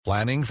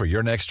Planning for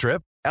your next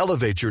trip?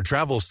 Elevate your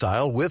travel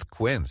style with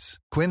Quince.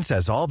 Quince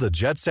has all the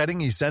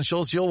jet-setting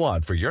essentials you'll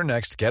want for your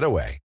next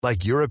getaway,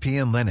 like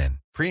European linen,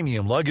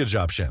 premium luggage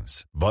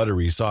options,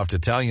 buttery soft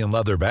Italian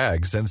leather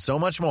bags, and so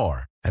much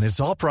more. And it's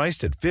all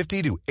priced at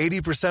 50 to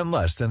 80%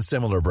 less than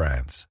similar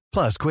brands.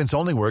 Plus, Quince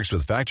only works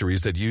with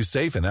factories that use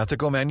safe and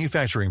ethical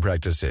manufacturing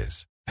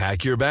practices.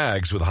 Pack your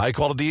bags with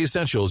high-quality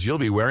essentials you'll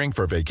be wearing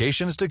for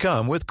vacations to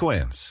come with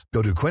Quince.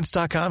 Go to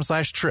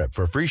quince.com/trip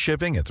for free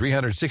shipping and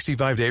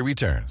 365-day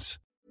returns.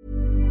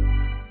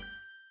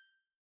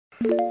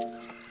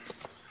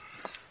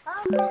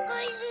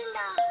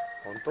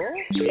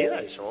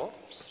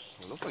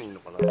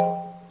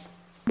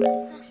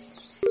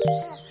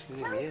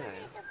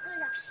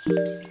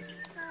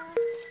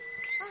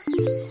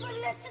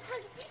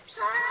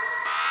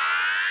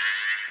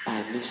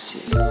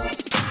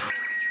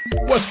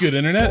 What's good,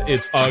 Internet?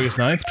 It's August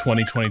 9th,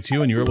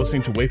 2022, and you're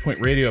listening to Waypoint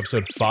Radio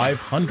episode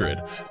 500.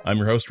 I'm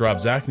your host, Rob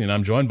Zachney, and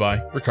I'm joined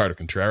by Ricardo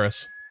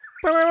Contreras.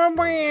 I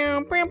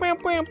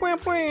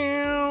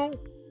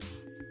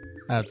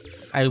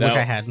wish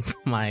I had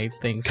my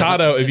things.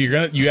 Kato, if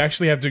you're you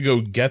actually have to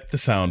go get the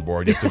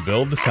soundboard. You have to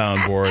build the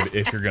soundboard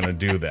if you're gonna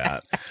do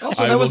that.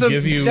 Also, that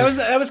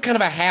was kind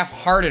of a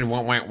half-hearted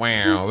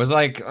wow. It was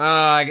like,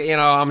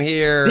 I'm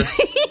here.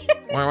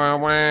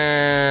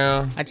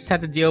 Wow. I just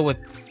had to deal with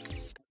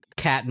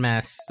cat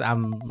mess.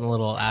 I'm a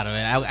little out of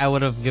it. I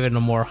would have given a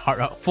more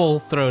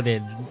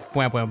full-throated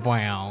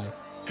wow.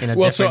 In a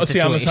different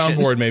situation. On the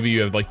soundboard, maybe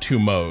you have like two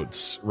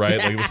modes, right?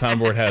 Like the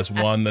soundboard has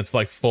one that's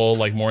like full,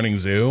 like Morning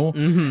Zoo,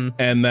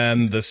 and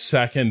then the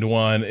second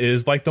one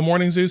is like the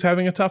Morning Zoo's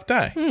having a tough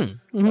day.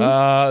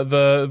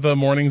 The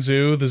Morning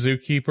Zoo, the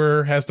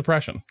zookeeper has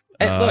depression.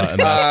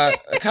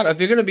 If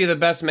you're gonna be the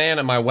best man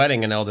at my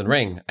wedding in Elden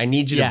Ring, I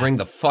need you to bring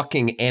the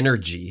fucking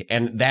energy,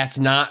 and that's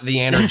not the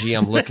energy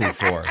I'm looking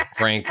for,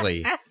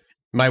 frankly.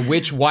 My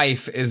witch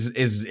wife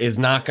is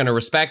not gonna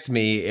respect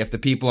me if the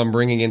people I'm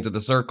bringing into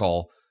the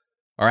circle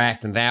are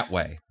acting that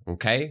way,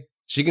 okay?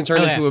 She can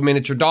turn into a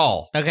miniature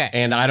doll. Okay.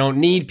 And I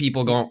don't need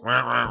people going, rah,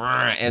 rah,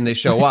 rah, and they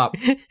show up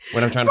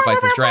when I'm trying to fight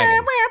this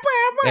dragon.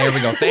 There we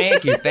go.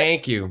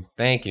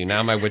 Thank you.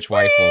 Now my witch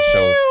wife will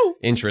show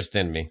interest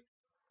in me.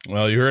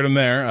 Well, you heard him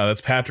there. That's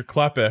Patrick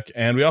Klepek.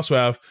 And we also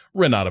have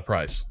Renata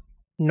Price.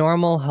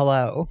 Normal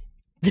hello.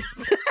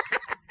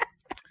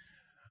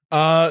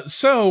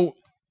 So,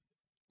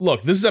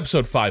 look, this is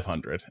episode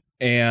 500.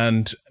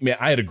 And,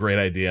 I had a great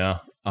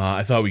idea.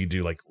 I thought we could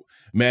do,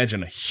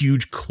 imagine a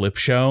huge clip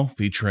show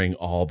featuring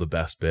all the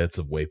best bits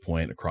of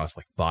Waypoint across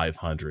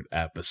 500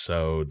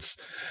 episodes.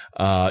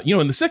 In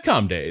the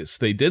sitcom days,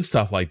 they did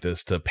stuff like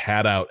this to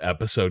pad out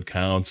episode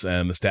counts,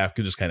 and the staff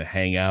could just kind of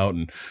hang out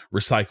and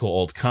recycle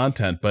old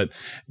content. But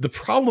the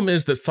problem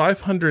is that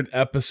 500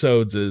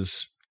 episodes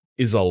is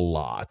a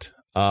lot.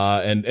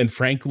 And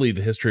frankly,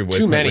 the history of Waypoint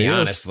too many, Radio,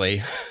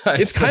 honestly.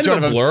 It's kind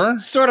of a blur.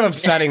 Sort of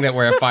upsetting that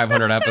we're at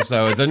 500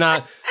 episodes. They're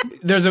not.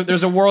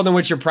 There's a world in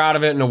which you're proud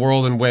of it, and a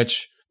world in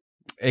which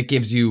it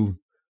gives you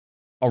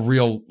a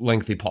real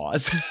lengthy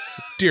pause.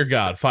 Dear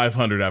God,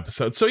 500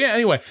 episodes. So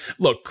anyway,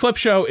 look, clip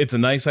show, it's a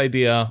nice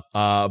idea,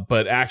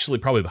 but actually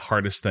probably the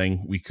hardest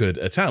thing we could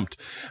attempt,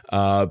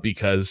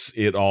 because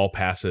it all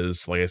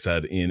passes, like I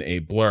said, in a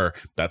blur.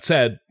 That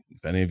said,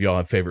 if any of y'all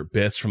have favorite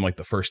bits from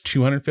the first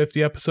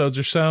 250 episodes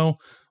or so,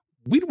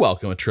 we'd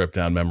welcome a trip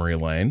down memory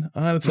lane.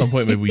 At some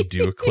point, maybe we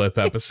do a clip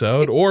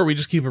episode, or we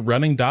just keep a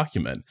running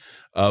document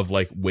of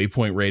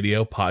Waypoint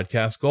Radio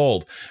Podcast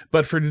Gold.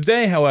 But for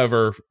today,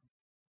 however,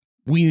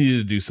 we need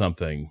to do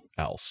something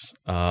else.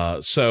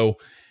 So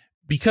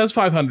because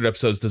 500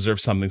 episodes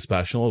deserve something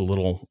special,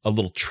 a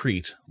little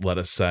treat, let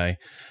us say,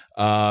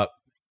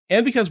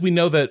 and because we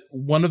know that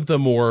one of the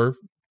more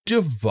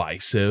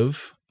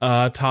divisive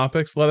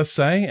topics, let us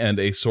say, and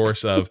a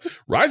source of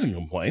rising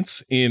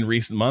complaints in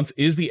recent months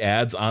is the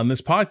ads on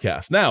this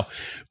podcast. Now,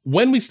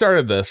 when we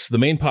started this, the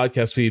main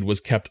podcast feed was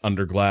kept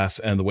under glass,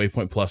 and the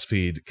Waypoint Plus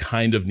feed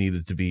kind of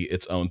needed to be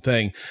its own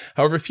thing.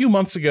 However, a few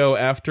months ago,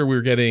 after we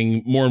were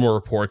getting more and more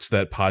reports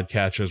that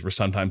podcatchers were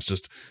sometimes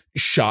just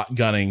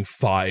shotgunning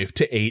 5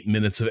 to 8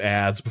 minutes of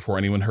ads before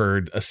anyone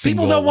heard a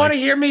single. People don't want to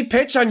hear me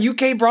pitch on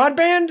UK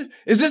broadband?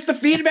 Is this the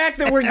feedback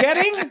that we're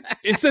getting?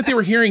 It's that they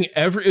were hearing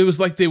it was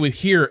like they would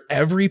hear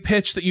every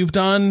pitch that you've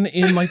done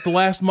in the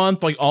last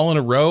month, all in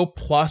a row,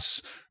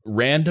 plus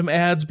random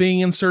ads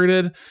being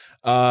inserted.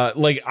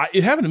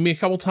 It happened to me a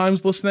couple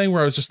times listening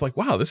where I was just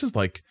wow, this is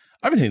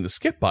I've been hitting the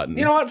skip button.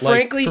 You know what?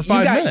 Frankly, you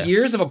got minutes.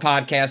 Years of a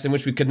podcast in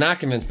which we could not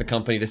convince the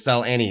company to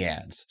sell any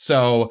ads.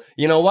 So,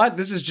 you know what?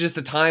 This is just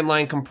the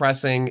timeline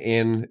compressing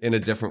in a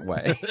different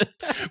way.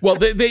 Well,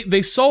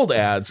 they sold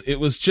ads. It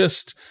was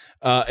just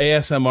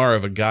ASMR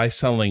of a guy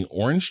selling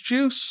orange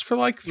juice for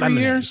 3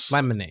 years.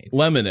 Lemonade.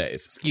 Lemonade.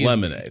 Excuse me.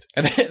 Lemonade.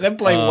 And then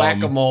playing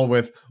whack-a-mole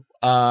with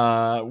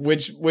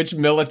which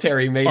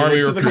military made Army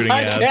it into the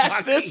podcast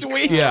ads. this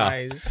week.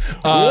 Yeah.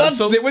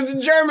 Whoops, it was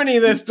in Germany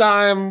this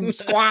time.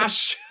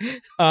 Squash.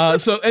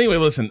 So anyway,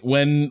 listen,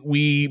 when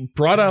we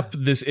brought up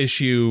this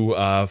issue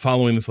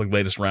following this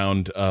latest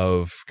round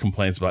of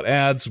complaints about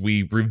ads,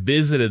 we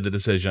revisited the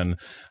decision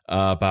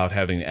about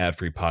having an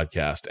ad-free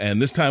podcast.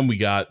 And this time we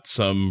got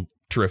some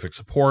terrific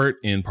support,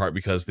 in part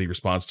because the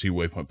response to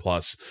Waypoint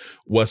Plus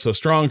was so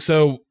strong.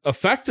 So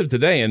effective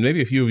today, and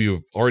maybe a few of you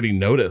have already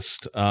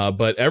noticed,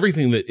 but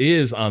everything that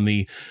is on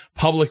the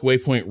public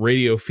Waypoint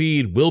radio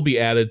feed will be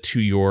added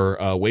to your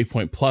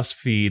Waypoint Plus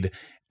feed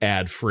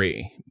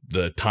ad-free.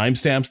 The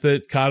timestamps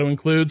that Kato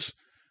includes,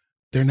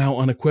 they're now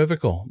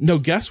unequivocal. No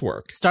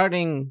guesswork.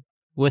 Starting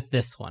with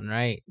this one,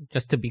 right?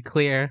 Just to be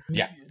clear.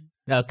 Yeah.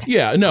 Okay.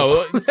 Yeah,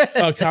 no,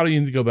 Kato, you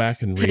need to go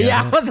back and read it.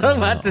 Yeah, I was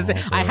about to say,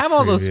 I have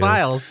all those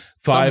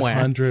files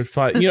 500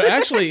 files.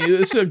 Actually,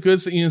 it's a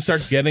good,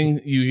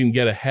 you can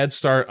get a head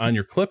start on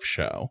your clip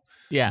show.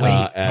 Yeah.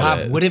 Wait,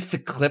 Rob, what if the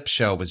clip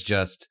show was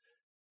just,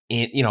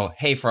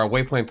 hey, for our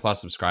Waypoint Plus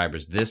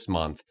subscribers this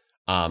month,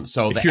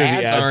 so the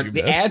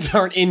ads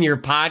aren't in your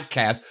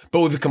podcast,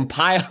 but we've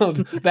compiled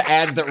the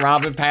ads that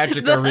Rob and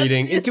Patrick are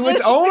reading into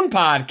its own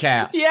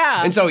podcast.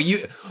 Yeah. And so do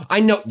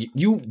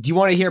you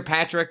want to hear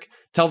Patrick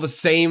tell the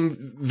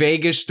same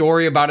vague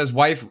story about his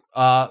wife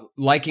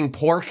liking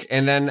pork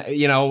and then,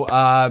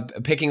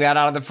 picking that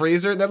out of the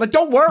freezer? They're like,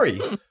 don't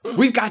worry.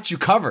 We've got you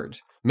covered.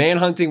 Man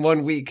hunting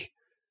one week,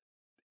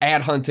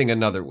 ad hunting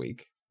another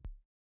week.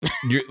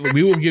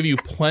 We will give you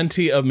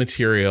plenty of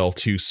material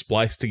to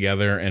splice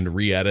together and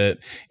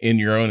re-edit in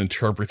your own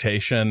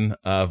interpretation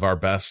of our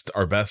best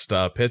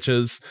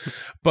pitches.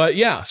 But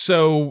yeah,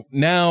 so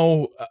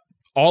now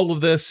all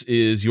of this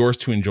is yours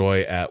to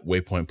enjoy at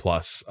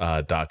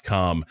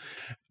waypointplus.com.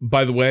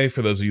 By the way,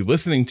 for those of you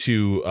listening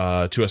to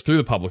us through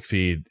the public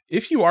feed,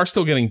 if you are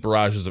still getting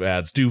barrages of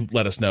ads, do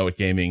let us know at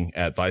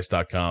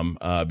gaming@vice.com,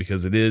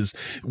 because it is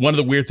one of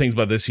the weird things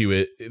about this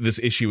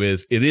issue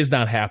is it is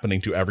not happening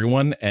to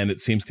everyone, and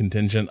it seems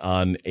contingent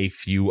on a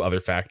few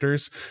other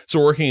factors. So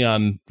we're working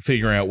on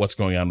figuring out what's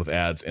going on with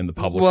ads in the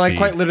public feed.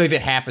 Quite literally, if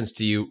it happens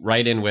to you,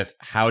 write in with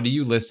how do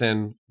you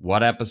listen,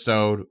 what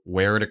episode,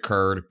 where it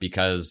occurred,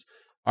 because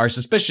our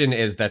suspicion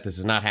is that this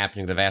is not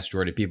happening to the vast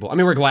majority of people. I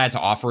mean, we're glad to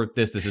offer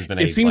this. This has been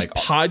it seems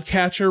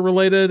podcatcher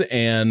related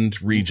and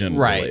region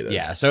related. Right,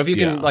 yeah. So if you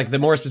can, the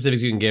more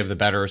specifics you can give, the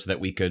better, so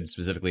that we could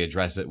specifically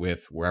address it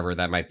with wherever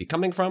that might be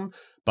coming from.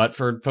 But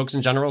for folks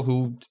in general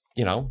who,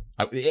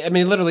 I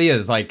mean, it literally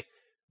is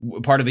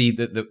part of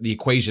the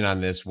equation on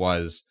this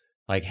was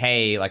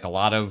hey, a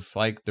lot of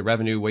the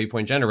revenue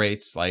Waypoint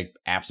generates,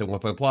 absent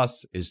Waypoint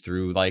Plus, is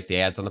through the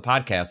ads on the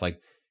podcast.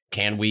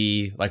 Can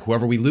we,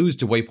 whoever we lose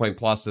to Waypoint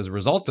Plus as a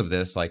result of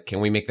this, can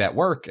we make that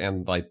work?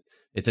 And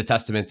it's a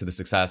testament to the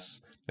success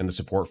and the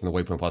support from the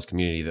Waypoint Plus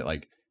community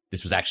that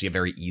this was actually a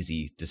very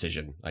easy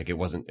decision.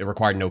 It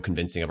required no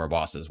convincing of our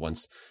bosses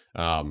once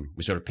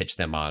we sort of pitched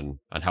them on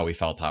how we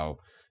felt, how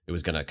it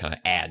was going to kind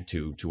of add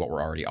to what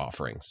we're already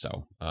offering.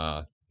 So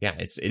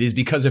it is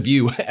because of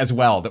you as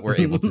well that we're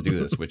able to do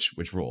this,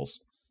 which rules.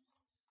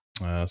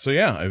 So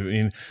yeah, I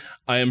mean,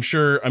 I'm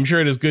sure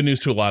it is good news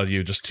to a lot of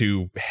you just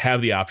to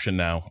have the option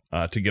now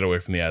to get away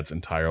from the ads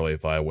entirely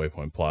via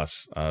Waypoint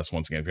Plus. So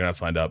once again, if you're not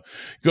signed up,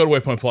 go to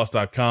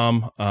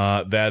waypointplus.com.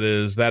 That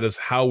is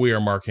how we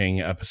are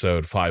marking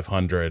episode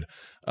 500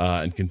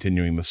 and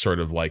continuing the sort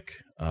of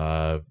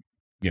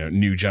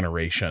new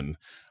generation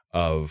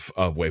of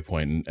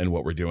Waypoint and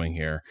what we're doing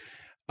here.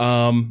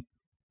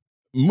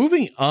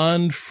 Moving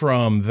on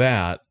from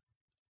that,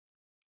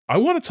 I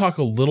want to talk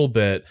a little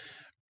bit.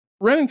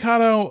 Ren and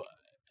Kato,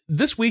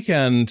 this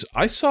weekend,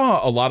 I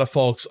saw a lot of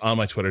folks on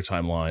my Twitter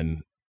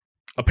timeline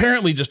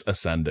apparently just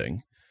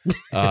ascending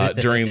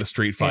during the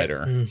Street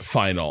Fighter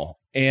final.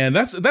 And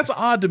that's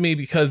odd to me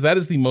because that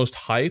is the most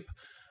hype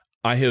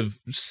I have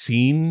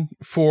seen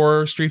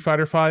for Street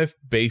Fighter V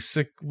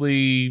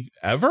basically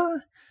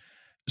ever.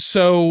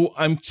 So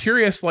I'm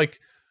curious,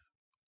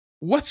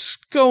 what's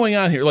going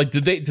on here?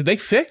 Did they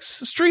fix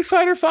Street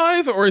Fighter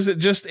V, or is it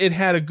just it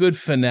had a good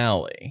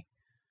finale?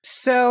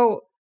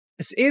 So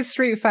is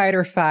Street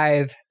Fighter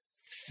V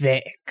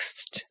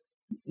fixed?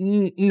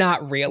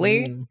 Not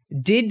really.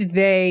 Did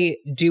they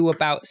do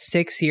about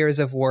 6 years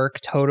of work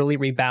totally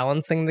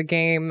rebalancing the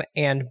game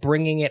and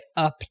bringing it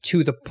up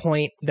to the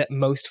point that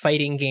most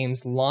fighting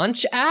games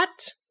launch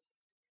at?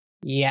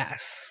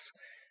 Yes.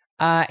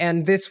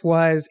 And this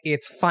was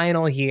its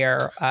final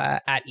year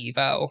at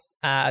EVO.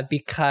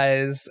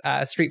 Because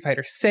Street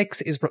Fighter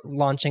 6 is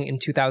launching in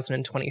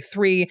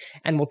 2023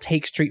 and will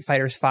take Street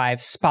Fighter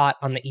V's spot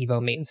on the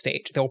EVO main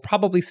stage. There will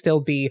probably still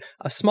be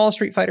a small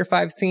Street Fighter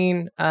V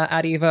scene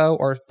at EVO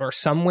or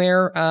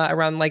somewhere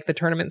around the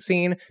tournament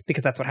scene,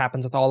 because that's what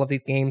happens with all of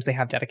these games. They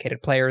have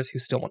dedicated players who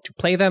still want to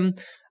play them.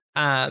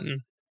 But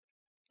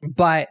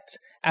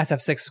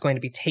SF6 is going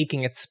to be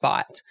taking its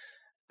spot.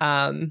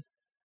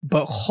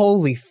 But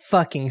holy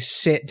fucking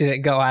shit, did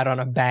it go out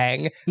on a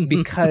bang,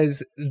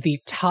 because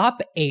the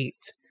top 8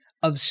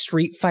 of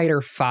Street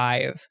Fighter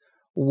V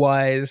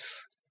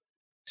was...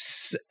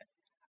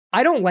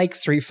 I don't like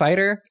Street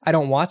Fighter. I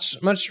don't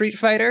watch much Street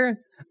Fighter.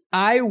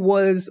 I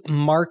was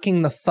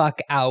marking the fuck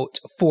out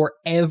for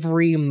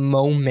every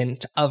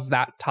moment of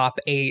that top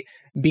 8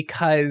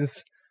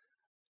 because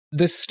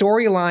the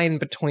storyline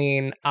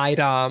between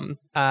Idom,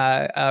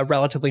 a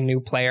relatively new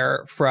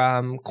player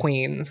from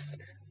Queens,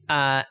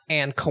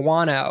 and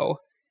Kawano,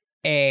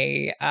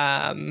 a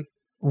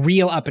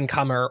real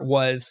up-and-comer,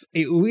 was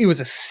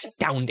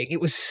astounding.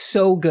 It was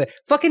so good.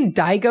 Fucking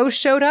Daigo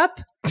showed up.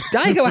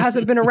 Daigo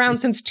hasn't been around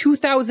since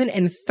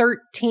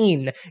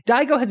 2013.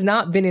 Daigo has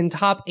not been in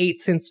top 8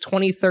 since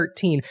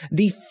 2013.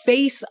 The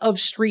face of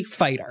Street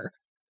Fighter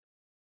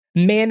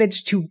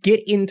managed to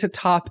get into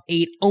top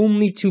 8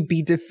 only to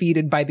be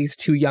defeated by these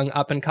 2 young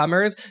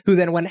up-and-comers who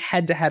then went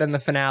head-to-head in the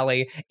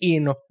finale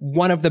in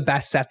one of the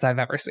best sets I've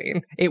ever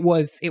seen. It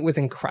was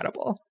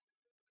incredible.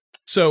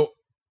 So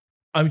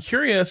I'm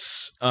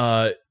curious,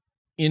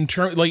 in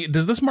terms, like,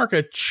 does this mark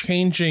a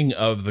changing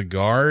of the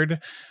guard?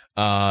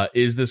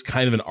 Is this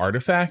kind of an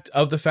artifact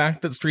of the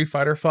fact that Street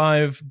Fighter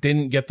V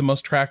didn't get the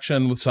most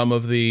traction with some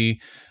of the,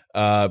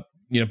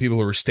 people who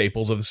were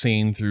staples of the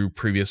scene through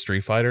previous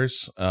Street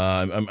Fighters?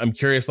 I'm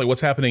curious, like,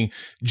 what's happening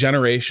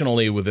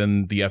generationally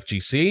within the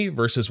FGC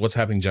versus what's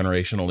happening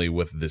generationally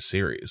with this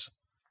series?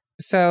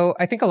 So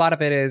I think a lot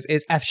of it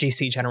is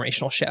FGC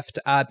generational shift,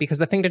 because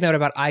the thing to note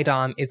about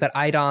Idom is that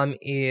Idom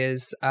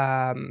is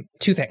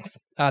 2 things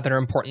that are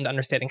important to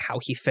understanding how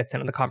he fits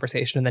into the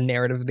conversation and the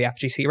narrative of the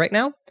FGC right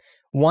now.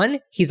 1,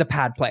 he's a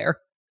pad player.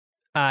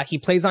 He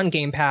plays on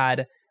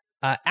gamepad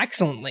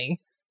excellently,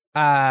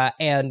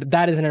 and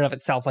that is in and of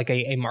itself like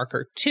a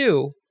marker.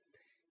 2,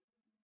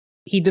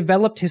 he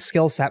developed his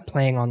skill set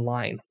playing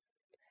online.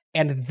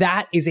 And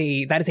that is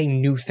a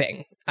new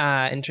thing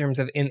in terms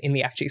of in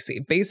the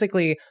FGC.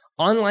 Basically,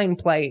 online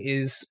play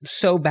is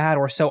so bad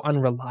or so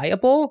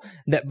unreliable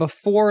that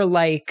before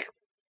like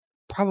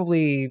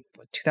probably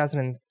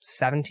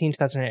 2017,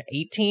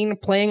 2018,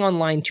 playing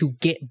online to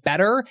get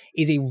better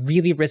is a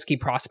really risky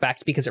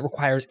prospect because it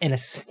requires an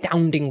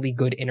astoundingly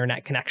good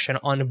internet connection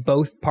on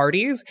both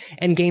parties,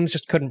 and games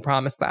just couldn't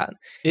promise that.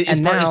 Is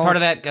part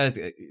of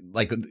that,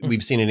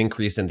 we've seen an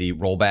increase in the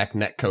rollback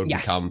netcode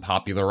become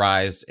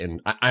popularized,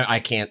 and I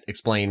can't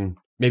explain,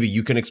 maybe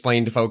you can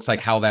explain to folks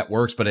like how that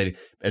works, but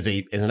as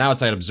an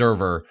outside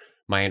observer,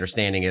 my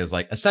understanding is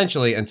like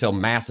essentially until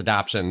mass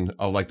adoption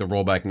of like the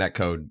rollback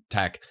netcode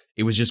tech,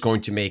 it was just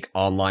going to make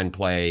online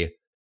play,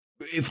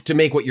 to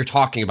make what you're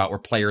talking about, where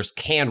players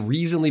can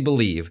reasonably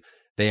believe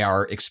they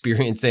are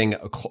experiencing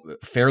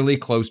fairly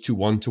close to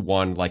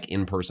one-to-one, like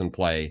in-person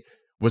play,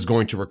 was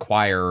going to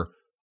require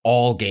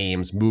all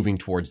games moving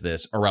towards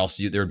this, or else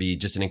there'd be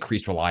just an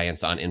increased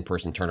reliance on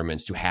in-person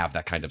tournaments to have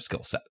that kind of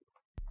skill set.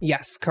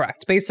 Yes,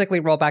 correct. Basically,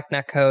 rollback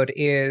netcode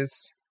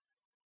is,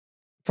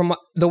 from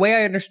the way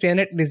I understand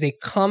it, it is a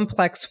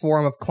complex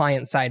form of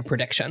client-side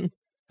prediction,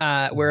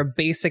 where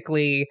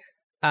basically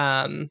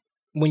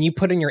when you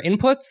put in your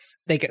inputs,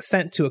 they get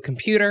sent to a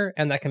computer,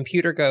 and that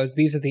computer goes,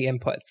 these are the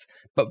inputs.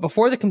 But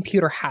before the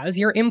computer has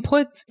your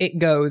inputs, it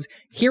goes,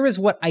 here is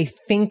what I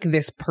think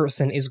this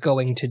person is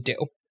going to do.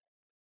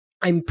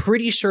 I'm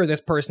pretty sure this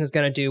person is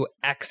going to do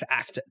X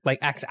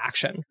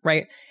action,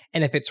 right?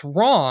 And if it's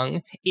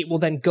wrong, it will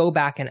then go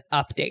back and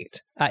update.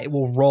 It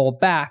will roll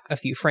back a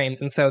few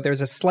frames. And so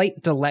there's a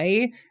slight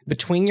delay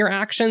between your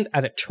actions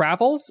as it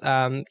travels.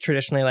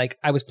 Traditionally, like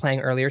I was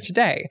playing earlier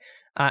today,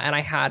 and I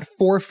had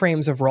 4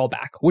 frames of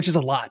rollback, which is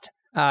a lot.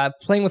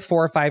 Playing with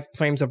 4 or 5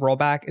 frames of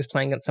rollback is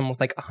playing at someone with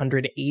like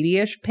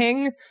 180-ish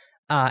ping,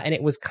 and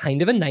it was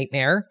kind of a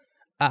nightmare,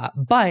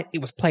 but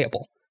it was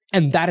playable.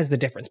 And that is the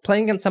difference.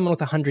 Playing against someone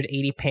with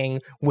 180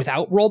 ping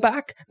without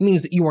rollback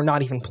means that you are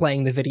not even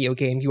playing the video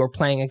game. You are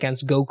playing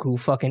against Goku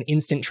fucking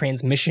instant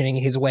transmissioning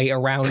his way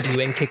around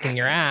you and kicking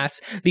your ass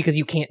because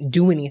you can't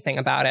do anything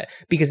about it.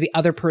 Because the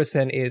other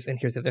person is, and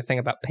here's the other thing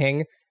about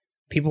ping,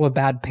 people with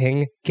bad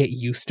ping get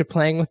used to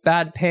playing with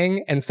bad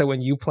ping. And so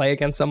when you play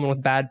against someone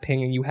with bad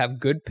ping and you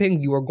have good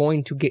ping, you are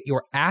going to get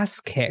your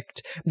ass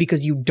kicked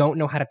because you don't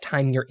know how to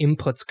time your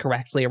inputs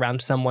correctly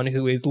around someone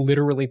who is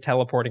literally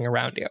teleporting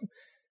around you.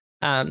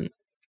 And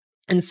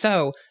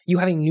so you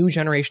have a new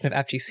generation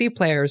of FGC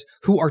players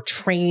who are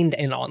trained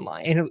in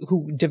online and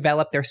who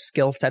develop their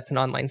skill sets in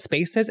online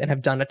spaces and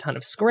have done a ton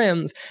of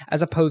scrims,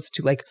 as opposed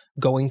to like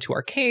going to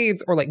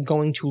arcades or like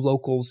going to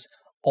locals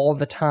all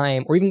the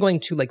time, or even going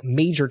to like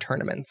major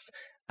tournaments.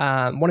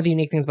 One of the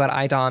unique things about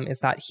Idom is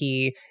that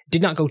he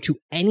did not go to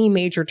any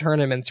major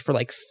tournaments for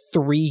like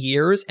 3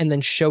 years and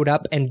then showed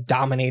up and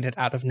dominated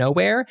out of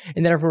nowhere.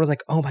 And then everyone was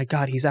like, oh my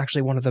God, he's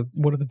actually one of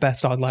the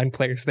best online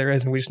players there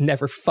is. And we just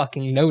never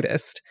fucking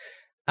noticed.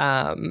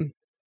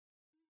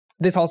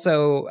 This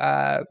also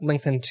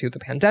links into the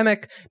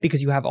pandemic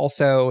because you have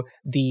also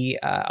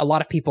a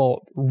lot of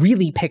people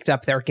really picked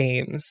up their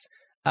games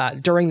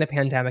during the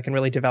pandemic and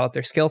really developed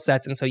their skill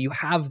sets. And so you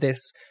have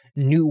this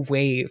new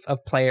wave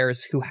of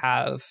players who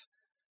have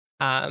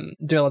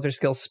developed their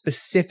skills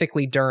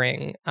specifically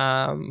during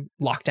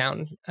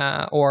lockdown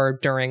or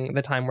during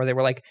the time where they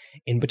were like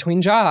in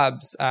between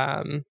jobs.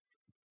 And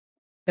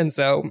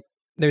so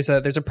There's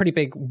a pretty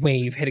big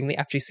wave hitting the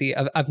FGC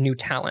of new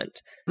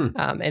talent,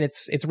 and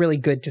it's really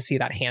good to see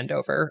that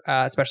handover,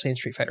 especially in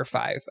Street Fighter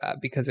V,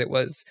 because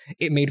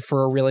it made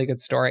for a really good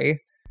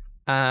story.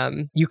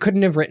 You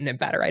couldn't have written it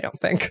better, I don't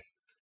think.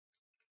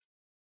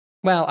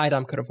 Well,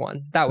 IDOM could have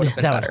won. That would have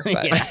been better.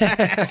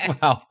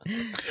 But.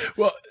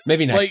 Well,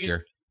 maybe next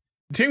year.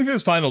 Taking through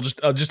this final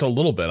just a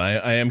little bit,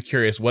 I am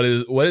curious, what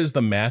is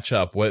the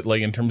matchup? What,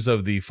 like, in terms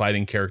of the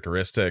fighting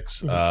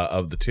characteristics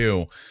of the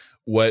two,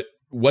 what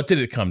did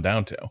it come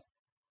down to?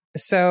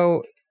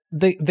 So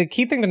the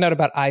key thing to note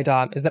about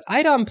IDOM is that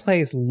IDOM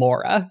plays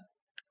Laura.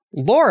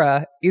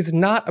 Laura is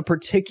not a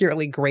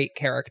particularly great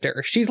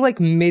character. She's like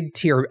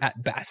mid-tier at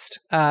best.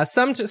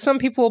 Some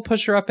people will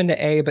push her up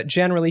into A, but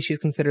generally she's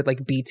considered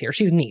like B tier.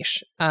 She's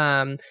niche.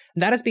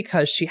 That is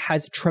because she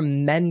has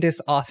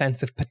tremendous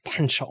offensive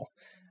potential.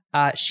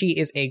 She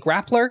is a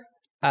grappler,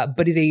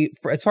 but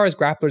as far as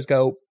grapplers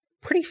go,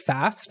 pretty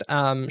fast.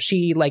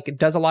 She like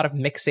does a lot of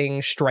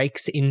mixing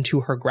strikes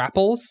into her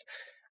grapples,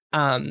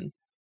 and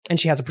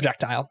she has a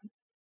projectile.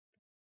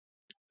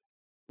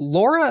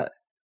 Laura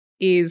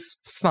is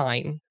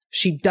fine.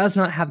 She does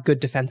not have good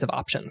defensive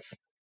options.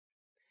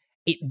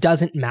 It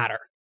doesn't matter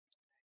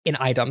in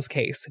IDOM's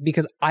case,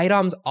 because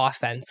IDOM's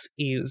offense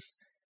is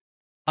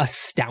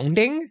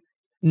astounding,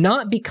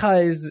 not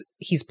because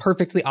he's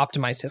perfectly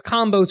optimized his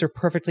combos or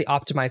perfectly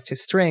optimized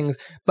his strings,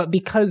 but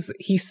because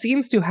he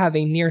seems to have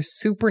a near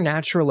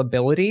supernatural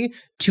ability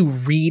to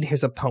read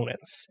his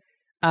opponents.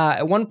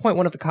 At one point,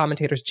 one of the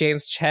commentators,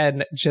 James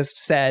Chen, just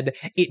said,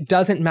 "It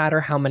doesn't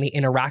matter how many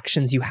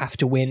interactions you have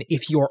to win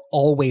if you're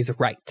always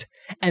right."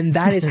 And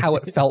that is how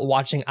it felt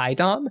watching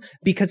IDOM,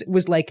 because it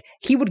was like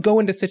he would go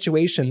into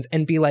situations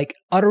and be like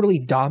utterly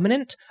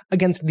dominant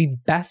against the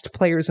best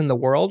players in the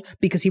world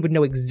because he would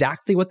know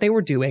exactly what they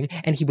were doing,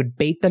 and he would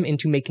bait them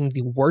into making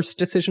the worst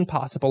decision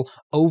possible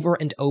over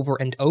and over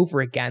and over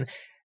again.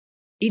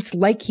 It's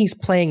like he's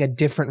playing a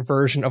different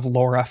version of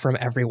Laura from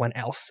everyone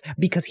else,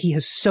 because he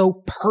has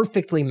so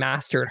perfectly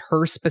mastered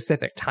her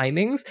specific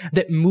timings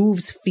that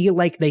moves feel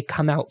like they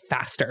come out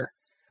faster,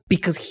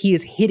 because he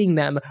is hitting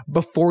them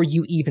before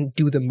you even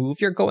do the move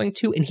you're going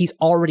to, and he's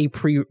already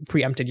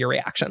preempted your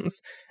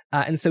reactions.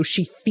 And so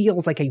she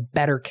feels like a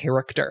better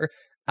character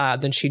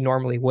than she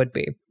normally would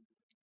be.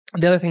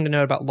 The other thing to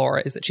note about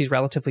Laura is that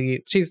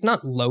she's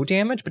not low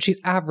damage, but she's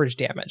average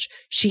damage.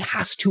 She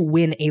has to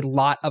win a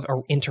lot of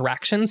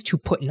interactions to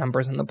put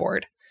numbers on the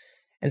board.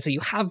 And so you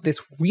have this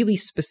really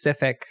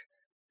specific,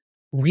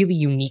 really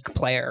unique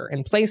player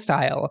and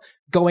playstyle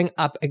going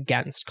up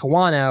against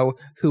Kawano,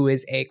 who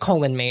is a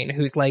Colin main,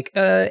 who's like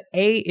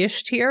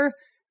A-ish tier,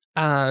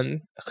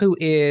 who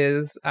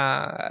is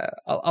a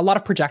lot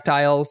of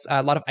projectiles,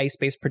 a lot of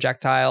ice-based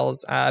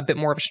projectiles, a bit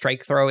more of a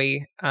strike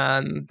throwy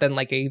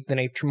than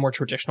a more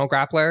traditional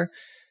grappler.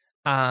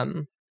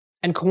 And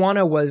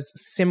Kawano was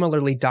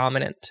similarly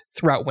dominant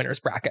throughout winners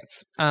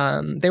brackets.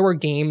 There were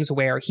games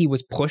where he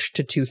was pushed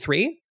to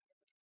 2-3.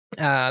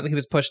 He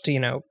was pushed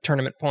to,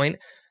 tournament point,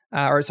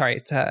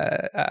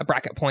 to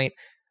bracket point.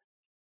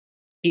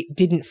 It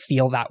didn't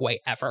feel that way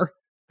ever.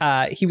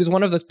 He was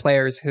one of those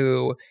players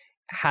who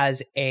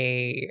has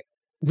a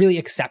really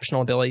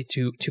exceptional ability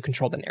to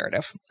control the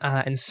narrative.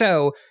 And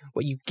so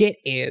what you get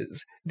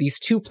is these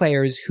two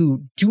players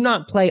who do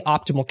not play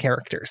optimal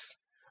characters,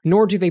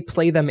 nor do they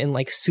play them in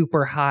like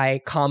super high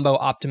combo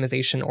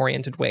optimization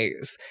oriented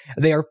ways.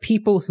 They are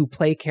people who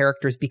play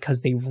characters because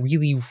they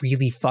really,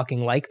 really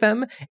fucking like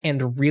them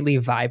and really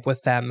vibe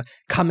with them,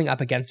 coming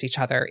up against each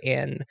other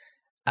in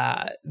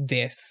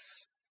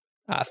this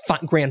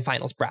grand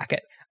finals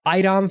bracket.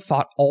 IDOM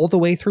fought all the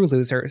way through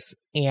losers,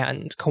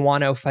 and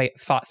Kawano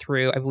fought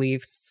through, I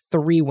believe,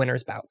 3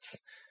 winners bouts,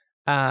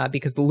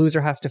 because the loser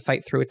has to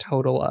fight through a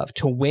total of,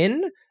 to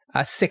win,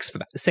 6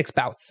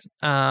 bouts,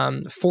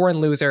 4 in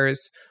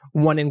losers,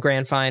 1 in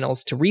grand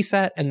finals to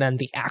reset, and then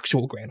the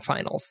actual grand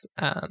finals.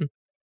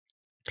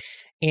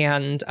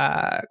 And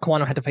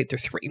Kawano had to fight through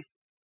 3.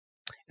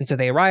 And so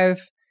they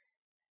arrive,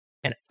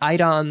 and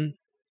IDOM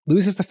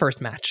loses the first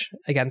match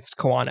against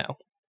Kawano.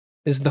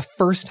 This is the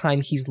first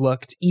time he's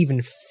looked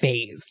even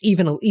phased,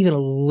 even a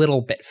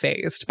little bit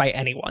phased by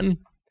anyone.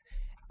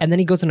 And then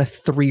he goes on a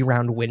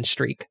 3-round win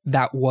streak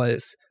that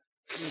was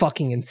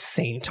fucking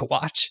insane to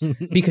watch,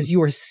 because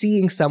you are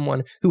seeing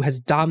someone who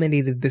has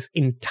dominated this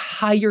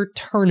entire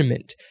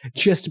tournament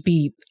just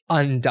be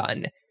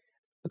undone.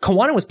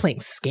 Kawano was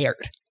playing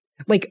scared.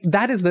 Like,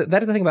 that is the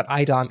thing about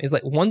IDOM, is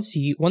like once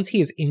he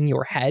is in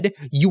your head,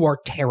 you are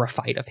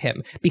terrified of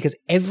him, because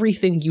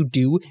everything you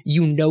do,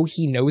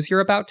 he knows you're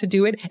about to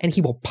do it, and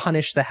he will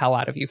punish the hell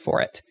out of you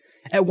for it.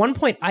 At one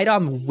point,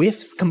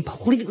 IDOM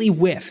completely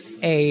whiffs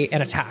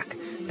an attack.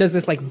 Does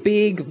this like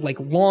big, like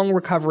long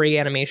recovery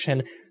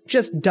animation,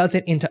 just does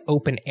it into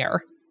open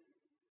air.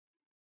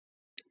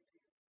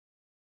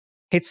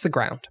 Hits the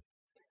ground.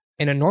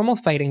 In a normal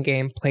fighting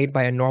game played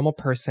by a normal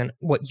person,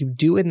 what you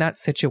do in that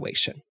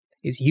situation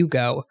is you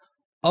go,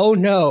 "Oh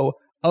no,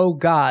 oh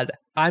god,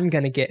 I'm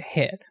gonna get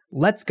hit.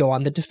 Let's go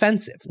on the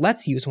defensive.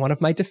 Let's use one of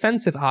my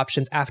defensive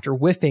options after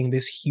whiffing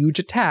this huge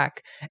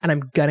attack, and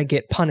I'm gonna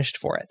get punished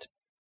for it."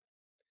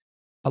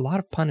 a lot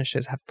of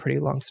punishes have pretty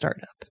long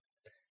startup.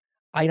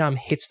 Idom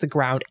hits the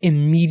ground,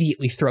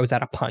 immediately throws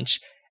out a punch.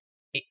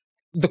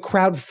 The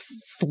crowd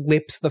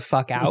flips the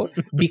fuck out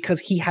because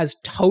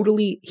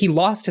he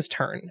lost his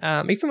turn.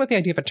 Are you familiar with the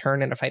idea of a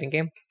turn in a fighting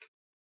game?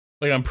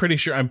 Like, I'm pretty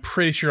sure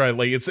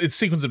it's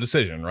sequence of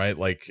decision, right?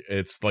 Like,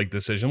 it's like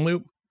decision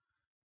loop.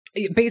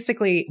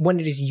 Basically, when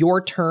it is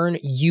your turn,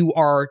 you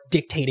are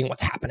dictating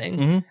what's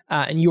happening,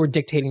 and you are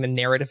dictating the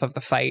narrative of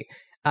the fight.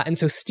 And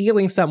so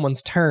stealing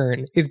someone's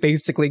turn is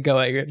basically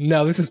going,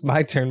 no, this is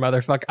my turn,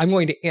 motherfucker. I'm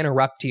going to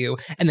interrupt you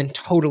and then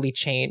totally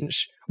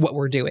change what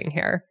we're doing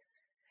here.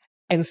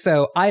 And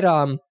so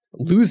Idom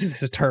loses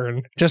his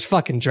turn, just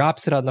fucking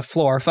drops it on the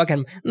floor.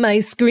 Fucking,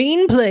 my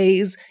screen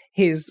plays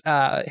his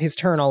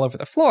turn all over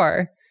the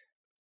floor.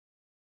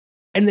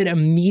 And then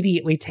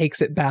immediately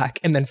takes it back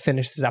and then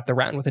finishes out the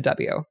round with a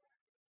W.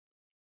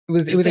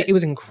 It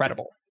was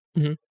incredible.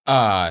 Mm-hmm.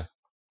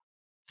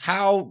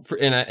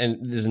 And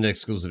this isn't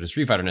exclusive to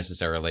Street Fighter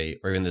necessarily,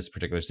 or even this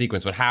particular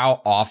sequence, but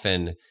how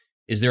often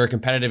is there a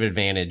competitive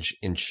advantage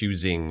in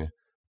choosing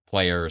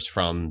players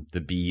from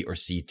the B or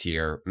C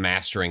tier,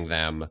 mastering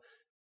them,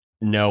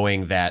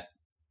 knowing that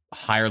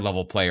higher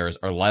level players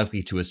are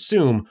likely to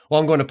assume, well,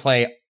 I'm going to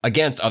play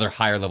against other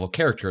higher level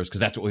characters because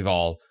that's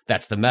what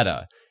that's the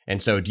meta.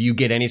 And so do you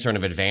get any sort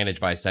of advantage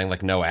by saying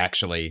like, no,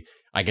 actually,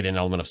 I get an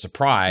element of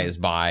surprise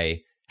by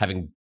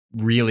having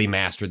really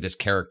mastered this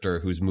character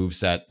whose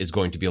moveset is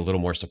going to be a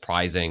little more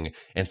surprising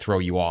and throw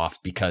you off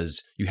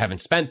because you haven't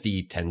spent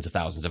the tens of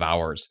thousands of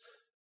hours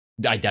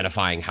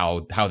identifying how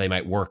they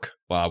might work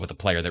with a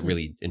player that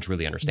really and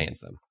truly understands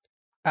them.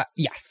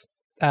 Yes.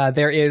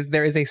 There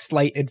is a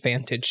slight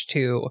advantage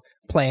to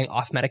playing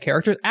off-meta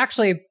characters.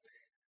 Actually,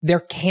 there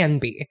can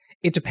be.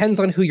 It depends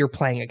on who you're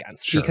playing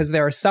against. Sure. Because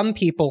there are some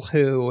people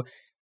who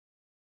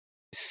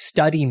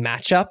study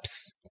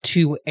matchups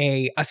to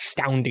a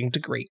astounding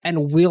degree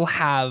and will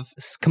have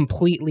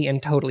completely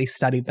and totally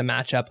studied the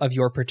matchup of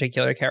your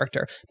particular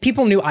character.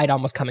 People knew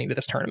Idom was coming to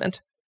this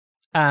tournament.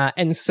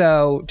 And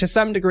so to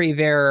some degree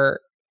they're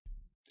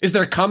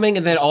coming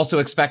and then also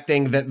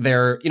expecting that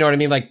they're, you know what I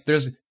mean? Like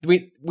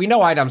we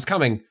know Idom's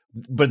coming,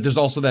 but there's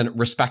also then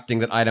respecting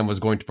that Idom was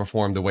going to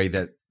perform the way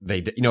that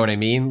they did. You know what I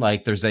mean?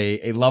 Like there's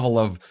a level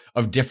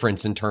of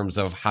difference in terms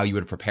of how you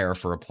would prepare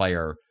for a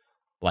player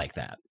like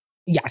that.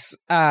 Yes.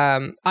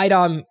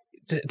 Idom,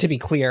 to be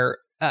clear,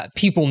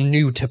 people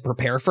knew to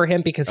prepare for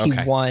him because he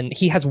won.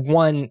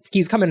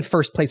 He's come in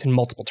first place in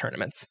multiple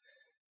tournaments.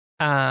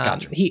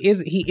 Gotcha. He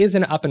is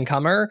an up and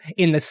comer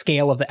in the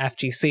scale of the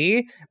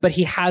FGC, but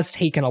he has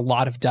taken a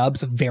lot of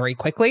dubs very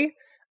quickly.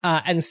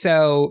 And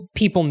so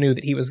people knew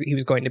that he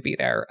was going to be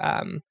there.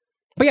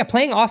 But yeah,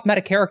 playing off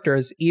meta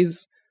characters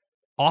is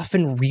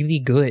often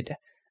really good.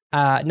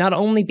 Not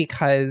only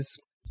because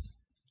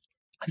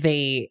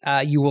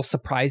you will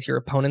surprise your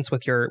opponents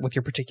with your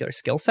particular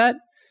skill set.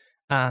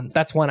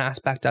 That's one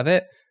aspect of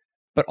it.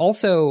 But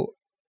also,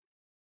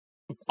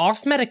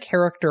 off-meta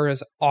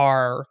characters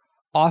are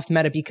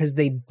off-meta because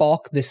they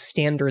balk the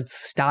standard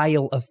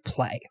style of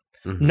play.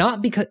 Mm-hmm.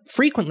 Not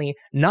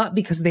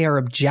because they are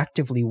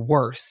objectively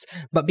worse,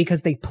 but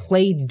because they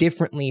play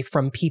differently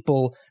from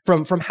people,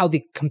 from how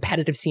the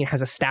competitive scene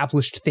has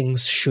established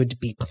things should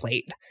be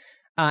played.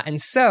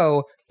 And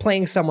so,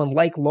 playing someone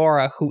like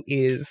Laura, who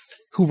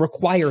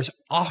requires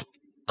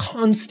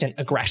constant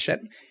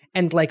aggression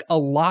and like a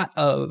lot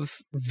of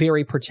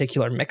very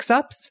particular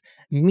mix-ups,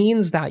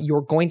 means that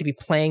you're going to be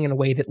playing in a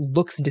way that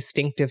looks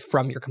distinctive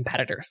from your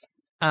competitors.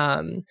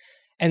 And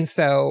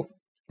so,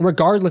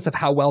 regardless of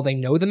how well they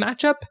know the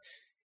matchup,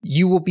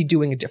 you will be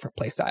doing a different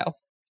playstyle.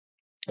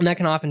 And that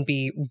can often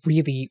be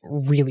really,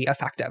 really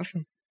effective.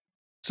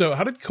 So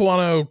how did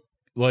Kawano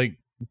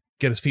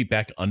get his feet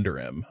back under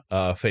him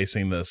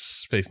facing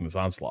this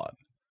onslaught?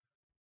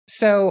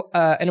 So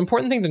an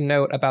important thing to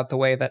note about the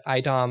way that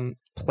Idom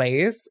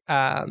plays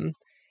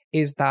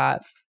is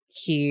that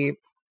he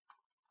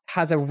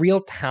has a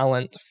real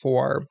talent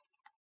for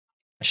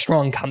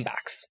strong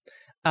comebacks.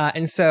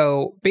 And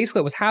so basically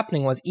what was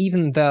happening was,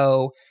 even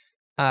though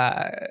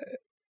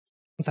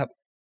what's up?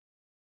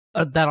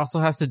 That also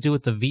has to do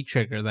with the V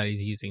trigger that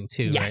he's using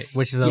too, yes.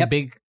 Right?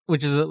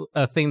 Which is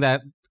a thing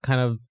that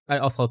kind of I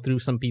also threw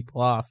some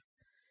people off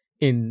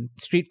in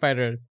Street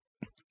Fighter.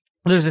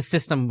 There's a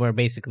system where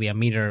basically a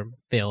meter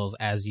fills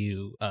as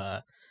you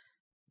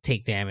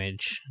take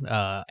damage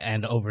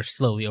and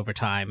slowly over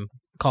time,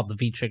 called the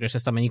V trigger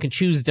system, and you can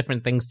choose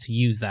different things to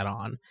use that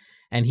on.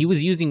 And he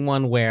was using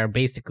one where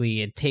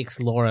basically it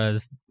takes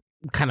Laura's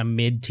kind of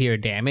mid-tier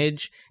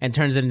damage and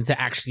turns it into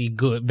actually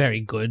very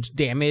good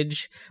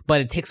damage,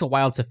 but it takes a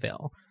while to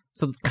fill.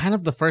 So kind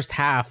of the first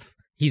half,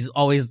 he's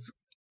always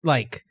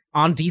like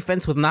on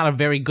defense with not a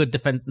very good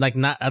defense, like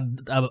not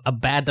a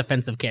bad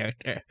defensive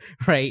character,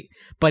 right?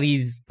 But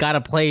he's got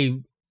to play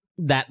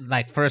that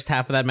like first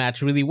half of that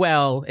match really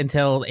well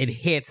until it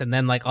hits, and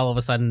then like all of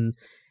a sudden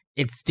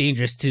it's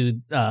dangerous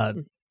to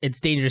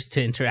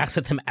interact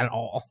with him at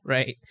all,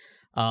 right?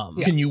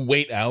 Can you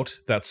wait out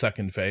that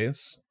second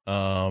phase?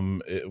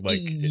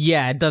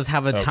 It does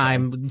have a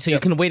time, so you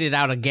can wait it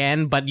out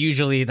again, but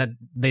usually that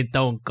they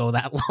don't go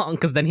that long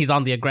because then he's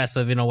on the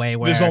aggressive in a way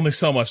where there's only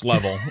so much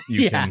level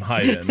you can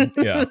hide in.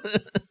 Yeah.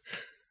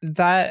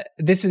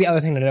 This is the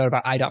other thing to note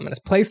about IDOM and his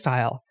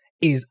playstyle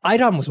is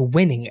IDOM was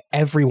winning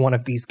every one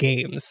of these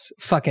games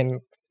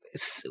fucking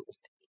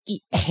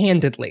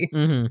handedly.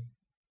 Mm-hmm.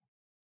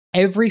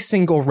 Every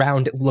single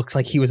round it looked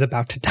like he was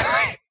about to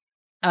die.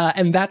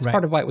 And that's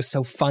part of why it was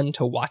so fun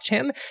to watch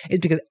him, is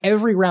because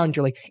every round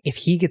you're like, if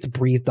he gets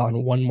breathed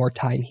on one more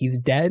time, he's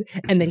dead.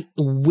 And then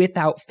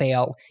without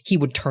fail, he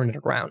would turn it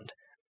around.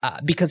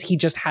 Because he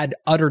just had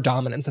utter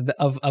dominance of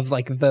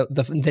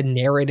the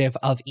narrative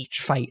of each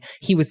fight.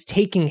 He was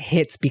taking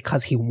hits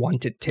because he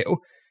wanted to.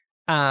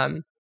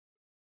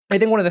 I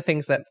think one of the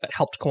things that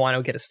helped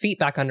Kawano get his feet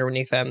back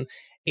underneath him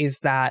is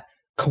that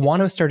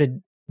Kawano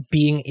started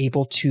being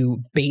able to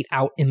bait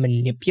out and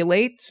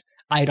manipulate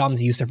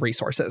IDOM's use of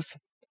resources.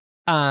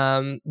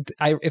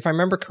 If I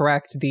remember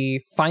correct,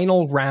 the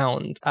final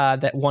round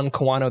that won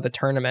Kawano the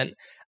tournament,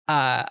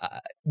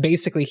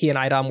 basically he and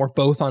IDOM were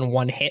both on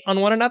one hit on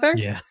one another.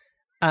 Yeah.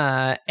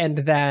 And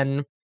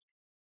then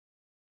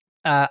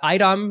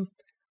IDOM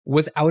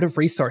was out of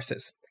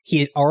resources. He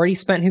had already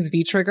spent his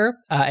V-trigger,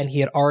 and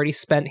he had already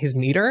spent his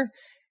meter,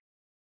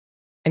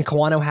 and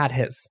Kawano had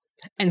his.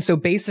 And so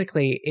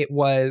basically it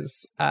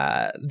was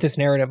this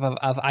narrative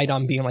of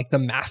IDOM being like the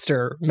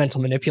master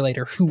mental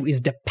manipulator who is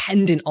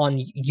dependent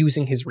on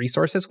using his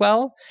resources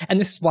well. And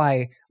this is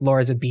why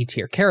Laura's a B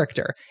tier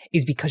character,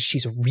 is because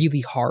she's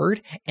really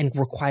hard and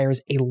requires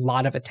a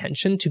lot of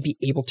attention to be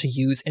able to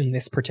use in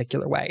this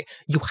particular way.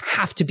 You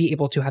have to be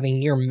able to have a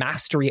near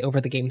mastery over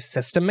the game's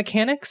system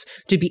mechanics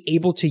to be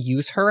able to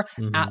use her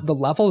at the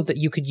level that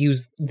you could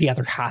use the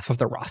other half of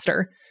the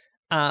roster.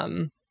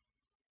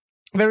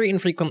 Very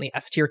infrequently,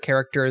 S-tier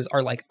characters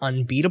are like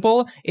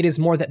unbeatable. It is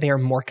more that they are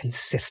more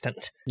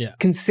consistent. Yeah.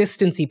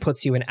 Consistency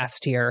puts you in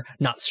S-tier,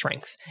 not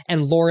strength.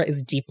 And Laura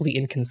is deeply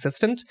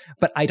inconsistent,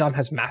 but IDOM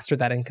has mastered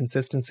that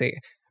inconsistency.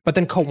 But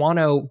then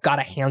Kawano got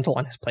a handle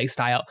on his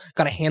playstyle,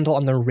 got a handle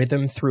on the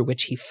rhythm through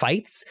which he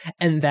fights,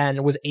 and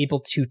then was able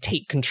to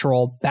take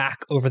control back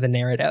over the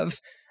narrative.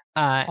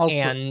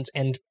 And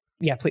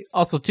yeah, please.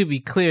 Also, to be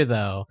clear,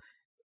 though,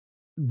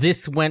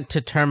 this went to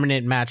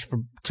tournament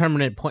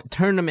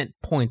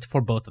point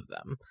for both of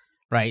them,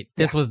 right?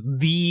 This was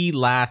the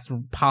last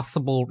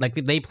possible, like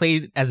they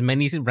played as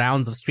many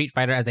rounds of Street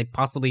Fighter as they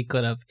possibly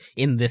could have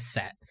in this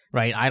set,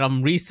 right?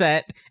 Item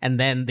reset, and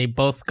then they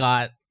both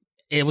got,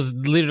 it was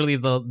literally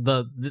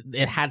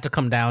it had to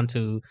come down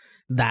to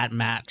that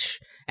match.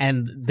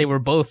 And they were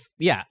both,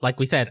 like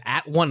we said,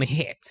 at one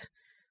hit.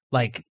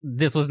 Like,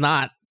 this was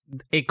not,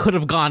 it could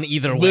have gone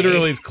either way.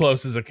 Literally as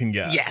close as it can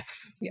get.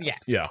 Yes.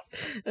 Yeah.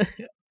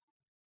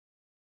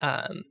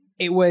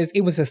 It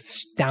was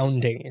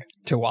astounding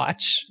to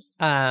watch.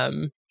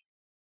 Item's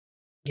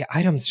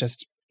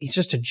he's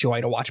just a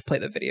joy to watch play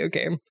the video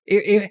game.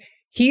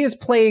 He is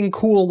playing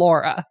cool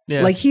Laura.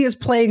 Yeah. Like, he is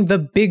playing the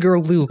bigger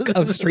Luke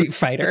of Street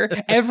Fighter.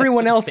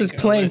 Everyone else is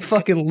playing Luke.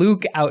 Fucking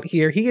Luke out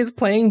here. He is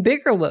playing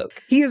bigger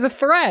Luke. He is a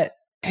threat.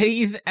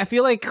 I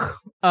feel like,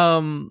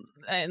 and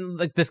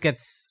like this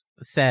gets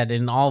said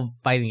in all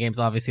fighting games,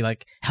 obviously,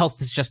 like,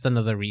 health is just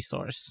another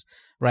resource,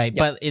 right?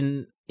 Yep. But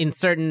in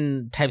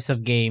certain types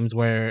of games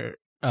where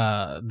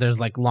there's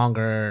like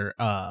longer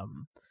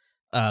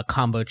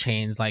combo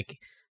chains, like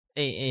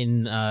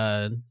in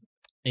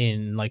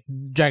like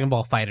Dragon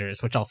Ball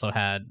FighterZ, which also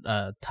had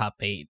top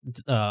 8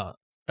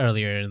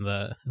 earlier in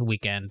the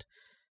weekend,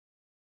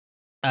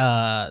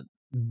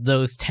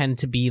 those tend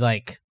to be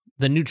like,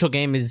 the neutral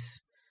game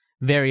is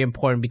very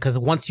important because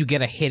once you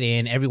get a hit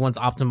in, everyone's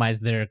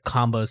optimized their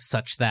combos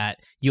such that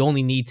you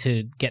only need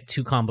to get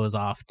 2 combos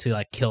off to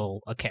like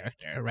kill a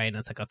character, right? And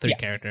it's like a 3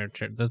 character.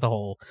 There's a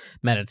whole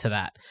meta to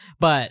that.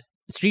 But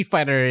Street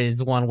Fighter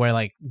is one where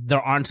like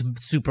there aren't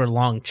super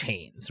long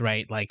chains,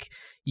 right? Like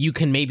you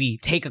can maybe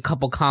take a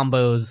couple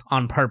combos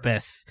on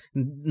purpose,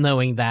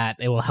 knowing that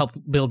it will help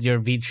build your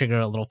V trigger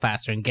a little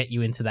faster and get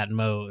you into that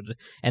mode.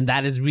 And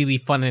that is really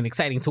fun and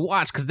exciting to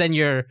watch because then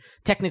you're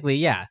technically,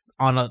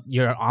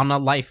 you're on a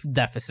life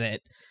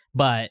deficit,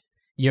 but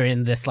you're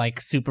in this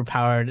like super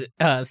powered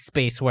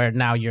space where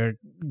now you're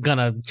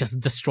gonna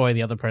just destroy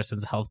the other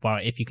person's health bar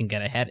if you can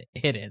get a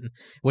hit in,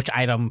 which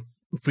Item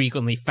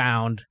frequently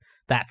found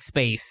that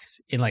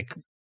space in like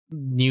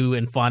new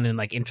and fun and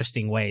like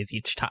interesting ways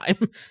each time.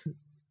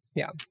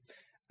 Yeah.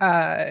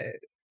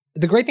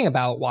 The great thing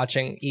about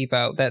watching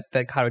Evo that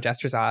Kato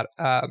gestures at,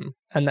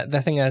 and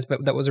the thing is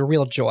that was a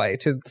real joy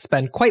to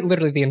spend quite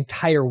literally the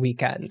entire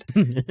weekend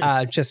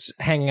just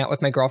hanging out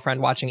with my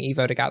girlfriend watching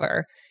Evo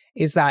together,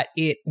 is that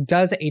it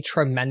does a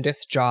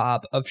tremendous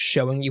job of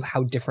showing you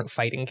how different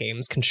fighting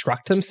games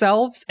construct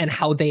themselves and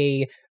how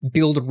they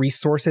build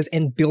resources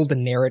and build the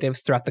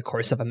narratives throughout the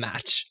course of a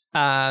match.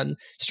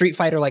 Street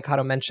Fighter, like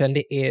Kato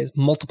mentioned, is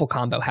multiple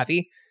combo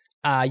heavy.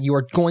 You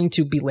are going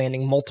to be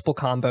landing multiple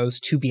combos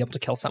to be able to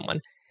kill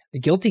someone.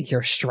 Guilty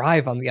Gear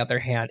Strive, on the other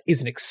hand,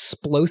 is an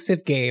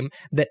explosive game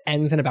that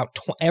ends in about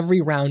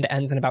every round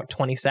ends in about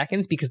 20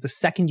 seconds, because the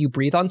second you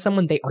breathe on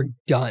someone, they are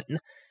done.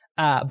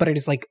 But it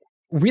is like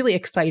really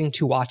exciting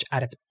to watch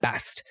at its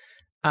best,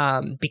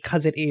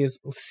 because it is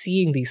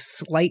seeing these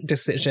slight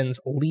decisions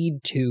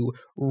lead to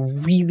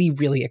really,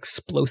 really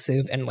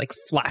explosive and like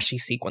flashy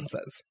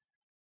sequences.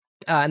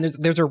 And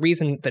there's a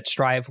reason that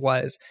Strive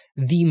was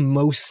the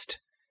most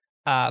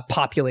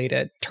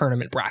populated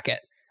tournament bracket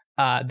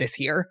this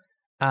year.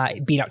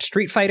 It beat out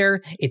Street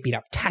Fighter, it beat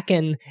out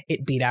Tekken,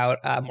 it beat out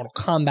Mortal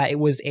Kombat. It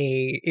was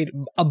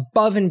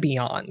above and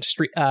beyond.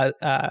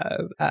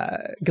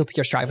 Guilty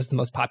Gear Strive was the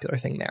most popular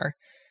thing there.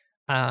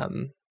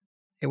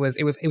 It was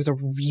a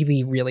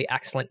really, really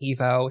excellent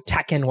Evo.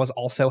 Tekken was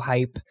also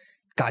hype.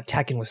 God,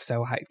 Tekken was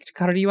so hype.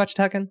 Connor, do you watch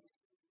Tekken?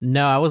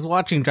 No, I was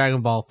watching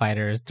Dragon Ball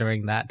FighterZ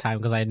during that time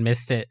because I had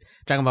missed it.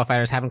 Dragon Ball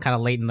FighterZ happened kind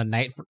of late in the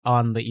night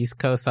on the East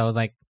Coast, so I was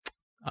like,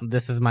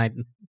 this was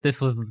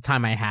the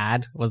time I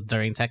had, was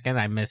during Tekken.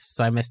 I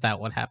missed that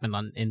what happened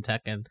in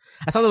Tekken.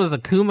 I saw there was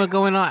Akuma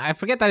going on. I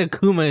forget that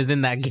Akuma is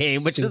in that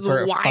game, which is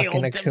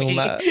wild to me.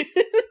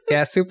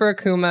 Yeah, Super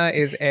Akuma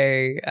is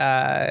a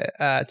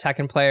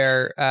Tekken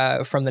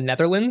player from the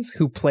Netherlands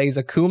who plays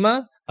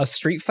Akuma, a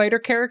Street Fighter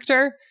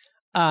character,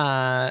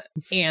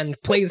 and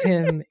plays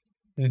him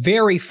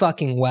very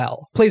fucking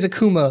well. Plays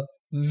Akuma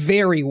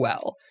very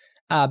well.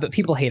 But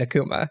people hate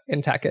Akuma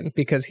in Tekken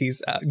because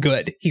he's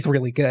good. He's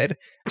really good,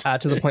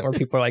 to the point where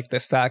people are like,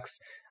 this sucks.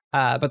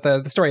 But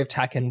the story of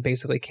Tekken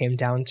basically came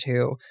down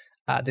to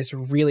this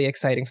really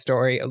exciting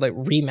story, a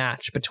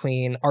rematch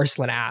between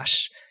Arslan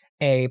Ash,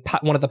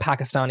 one of the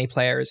Pakistani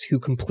players who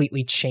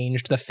completely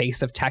changed the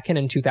face of Tekken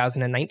in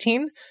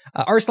 2019.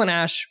 Arslan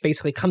Ash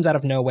basically comes out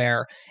of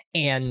nowhere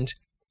and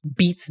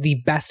beats the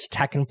best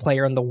Tekken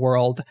player in the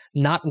world,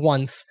 not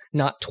once,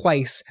 not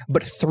twice,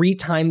 but 3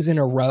 times in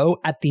a row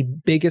at the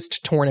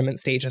biggest tournament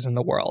stages in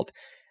the world.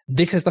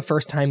 This is the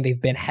first time they've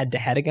been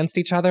head-to-head against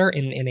each other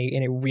in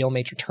a real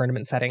major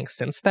tournament setting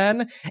since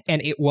then,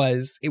 and it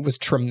was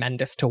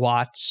tremendous to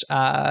watch.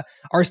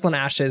 Arslan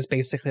Ash's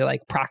basically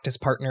like practice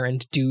partner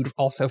and dude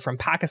also from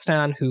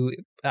Pakistan who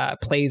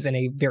plays in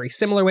a very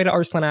similar way to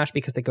Arslan Ash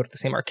because they go to the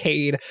same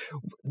arcade.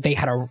 They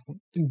had a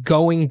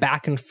going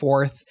back and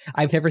forth.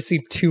 I've never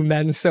seen 2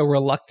 men so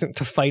reluctant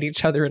to fight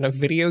each other in a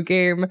video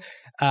game.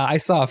 I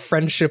saw a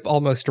friendship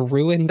almost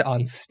ruined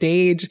on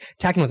stage.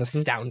 Tekken was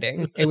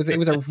astounding. It was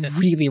a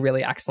really,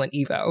 really excellent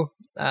Evo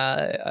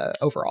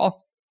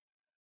overall.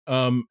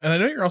 And I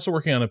know you're also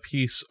working on a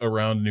piece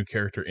around a new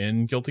character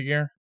in Guilty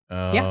Gear.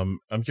 Yeah.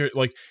 I'm curious,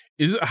 like,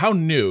 how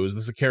new? Is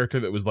this a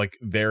character that was like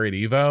there at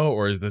Evo,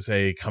 or is this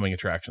a coming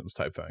attractions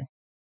type thing?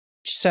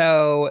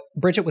 So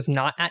Bridget was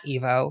not at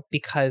Evo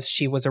because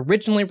she was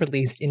originally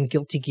released in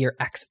Guilty Gear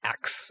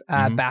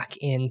XX back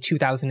in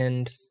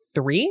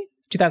 2003,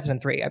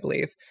 I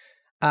believe.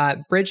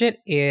 Bridget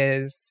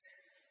is...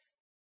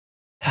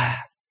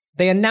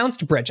 They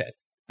announced Bridget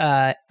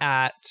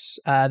at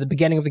the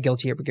beginning of the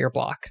Guilty Gear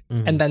block,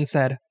 and then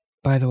said,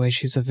 by the way,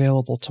 she's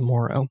available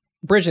tomorrow.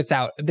 Bridget's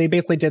out. They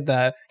basically did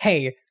the,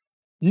 hey,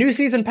 new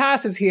season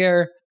pass is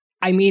here.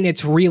 I mean,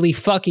 it's really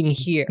fucking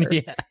here.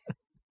 Yeah.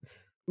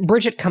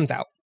 Bridget comes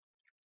out.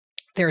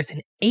 There is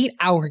an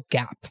 8-hour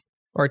gap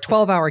or a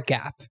 12-hour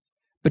gap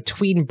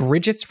between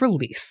Bridget's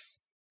release,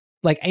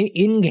 like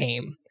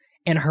in-game,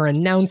 and her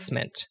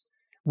announcement,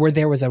 where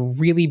there was a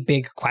really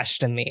big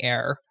question in the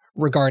air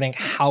regarding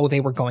how they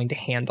were going to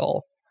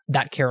handle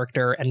that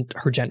character and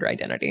her gender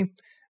identity.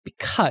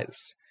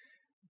 Because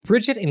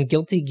Bridget in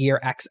Guilty Gear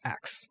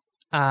XX,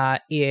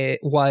 it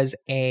was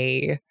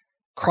a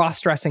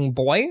cross-dressing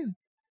boy.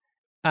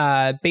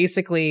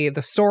 Basically,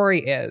 the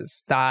story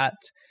is that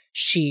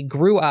she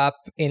grew up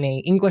in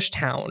an English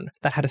town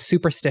that had a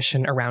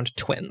superstition around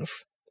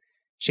twins.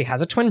 She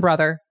has a twin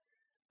brother,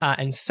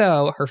 and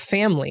so her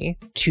family,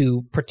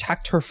 to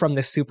protect her from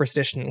this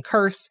superstition and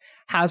curse,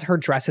 has her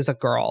dress as a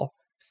girl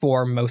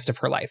for most of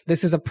her life.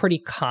 This is a pretty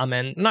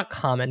common, not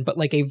common, but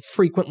like a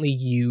frequently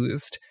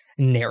used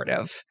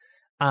narrative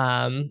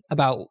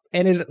about,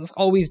 and it is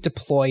always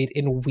deployed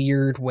in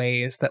weird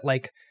ways that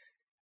like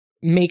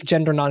make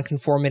gender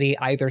nonconformity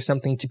either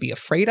something to be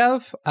afraid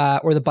of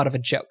or the butt of a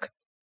joke.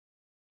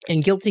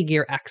 In Guilty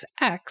Gear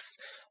XX,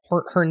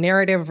 her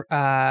narrative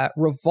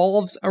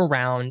revolves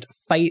around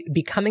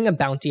becoming a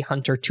bounty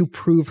hunter to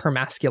prove her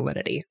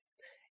masculinity.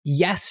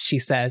 Yes, she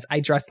says, I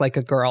dress like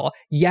a girl.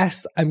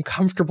 Yes, I'm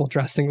comfortable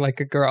dressing like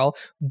a girl,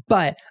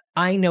 but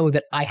I know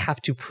that I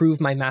have to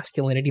prove my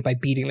masculinity by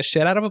beating the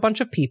shit out of a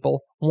bunch of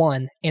people,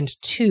 1, and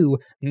 2,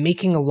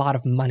 making a lot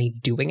of money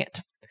doing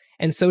it.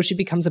 And so she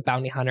becomes a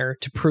bounty hunter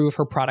to prove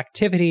her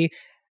productivity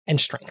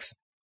and strength.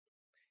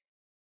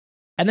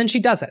 And then she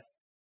does it.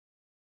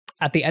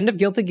 At the end of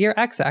Guilty Gear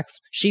XX,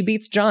 she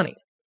beats Johnny.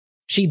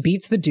 She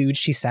beats the dude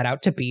she set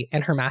out to beat,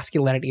 and her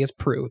masculinity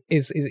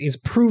is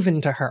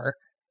proven to her.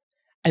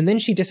 And then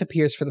she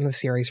disappears from the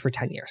series for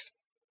 10 years.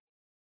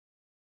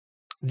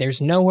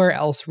 There's nowhere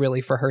else really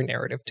for her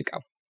narrative to go.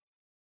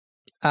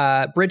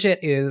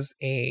 Bridget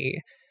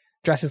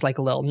dresses like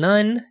a little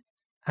nun.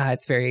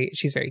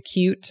 She's very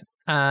cute.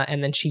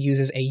 And then she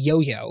uses a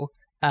yo-yo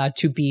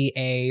to be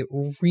a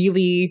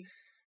really,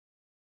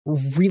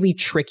 really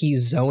tricky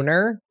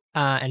zoner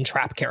and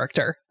trap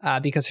character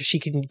because she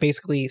can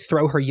basically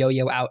throw her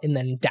yo-yo out and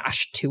then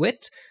dash to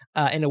it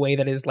in a way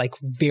that is like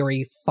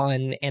very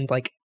fun and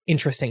like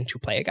interesting to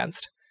play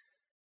against.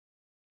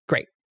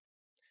 Great.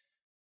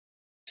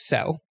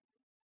 So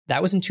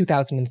that was in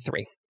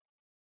 2003.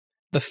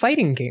 The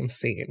fighting game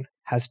scene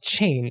has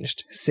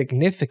changed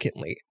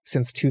significantly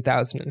since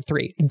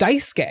 2003.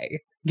 Daisuke,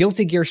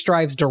 Guilty Gear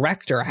Strive's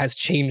director, has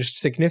changed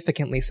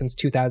significantly since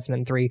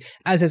 2003,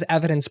 as is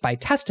evidenced by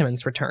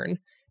Testament's return.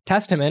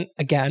 Testament,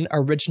 again,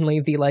 originally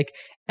the like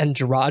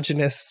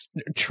androgynous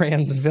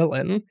trans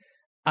villain,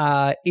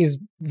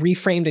 is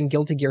reframed in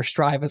Guilty Gear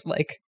Strive as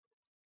like,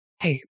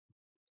 hey,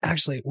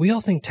 actually, we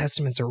all think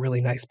Testament's a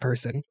really nice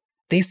person.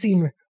 They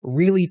seem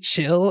really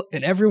chill,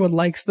 and everyone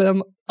likes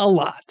them a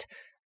lot.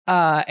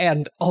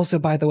 And also,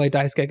 by the way,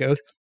 Daisuke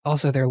goes,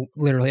 also, they're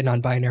literally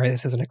non-binary.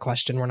 This isn't a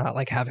question. We're not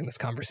like having this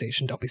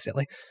conversation. Don't be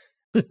silly.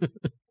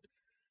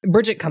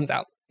 Bridget comes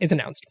out, is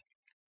announced.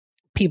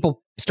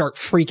 People start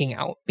freaking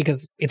out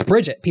because it's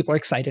Bridget. People are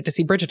excited to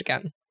see Bridget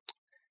again.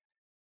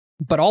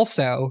 But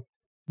also,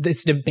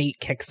 this debate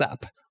kicks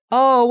up.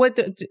 Oh,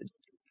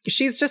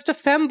 she's just a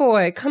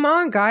femboy. Come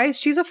on, guys.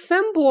 She's a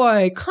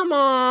femboy. Come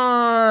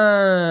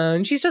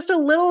on. She's just a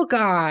little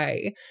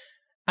guy.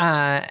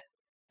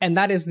 And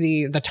that is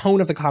the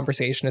tone of the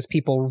conversation, is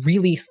people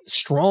really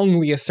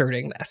strongly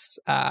asserting this.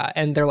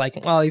 And they're like,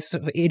 oh, these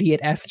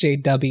idiot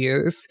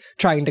SJWs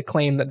trying to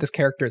claim that this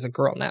character is a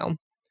girl now.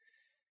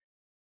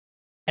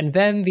 And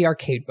then the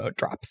arcade mode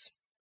drops.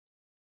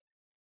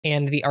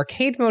 And the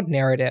arcade mode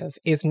narrative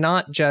is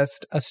not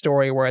just a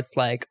story where it's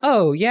like,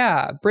 oh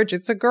yeah,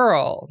 Bridget's a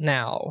girl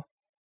now.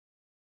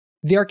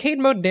 The arcade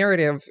mode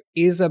narrative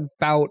is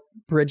about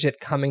Bridget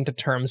coming to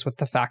terms with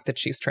the fact that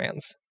she's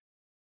trans.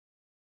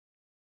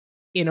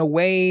 In a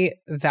way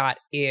that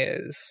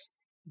is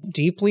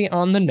deeply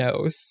on the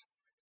nose,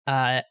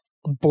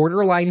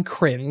 borderline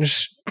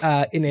cringe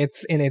in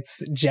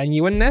its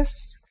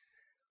genuineness,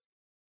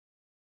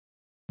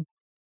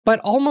 but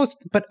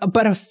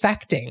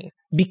affecting,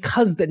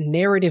 because the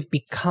narrative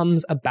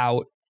becomes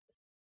about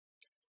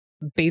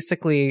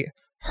basically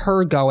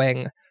her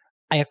going,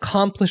 I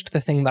accomplished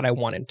the thing that I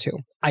wanted to.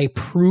 I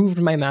proved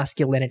my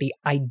masculinity.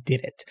 I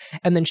did it.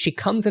 And then she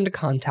comes into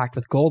contact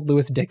with Gold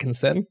Lewis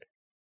Dickinson,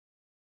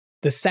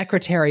 the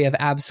Secretary of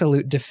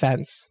Absolute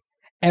Defense,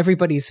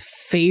 everybody's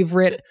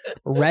favorite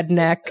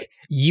redneck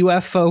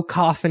UFO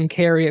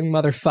coffin-carrying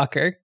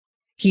motherfucker.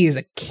 He is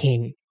a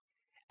king.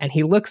 And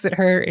he looks at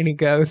her and he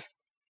goes,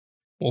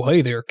 well,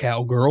 hey there,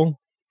 cowgirl.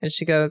 And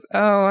she goes,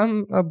 oh,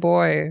 I'm a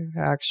boy,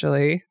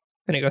 actually.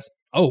 And he goes,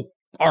 oh,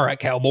 all right,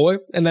 cowboy.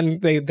 And then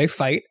they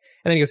fight.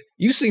 And then he goes,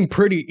 you seem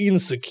pretty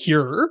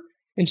insecure.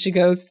 And she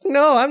goes,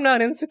 no, I'm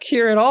not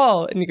insecure at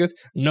all. And he goes,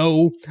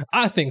 no,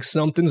 I think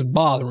something's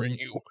bothering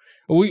you.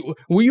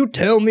 Will you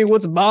tell me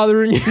what's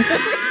bothering you?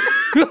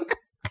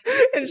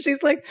 And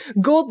she's like,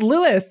 Gold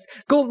Lewis,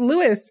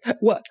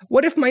 what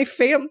if my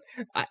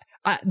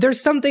there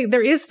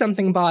is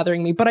something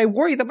bothering me, but I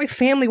worry that my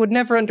family would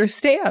never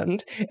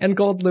understand. And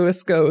Gold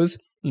Lewis goes,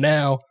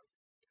 now,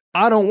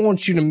 I don't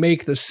want you to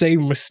make the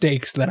same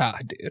mistakes that I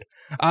did.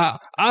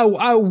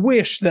 I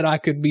wish that I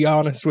could be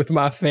honest with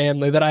my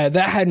family, that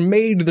had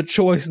made the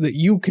choice that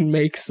you can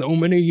make so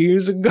many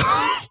years ago.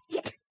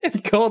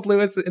 And Gold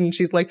Lewis, and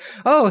she's like,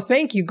 oh,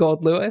 thank you,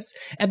 Gold Lewis.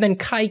 And then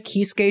Kai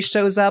Kisuke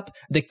shows up,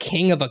 the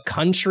king of a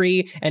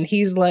country, and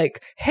he's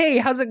like, hey,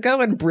 how's it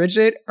going,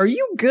 Bridget? Are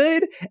you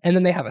good? And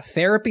then they have a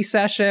therapy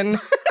session.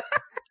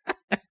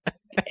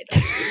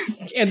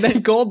 And then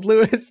Gold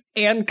Lewis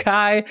and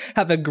Kai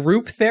have a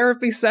group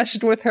therapy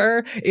session with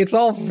her. It's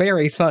all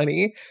very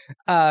funny.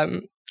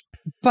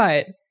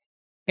 But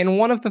in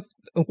one of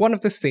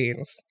the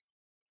scenes,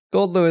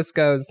 Gold Lewis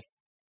goes,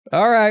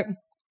 all right,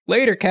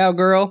 later,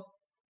 cowgirl.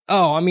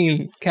 Oh, I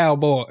mean,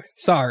 cowboy.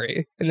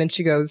 Sorry. And then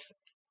she goes,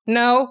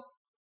 no,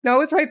 it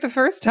was right the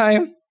first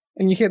time.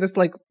 And you hear this,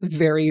 like,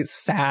 very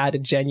sad,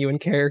 genuine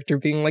character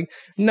being like,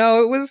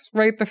 no, it was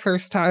right the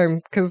first time,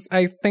 because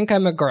I think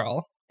I'm a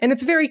girl. And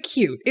it's very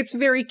cute. It's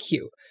very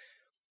cute.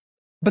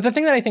 But the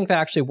thing that I think that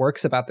actually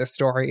works about this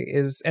story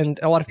is, and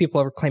a lot of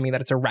people are claiming that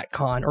it's a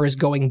retcon or is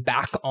going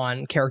back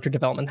on character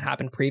development that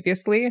happened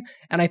previously.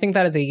 And I think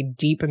that is a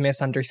deep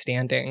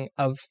misunderstanding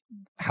of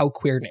how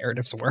queer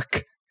narratives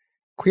work.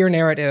 Queer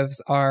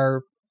narratives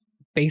are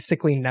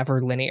basically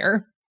never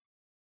linear.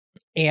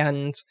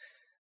 And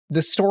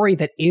the story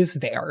that is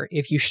there,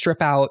 if you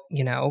strip out,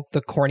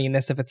 the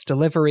corniness of its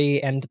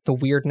delivery and the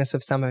weirdness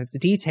of some of its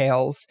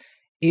details,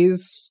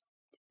 is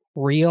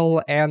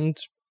real and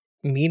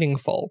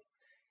meaningful.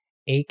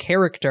 A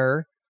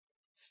character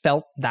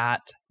felt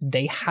that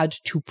they had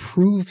to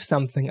prove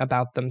something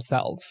about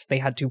themselves. They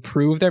had to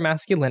prove their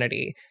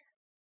masculinity,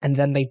 and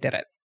then they did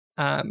it.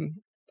 I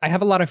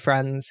have a lot of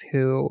friends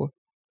who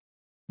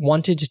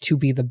wanted to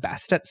be the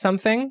best at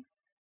something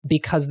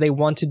because they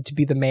wanted to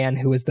be the man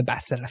who was the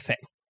best at a thing.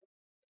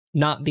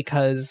 not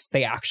because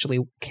they actually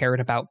cared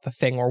about the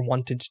thing or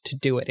wanted to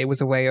do it. It was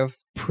a way of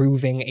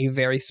proving a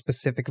very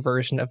specific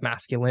version of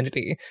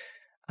masculinity,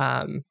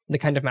 the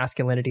kind of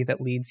masculinity that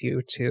leads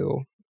you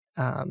to,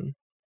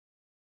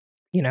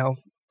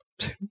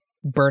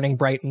 burning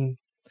bright and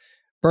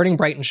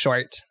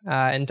short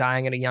and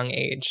dying at a young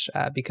age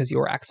because you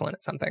were excellent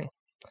at something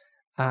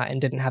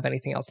and didn't have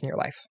anything else in your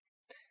life.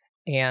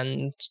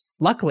 And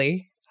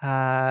luckily,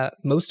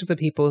 most of the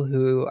people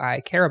who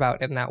I care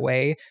about in that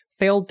way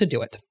failed to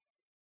do it.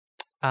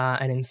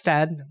 And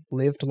instead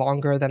lived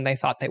longer than they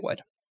thought they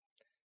would.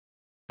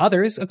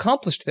 Others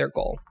accomplished their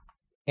goal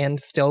and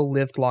still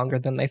lived longer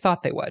than they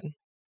thought they would.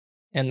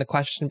 And the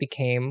question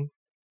became,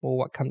 well,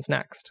 what comes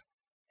next?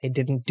 They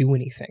didn't do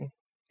anything.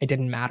 It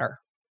didn't matter.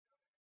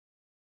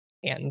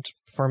 And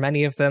for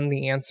many of them,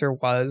 the answer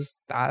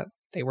was that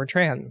they were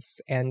trans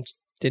and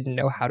didn't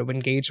know how to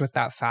engage with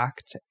that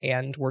fact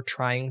and were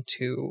trying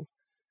to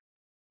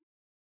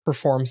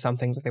perform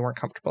something that they weren't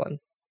comfortable in.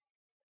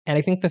 And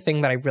I think the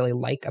thing that I really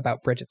like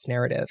about Bridget's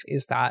narrative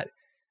is that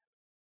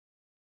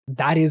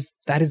is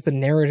the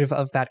narrative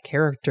of that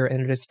character,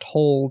 and it is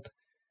told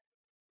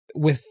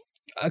with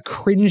a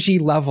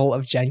cringy level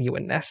of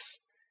genuineness.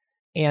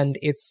 And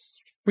it's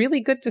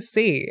really good to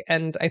see.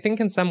 And I think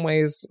in some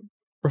ways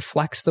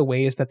reflects the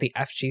ways that the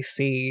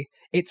FGC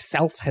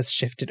itself has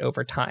shifted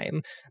over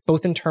time,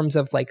 both in terms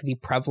of like the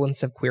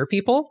prevalence of queer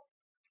people,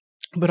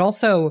 but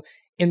also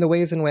in the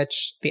ways in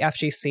which the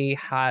FGC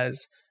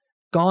has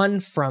gone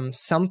from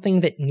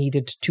something that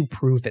needed to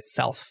prove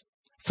itself.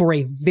 For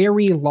a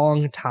very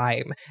long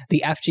time,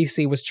 the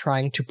FGC was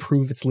trying to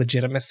prove its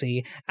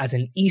legitimacy as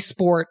an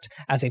esport,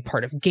 as a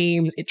part of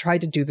games. It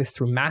tried to do this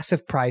through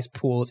massive prize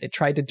pools. It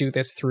tried to do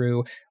this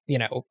through,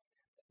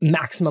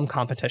 maximum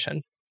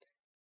competition.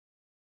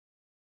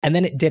 And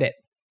then it did it.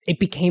 It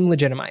became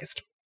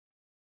legitimized.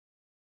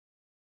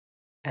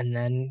 And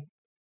then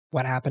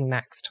what happened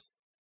next?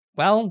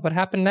 Well, what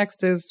happened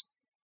next is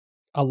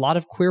a lot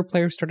of queer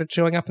players started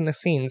showing up in the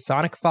scene.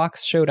 Sonic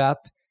Fox showed up,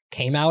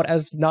 came out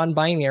as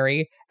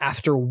non-binary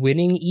after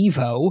winning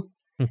EVO,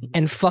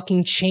 and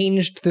fucking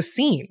changed the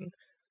scene.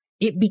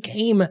 It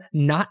became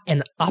not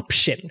an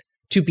option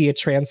to be a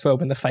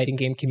transphobe in the fighting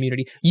game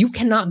community. You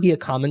cannot be a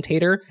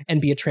commentator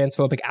and be a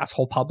transphobic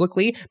asshole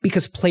publicly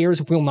because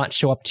players will not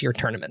show up to your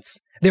tournaments.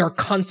 There are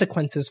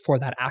consequences for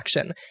that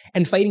action.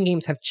 And fighting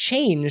games have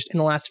changed in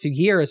the last few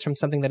years from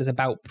something that is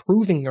about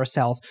proving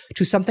yourself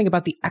to something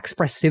about the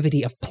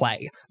expressivity of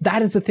play.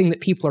 That is the thing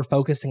that people are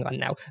focusing on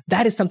now.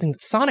 That is something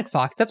that Sonic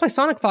Fox, that's why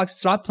Sonic Fox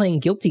stopped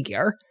playing Guilty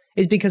Gear,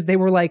 is because they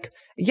were like,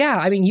 yeah,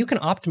 I mean, you can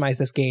optimize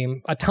this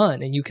game a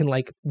ton and you can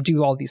like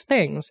do all these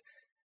things,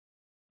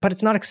 but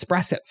it's not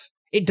expressive.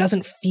 It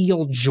doesn't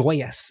feel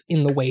joyous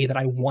in the way that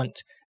I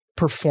want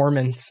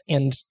performance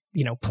and,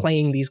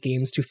 playing these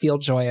games to feel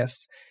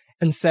joyous.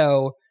 And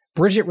so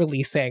Bridget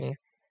releasing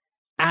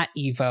at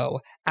EVO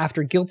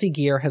after Guilty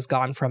Gear has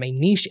gone from a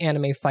niche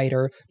anime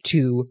fighter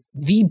to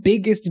the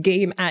biggest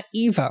game at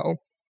EVO,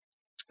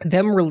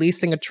 them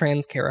releasing a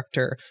trans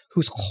character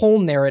whose whole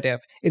narrative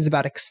is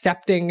about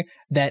accepting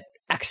that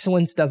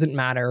excellence doesn't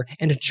matter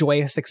and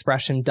joyous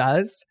expression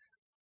does,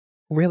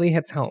 really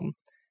hits home.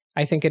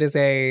 I think it is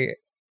a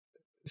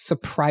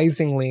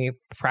surprisingly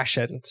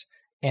prescient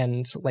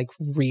and like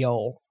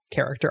real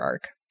character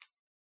arc.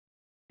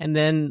 And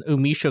then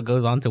Umisho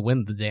goes on to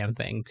win the damn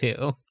thing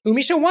too.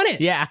 Umisho won it.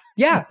 Yeah.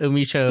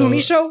 Umisho,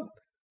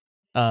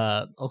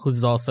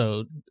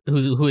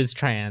 who is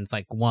trans,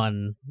 like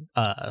won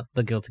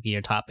the Guilty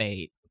Gear top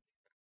 8.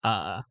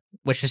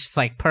 Which is just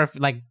like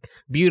perfect, like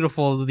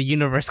beautiful, the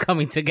universe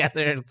coming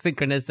together,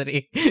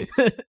 synchronicity.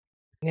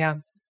 Yeah.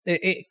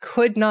 It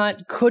could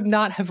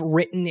not have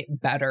written it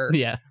better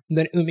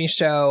than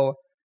Umisho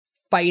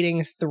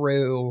fighting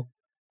through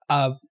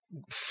a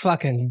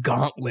fucking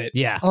gauntlet.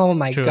 Yeah. Oh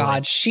my truly.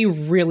 God. She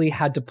really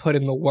had to put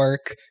in the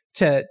work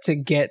to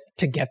get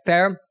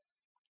there.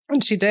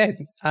 And she did.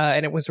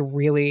 And it was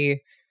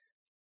really,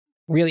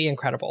 really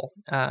incredible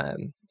to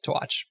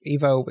watch.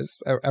 EVO was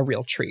a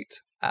real treat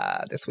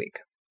this week.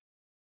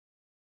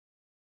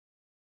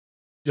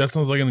 Yeah, that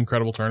sounds like an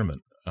incredible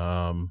tournament.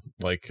 One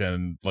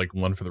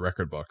for the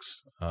record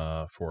books,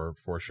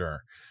 for sure.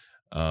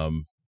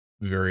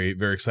 Very,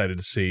 very excited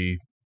to see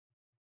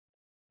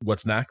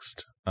what's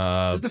next.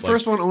 It's the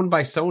first one owned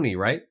by Sony,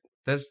 right?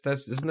 That's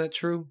isn't that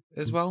true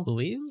as well? I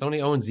believe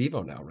Sony owns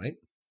EVO now, right?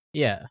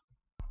 Yeah.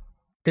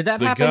 Did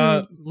that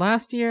happen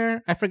last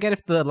year? I forget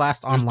if the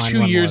last online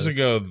 2 years was.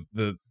 ago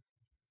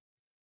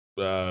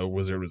the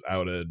Wizard was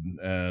outed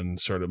and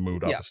sort of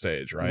moved off the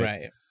stage, right?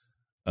 Right.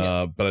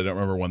 But I don't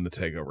remember when the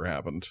takeover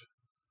happened.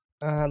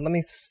 Let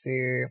me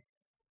see.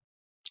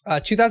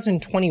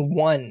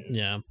 2021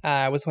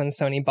 was when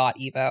Sony bought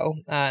EVO.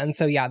 And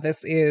so,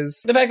 this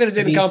is... The fact that it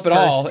didn't come up at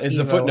all is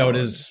a EVO footnote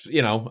is,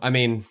 I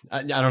mean,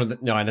 I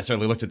don't know I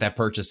necessarily looked at that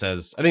purchase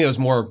as... I think it was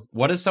more,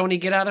 what does Sony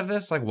get out of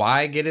this? Like,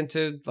 why get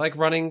into, like,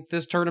 running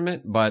this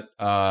tournament? But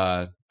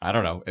I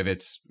don't know if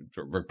it's...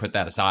 Put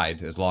that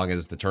aside. As long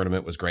as the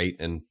tournament was great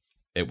and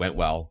it went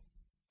well,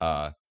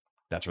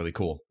 that's really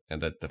cool.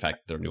 And that the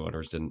fact that their new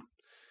owners didn't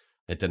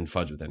it didn't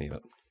fudge with any of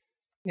it.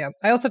 Yeah,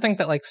 I also think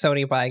that like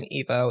Sony buying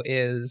Evo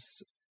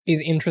is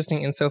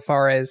interesting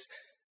insofar as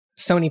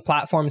Sony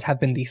platforms have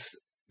been these,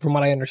 from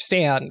what I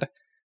understand,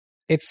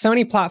 it's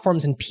Sony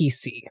platforms and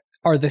PC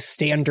are the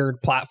standard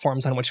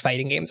platforms on which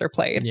fighting games are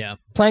played. Yeah.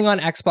 Playing on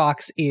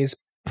Xbox is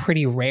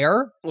pretty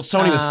rare. Well,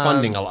 Sony was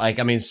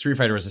funding Street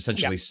Fighter was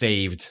essentially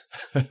saved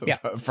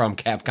from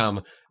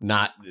Capcom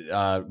not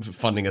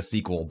funding a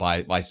sequel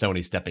by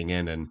Sony stepping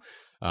in, and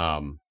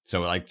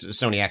so like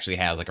Sony actually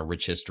has like a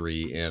rich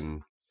history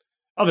in,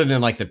 other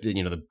than like the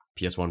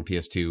PS1,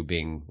 PS2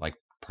 being like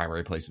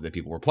primary places that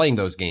people were playing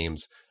those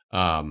games.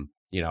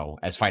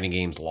 As fighting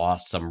games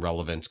lost some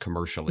relevance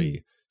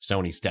commercially,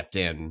 Sony stepped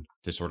in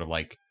to sort of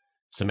like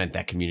cement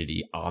that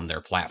community on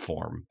their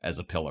platform as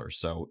a pillar.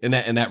 So in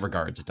that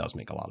regards, it does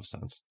make a lot of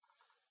sense.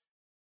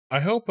 I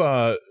hope,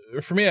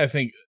 for me, I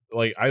think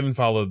like I haven't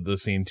followed the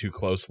scene too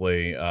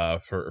closely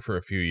for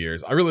a few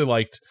years. I really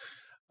liked,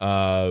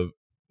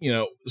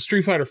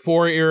 Street Fighter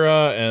 4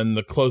 era and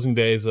the closing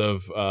days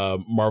of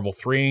Marvel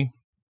 3.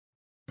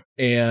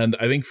 And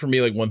I think for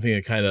me, like one thing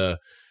that kind of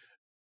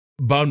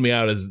bummed me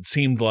out is it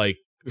seemed like,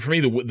 for me,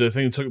 the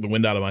thing that took the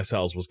wind out of my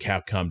sails was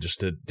Capcom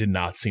did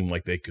not seem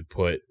like they could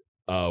put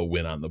a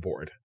win on the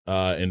board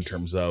in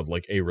terms of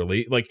like a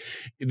release. Like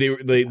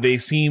they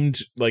seemed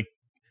like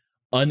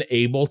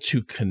unable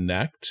to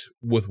connect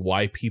with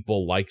why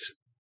people liked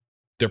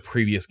their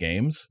previous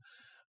games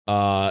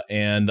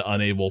and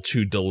unable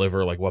to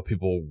deliver like what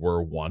people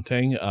were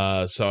wanting.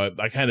 So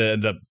I kind of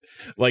ended up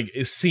like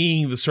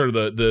seeing the sort of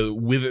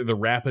the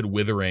rapid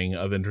withering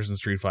of interest in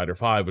Street Fighter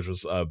V, which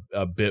was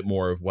a bit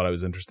more of what I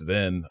was interested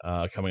in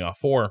coming off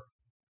 4.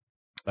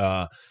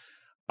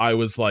 I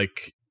was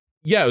like,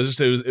 yeah,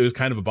 it was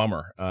kind of a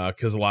bummer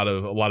because a lot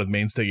of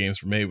mainstay games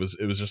for me it was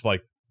just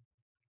like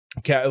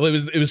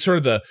it was sort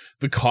of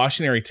the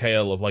cautionary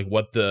tale of like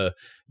what the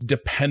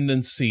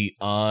dependency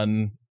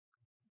on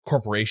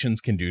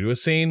corporations can do to a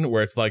scene,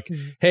 where it's like,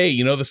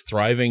 hey, this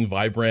thriving,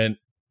 vibrant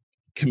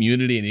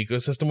community and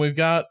ecosystem we've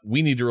got,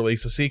 we need to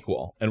release a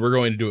sequel, and we're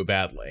going to do it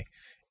badly,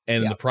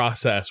 and in the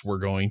process we're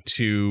going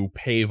to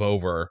pave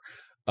over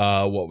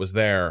what was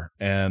there.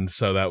 And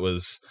so that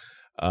was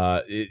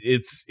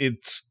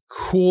it's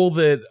cool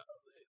that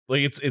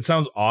like it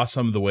sounds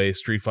awesome the way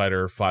Street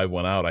Fighter V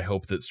went out. I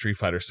hope that Street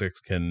Fighter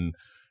 6 can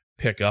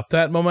pick up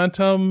that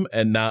momentum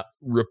and not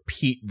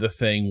repeat the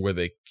thing where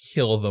they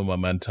kill the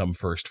momentum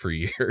first for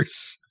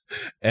years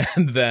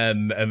and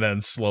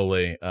then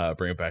slowly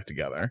bring it back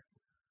together.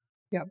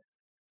 Yeah.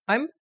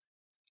 I'm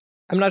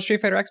not a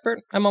Street Fighter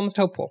expert. I'm almost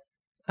hopeful.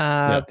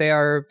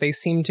 They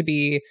seem to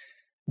be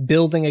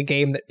building a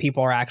game that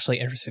people are actually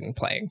interested in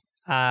playing.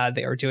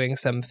 They are doing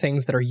some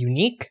things that are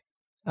unique,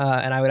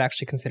 and I would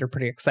actually consider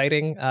pretty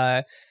exciting.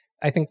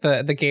 I think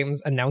the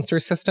game's announcer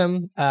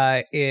system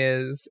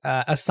is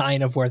a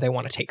sign of where they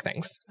want to take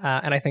things.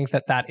 And I think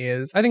I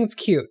think it's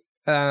cute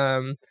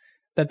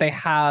that they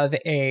have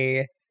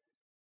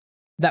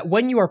that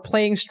when you are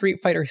playing Street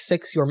Fighter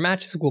 6, your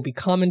matches will be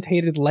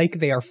commentated like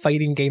they are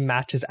fighting game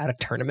matches at a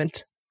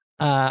tournament.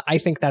 I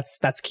think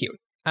that's cute.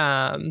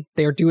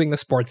 They are doing the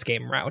sports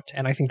game route,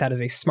 and I think that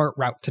is a smart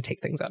route to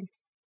take things on.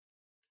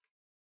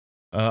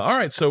 All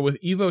right, so with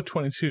EVO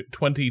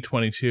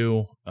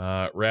 2022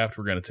 wrapped,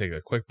 we're going to take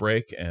a quick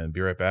break and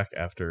be right back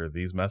after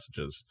these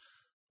messages.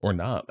 Or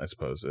not, I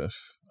suppose, if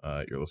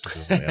you're listening to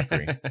this on the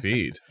F3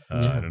 feed.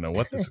 I don't know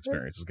what this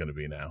experience is going to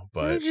be now,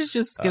 but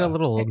just get a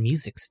little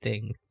music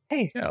sting.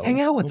 Hey,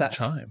 hang out with us.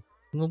 Chime.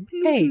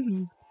 Hey,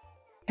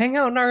 hang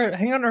out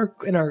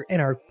in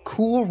our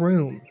cool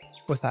room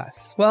with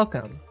us.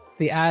 Welcome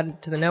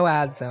to the no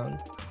ad zone.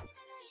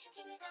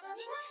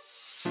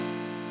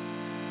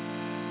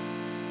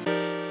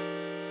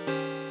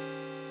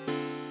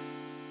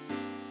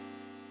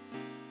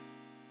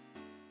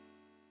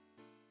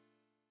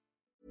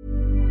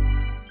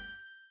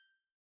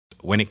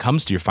 When it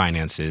comes to your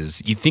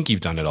finances, you think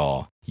you've done it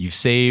all. You've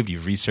saved,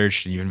 you've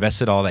researched, and you've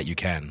invested all that you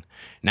can.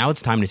 Now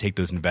it's time to take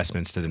those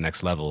investments to the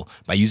next level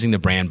by using the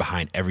brand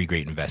behind every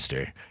great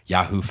investor,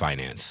 Yahoo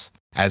Finance.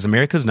 As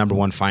America's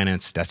 #1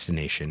 finance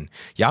destination,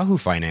 Yahoo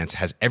Finance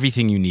has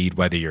everything you need,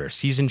 whether you're a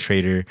seasoned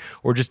trader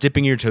or just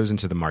dipping your toes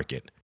into the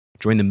market.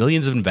 Join the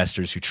millions of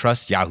investors who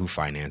trust Yahoo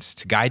Finance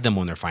to guide them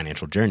on their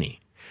financial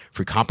journey.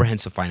 For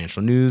comprehensive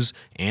financial news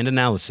and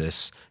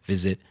analysis,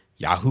 visit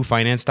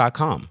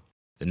yahoofinance.com.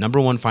 The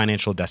 #1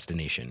 financial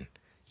destination,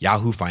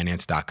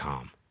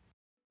 yahoofinance.com.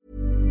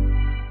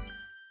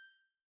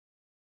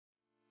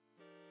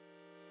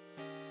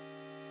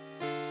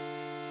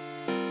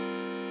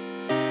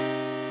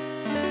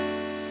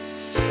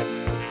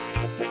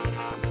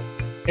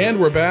 And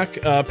we're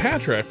back.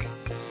 Patrick,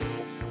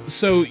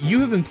 so you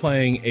have been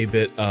playing a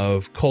bit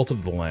of Cult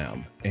of the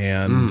Lamb,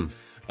 and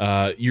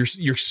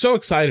you're so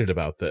excited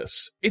about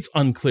this. It's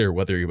unclear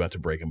whether you're about to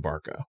break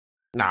embargo.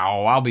 No,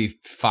 I'll be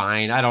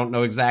fine. I don't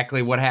know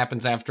exactly what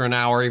happens after an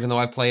hour, even though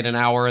I've played an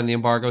hour and the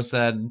embargo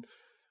said...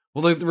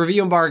 Well, the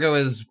review embargo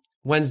is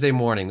Wednesday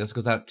morning. This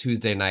goes out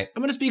Tuesday night.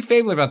 I'm going to speak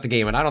favorably about the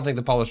game, and I don't think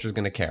the publisher's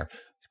going to care.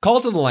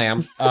 Cult of the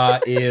Lamb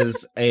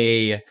is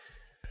a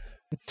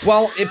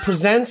Well, it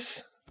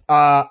presents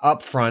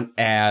up front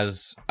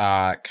as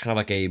kind of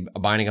like a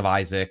Binding of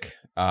Isaac,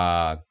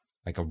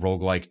 like a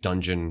roguelike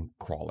dungeon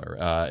crawler.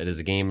 It is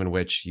a game in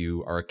which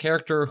you are a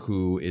character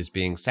who is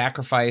being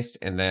sacrificed,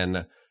 and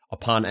then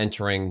upon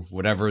entering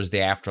whatever is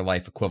the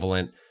afterlife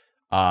equivalent,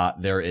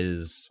 there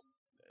is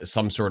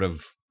some sort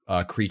of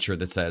creature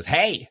that says,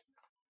 "Hey,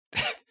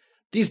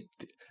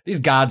 these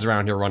gods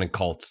around here running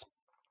cults,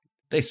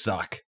 they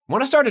suck.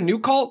 Want to start a new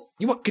cult?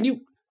 Can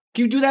you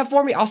do that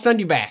for me? I'll send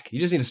you back. You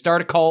just need to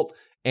start a cult,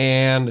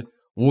 and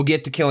we'll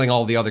get to killing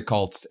all the other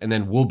cults, and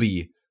then we'll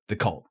be the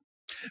cult."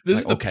 This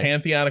is the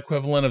Pantheon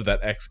equivalent of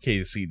that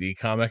XKCD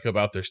comic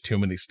about there's too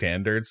many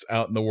standards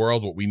out in the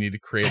world. What we need to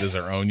create is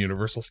our own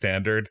universal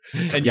standard.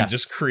 And you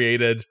just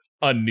created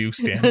a new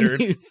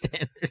standard. A new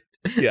standard.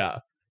 Yeah.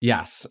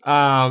 Yes.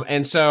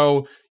 And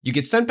so you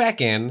get sent back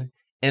in,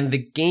 and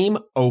the game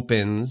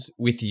opens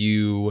with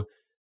you.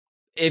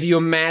 If you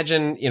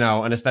imagine,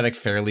 an aesthetic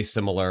fairly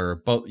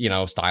similar, but,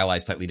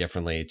 stylized slightly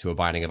differently to a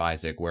Binding of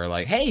Isaac, where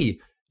like, hey,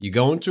 you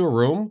go into a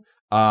room,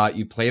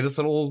 you play this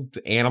little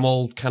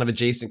animal kind of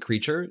adjacent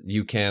creature.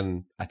 You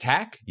can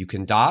attack, you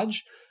can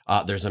dodge.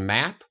 There's a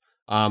map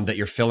that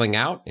you're filling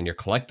out, and you're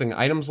collecting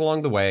items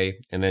along the way,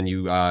 and then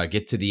you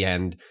get to the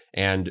end.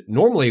 And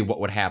normally what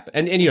would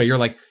happen, and you're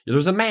like,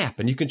 there's a map,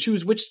 and you can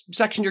choose which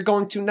section you're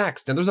going to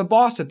next, and there's a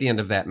boss at the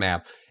end of that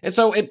map. And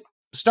so it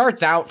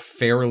starts out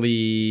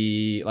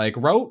fairly like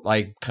rote,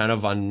 like kind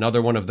of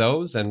another one of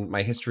those. And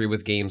my history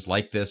with games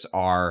like this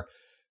are,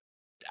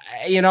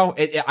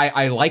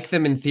 I like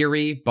them in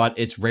theory, but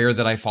it's rare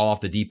that I fall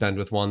off the deep end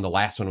with one. The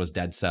last one was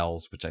Dead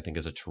Cells, which I think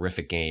is a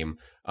terrific game.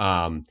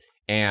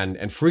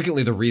 And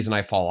frequently the reason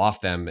I fall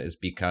off them is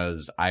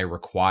because I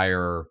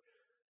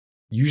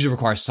usually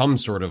require some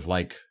sort of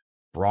like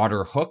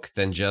broader hook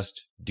than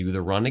just do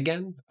the run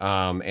again.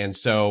 And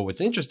so what's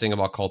interesting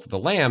about Cult of the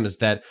Lamb is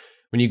that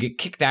when you get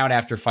kicked out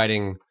after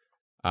fighting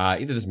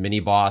either this mini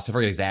boss, I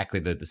forget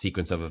exactly the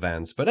sequence of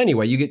events, but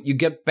anyway, you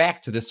get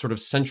back to this sort of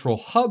central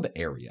hub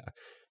area.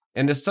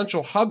 And this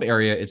central hub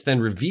area, it's then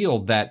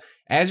revealed that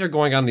as you're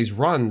going on these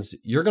runs,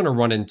 you're going to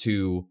run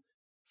into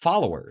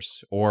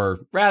followers, or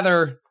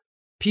rather,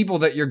 people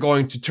that you're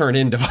going to turn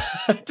into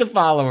to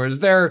followers.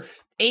 Their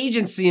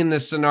agency in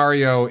this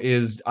scenario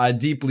is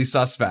deeply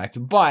suspect,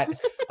 but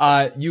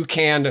you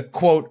can,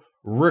 quote,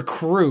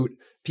 recruit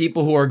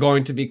people who are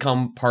going to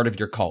become part of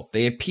your cult.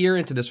 They appear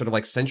into this sort of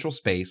like central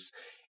space,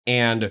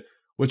 and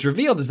what's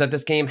revealed is that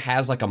this game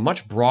has like a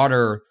much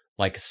broader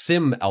like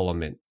sim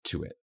element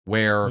to it,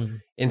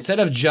 where instead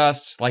of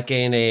just like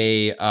in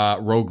a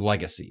Rogue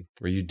Legacy,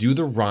 where you do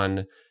the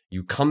run,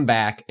 you come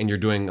back and you're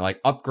doing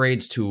like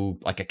upgrades to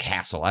like a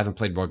castle. I haven't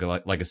played Rogue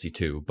Legacy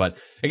 2, but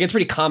it gets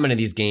pretty common in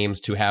these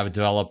games to have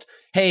developed,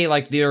 hey,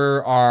 like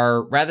there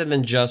are, rather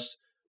than just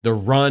the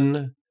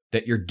run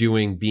that you're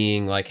doing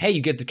being like, hey,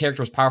 you get the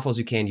character as powerful as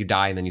you can, you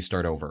die, and then you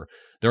start over.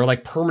 There are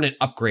like permanent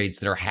upgrades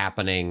that are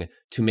happening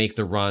to make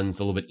the runs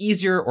a little bit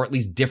easier, or at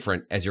least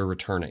different as you're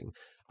returning.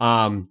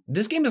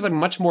 This game is like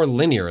much more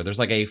linear. There's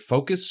like a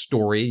focused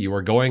story. You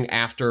are going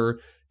after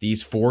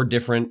these 4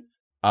 different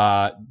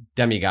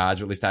demigods,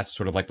 or at least that's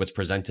sort of like what's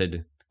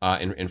presented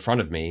in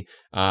front of me.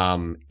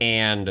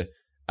 And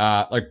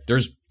like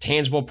there's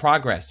tangible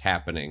progress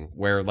happening,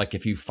 where like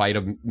if you fight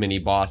a mini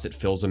boss, it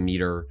fills a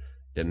meter.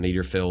 The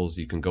meter fills,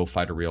 you can go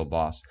fight a real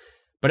boss.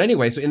 But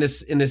anyway, so in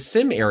this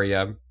sim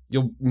area,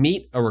 you'll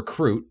meet a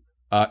recruit,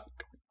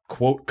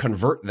 quote,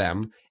 convert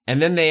them,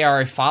 and then they are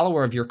a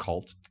follower of your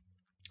cult.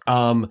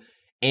 And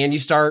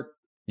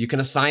you can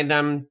assign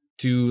them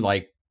to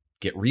like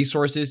get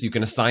resources. You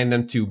can assign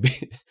them to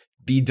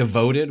be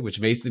devoted, which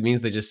basically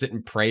means they just sit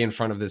and pray in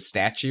front of this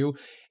statue.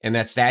 And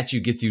that statue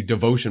gets you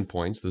devotion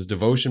points. Those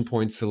devotion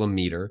points fill a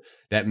meter.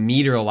 That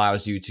meter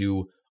allows you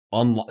to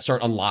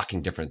start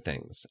unlocking different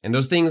things. And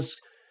those things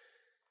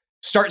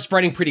start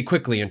spreading pretty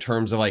quickly in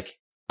terms of like,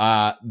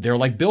 they're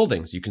like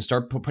buildings. You can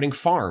start putting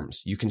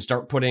farms. You can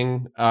start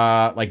putting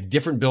like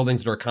different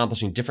buildings that are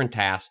accomplishing different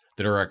tasks,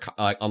 that are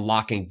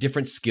unlocking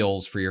different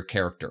skills for your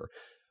character.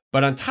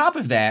 But on top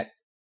of that,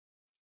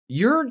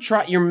 you're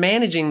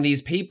managing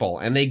these people,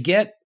 and they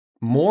get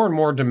more and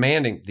more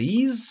demanding.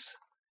 These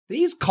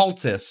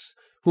cultists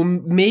who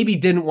maybe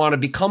didn't want to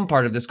become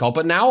part of this cult,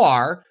 but now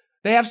are,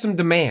 they have some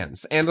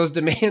demands. And those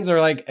demands are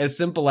like as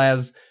simple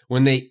as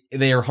when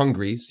they are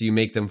hungry, so you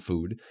make them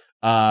food.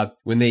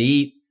 When they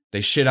eat,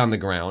 they shit on the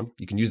ground.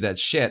 You can use that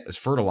shit as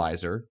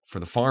fertilizer for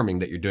the farming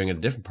that you're doing in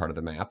a different part of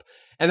the map.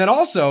 And then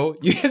also,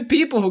 you have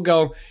people who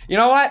go, you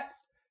know what?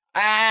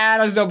 I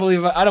don't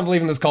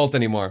believe in this cult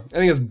anymore. I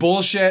think it's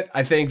bullshit.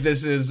 I think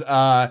this is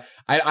I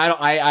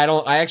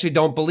actually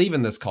don't believe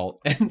in this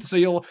cult. And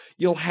so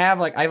you'll have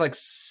like, I have like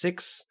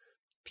 6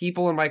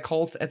 people in my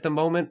cult at the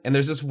moment, and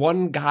there's this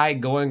one guy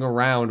going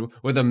around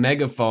with a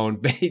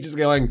megaphone, just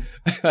going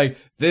like,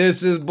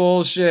 this is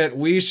bullshit,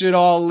 we should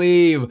all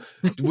leave,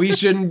 we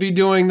shouldn't be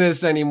doing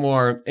this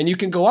anymore. And you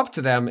can go up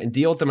to them and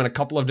deal with them in a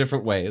couple of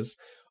different ways.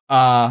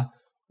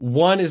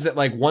 One is that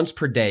like once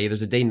per day,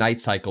 there's a day-night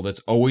cycle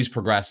that's always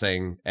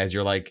progressing as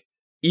you're like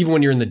even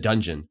when you're in the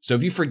dungeon. So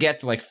if you forget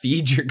to like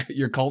feed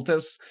your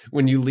cultists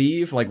when you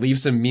leave, like leave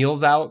some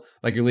meals out,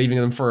 like you're leaving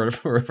them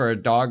for a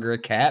dog or a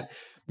cat,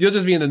 you'll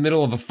just be in the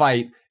middle of a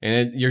fight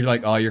and you're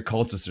like, oh, your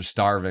cultists are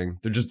starving.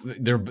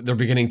 They're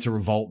beginning to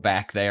revolt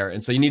back there.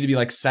 And so you need to be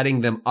like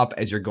setting them up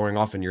as you're going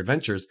off in your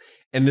adventures.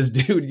 And this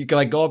dude, you can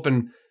like go up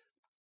and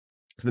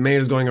the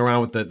man is going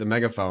around with the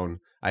megaphone.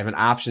 I have an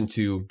option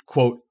to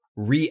quote,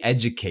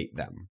 re-educate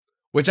them,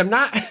 which I'm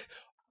not,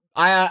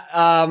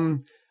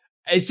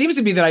 it seems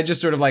to be that I just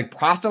sort of like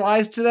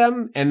proselytize to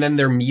them and then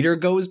their meter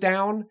goes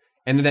down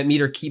and then that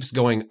meter keeps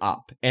going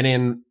up. And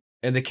in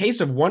the case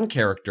of one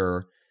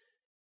character,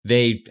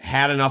 they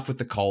had enough with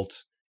the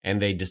cult and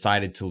they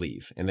decided to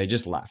leave and they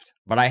just left.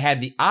 But I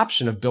had the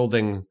option of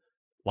building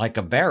like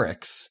a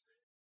barracks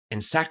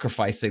and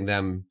sacrificing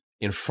them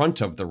in front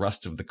of the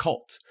rest of the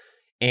cult.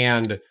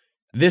 And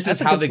this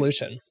That's is how a good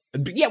solution.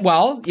 Yeah,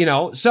 well,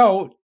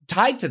 so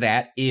tied to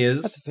that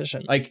is That's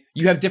efficient. like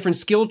you have different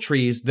skill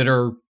trees that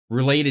are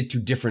related to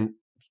different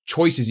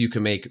choices you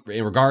can make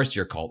in regards to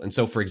your cult. And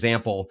so, for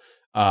example,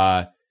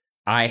 I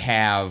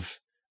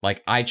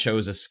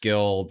chose a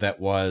skill that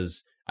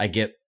was, I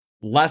get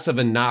less of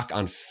a knock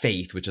on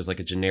faith, which is like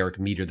a generic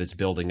meter that's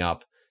building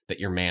up that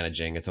you're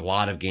managing. It's a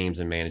lot of games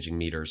in managing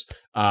meters.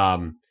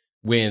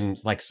 When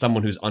like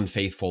someone who's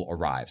unfaithful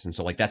arrives. And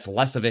so like that's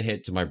less of a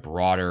hit to my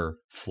broader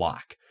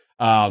flock.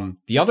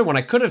 The other one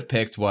I could have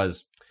picked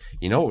was,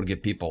 what would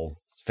get people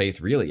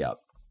faith really up?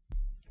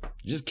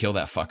 Just kill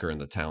that fucker in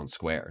the town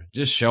square.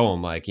 Just show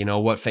them like,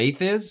 what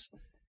faith is?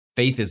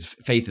 Faith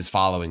is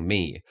following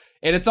me.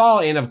 And it's all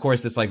in, of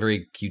course, this like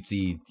very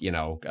cutesy,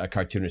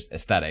 cartoonish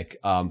aesthetic.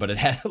 But it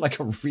has like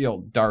a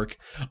real dark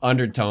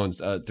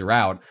undertones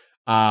throughout.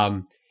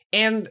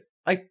 And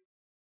like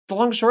the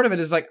long and short of it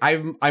is like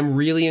I'm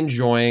really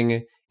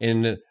enjoying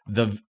in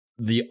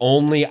the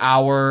only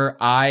hour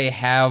I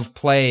have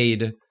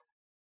played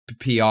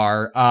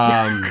PR.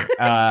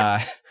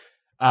 I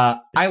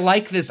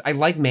like this. I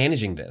like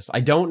managing this.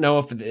 I don't know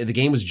if the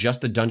game was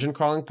just the dungeon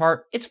crawling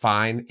part. It's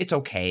fine. It's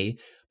okay.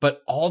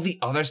 But all the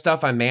other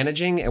stuff I'm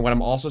managing and what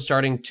I'm also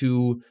starting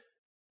to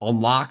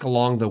unlock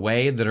along the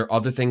way that are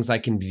other things I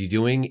can be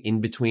doing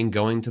in between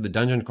going to the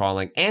dungeon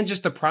crawling and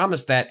just the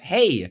promise that,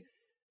 hey,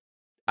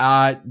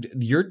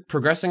 you're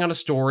progressing on a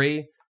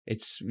story.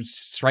 It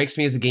strikes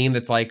me as a game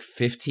that's like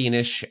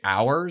 15-ish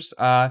hours.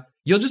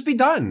 You'll just be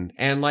done.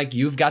 And like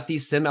you've got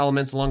these sim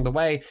elements along the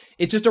way.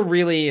 It's a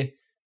really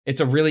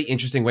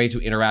interesting way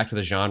to interact with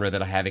a genre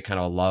that I have a kind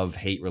of a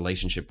love-hate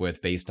relationship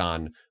with based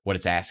on what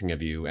it's asking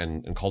of you.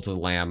 And Cult of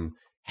the Lamb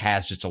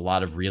has just a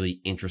lot of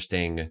really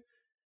interesting,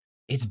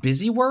 it's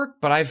busy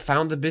work, but I've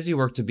found the busy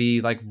work to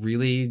be like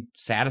really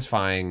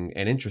satisfying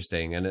and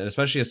interesting. And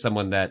especially as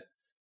someone that,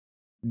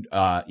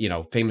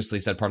 famously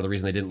said part of the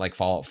reason they didn't like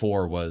Fallout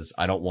 4 was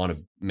I don't want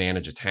to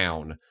manage a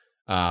town.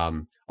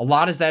 A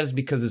lot of that is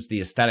because it's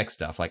the aesthetic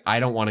stuff. Like I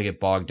don't want to get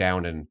bogged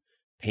down in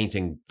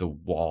painting the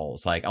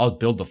walls. Like I'll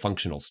build the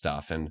functional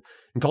stuff. And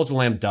Cult of the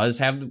Lamb does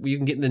have, you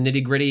can get in the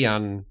nitty gritty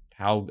on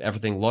how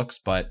everything looks,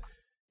 but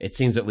it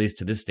seems at least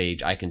to this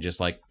stage, I can just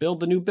like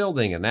build a new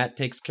building and that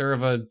takes care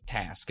of a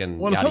task. And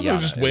well, it's also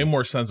just way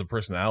more sense of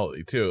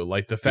personality too.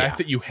 Like the fact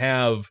that you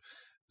have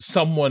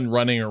someone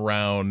running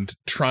around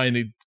trying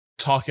to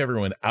talk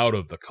everyone out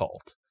of the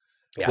cult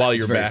while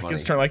your back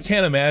is turned. I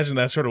can't imagine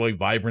that sort of like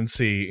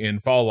vibrancy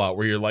in Fallout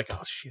where you're like,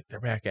 oh shit, they're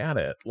back at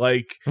it.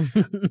 Like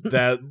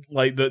that,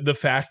 like the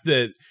fact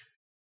that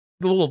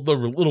the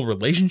little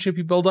relationship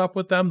you build up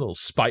with them, the little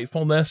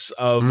spitefulness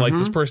of like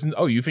this person,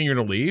 oh, you think you're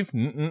gonna leave?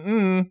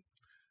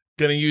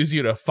 Gonna use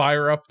you to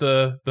fire up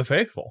the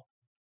faithful.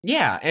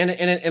 Yeah,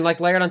 and like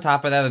layered on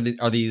top of that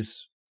are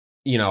these,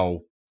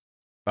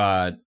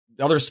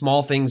 other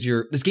small things.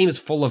 This game is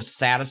full of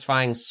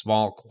satisfying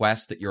small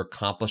quests that you're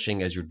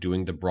accomplishing as you're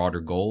doing the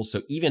broader goals.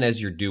 So even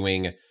as you're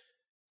doing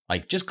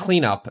like just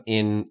cleanup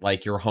in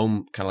like your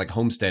home, kind of like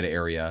homestead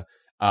area,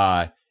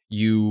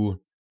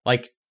 you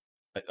like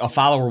a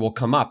follower will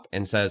come up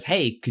and says,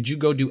 hey, could you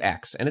go do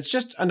X? And it's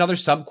just another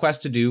sub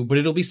quest to do, but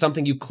it'll be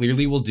something you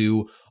clearly will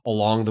do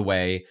along the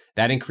way.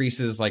 That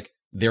increases like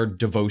their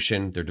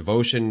devotion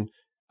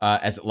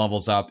as it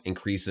levels up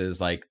increases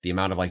like the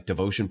amount of like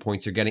devotion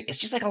points you're getting. It's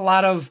just like a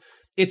lot of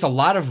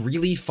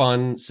really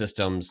fun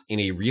systems in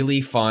a really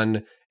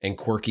fun and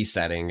quirky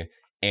setting.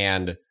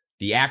 And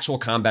the actual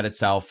combat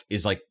itself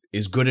is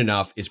good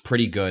enough, is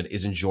pretty good,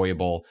 is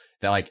enjoyable,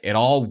 that like it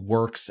all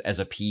works as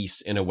a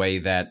piece in a way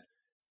that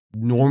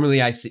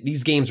normally I see.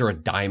 These games are a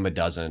dime a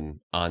dozen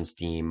on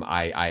Steam.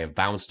 I have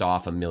bounced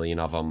off a million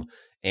of them.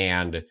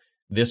 And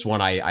this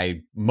one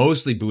I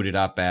mostly booted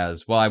up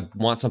as, well, I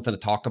want something to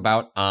talk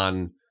about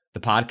on the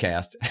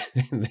podcast.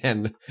 and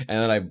then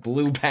I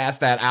blew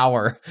past that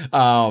hour.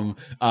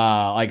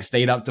 Like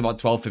stayed up to about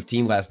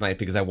 12:15 last night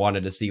because I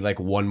wanted to see like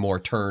one more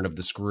turn of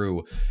the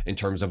screw in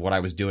terms of what I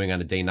was doing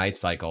on a day-night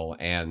cycle.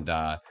 And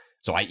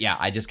so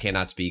I just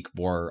cannot speak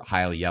more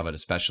highly of it,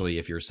 especially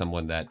if you're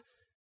someone that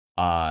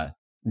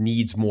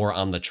needs more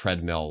on the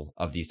treadmill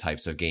of these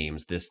types of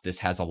games. This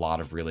has a lot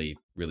of really,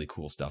 really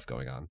cool stuff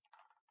going on.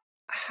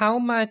 How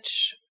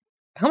much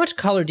How much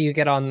color do you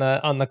get on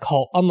the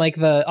cult, on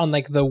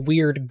the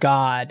weird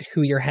god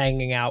who you're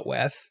hanging out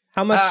with?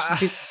 How much?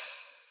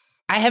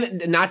 I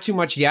haven't, not too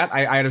much yet.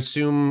 I'd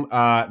assume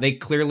they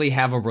clearly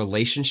have a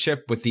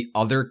relationship with the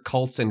other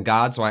cults and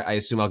gods, so I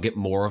assume I'll get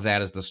more of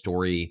that as the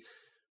story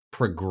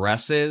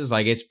progresses.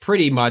 Like, it's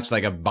pretty much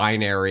like a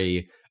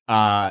binary.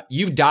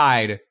 You've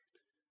died.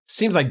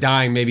 Seems like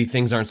dying, maybe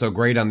things aren't so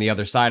great on the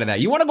other side of that.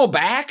 You want to go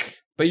back?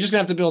 But you're just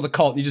gonna have to build a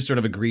cult and you just sort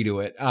of agree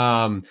to it.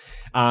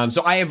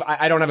 So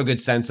I don't have a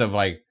good sense of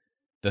like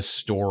the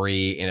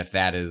story and if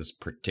that is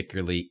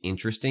particularly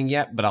interesting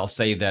yet, but I'll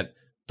say that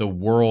the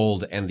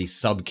world and the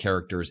sub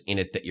characters in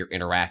it that you're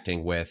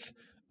interacting with,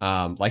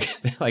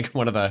 like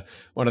one of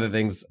the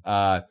things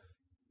I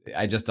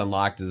just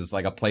unlocked is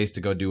like a place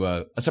to go do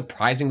a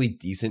surprisingly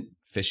decent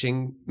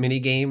fishing mini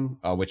game,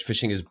 which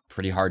fishing is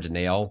pretty hard to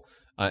nail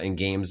in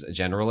games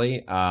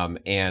generally.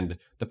 And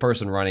the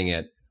person running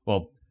it,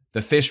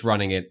 the fish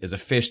running it is a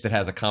fish that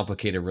has a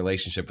complicated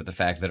relationship with the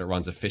fact that it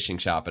runs a fishing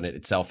shop and it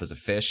itself is a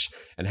fish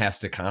and has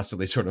to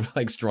constantly sort of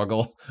like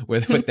struggle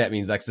with what that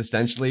means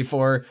existentially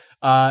for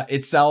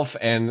itself.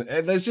 And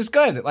it's just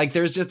good. Like,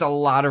 there's just a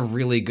lot of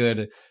really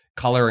good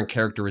color and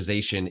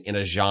characterization in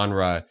a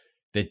genre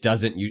that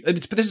doesn't use.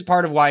 But this is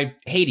part of why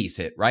Hades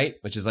hit, right?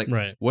 Which is like,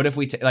 right. What if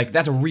we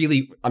that's a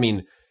really, I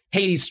mean,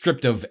 Hades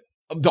stripped of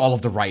all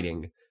of the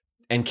writing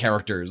and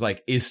characters,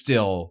 like, is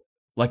still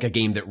like a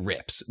game that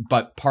rips,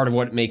 but part of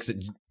what makes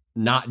it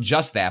not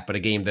just that, but a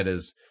game that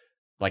is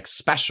like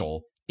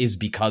special is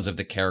because of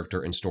the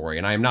character and story.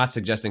 And I am not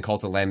suggesting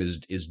Cult of the Lamb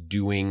is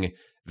doing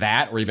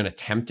that or even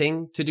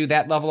attempting to do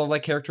that level of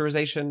like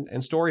characterization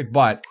and story,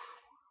 but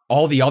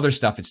all the other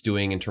stuff it's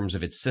doing in terms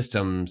of its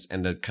systems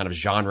and the kind of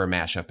genre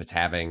mashup it's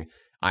having,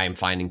 I am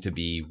finding to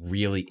be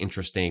really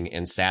interesting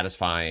and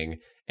satisfying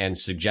and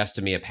suggest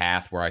to me a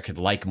path where I could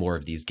like more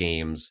of these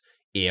games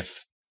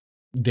if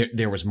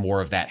there was more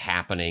of that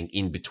happening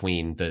in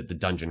between the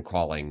dungeon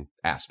crawling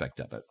aspect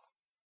of it.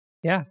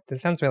 Yeah,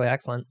 this sounds really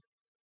excellent.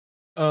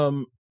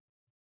 Ren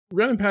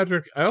and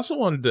Patrick, I also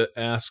wanted to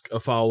ask a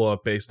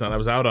follow-up based on, I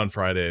was out on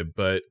Friday,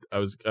 but I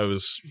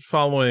was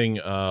following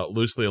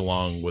loosely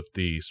along with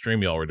the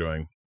stream y'all were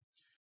doing.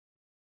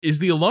 Is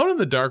the Alone in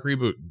the Dark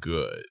reboot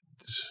good?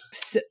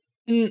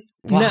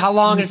 How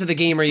long into the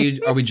game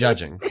are we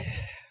judging?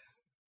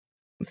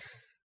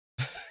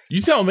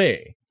 You tell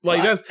me.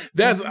 Like,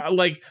 that's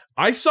like,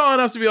 I saw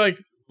enough to be like,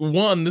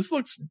 one, this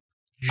looks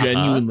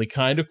genuinely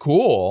kind of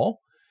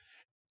cool,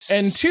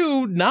 and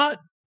two, not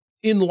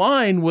in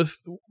line with,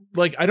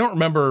 like, I don't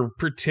remember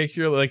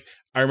particularly, like,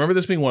 I remember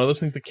this being one of those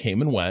things that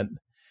came and went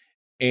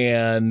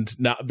and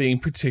not being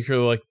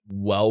particularly like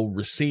well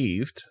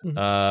received.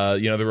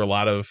 Mm-hmm. There were a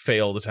lot of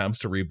failed attempts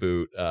to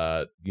reboot,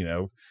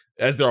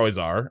 as there always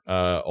are,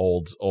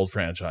 old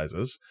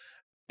franchises,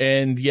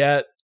 and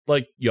yet,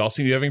 like, y'all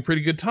seem to be having a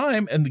pretty good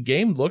time, and the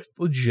game looked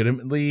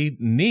legitimately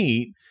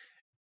neat.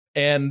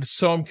 And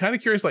so I'm kind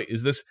of curious, like,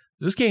 does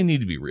this game need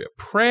to be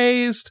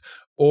reappraised,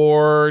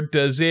 or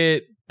does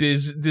it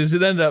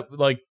end up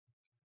like,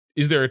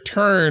 is there a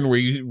turn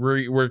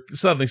where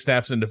suddenly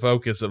snaps into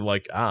focus of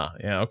like,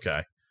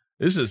 okay,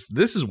 this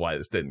is why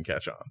this didn't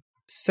catch on?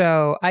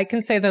 So I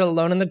can say that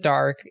Alone in the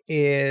Dark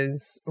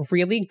is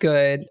really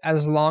good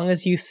as long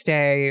as you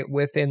stay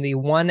within the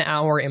 1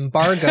 hour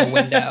embargo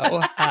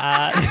window.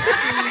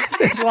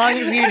 As long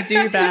as you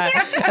do that,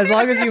 as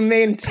long as you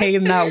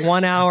maintain that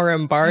 1 hour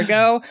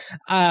embargo,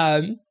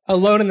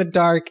 Alone in the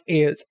Dark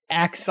is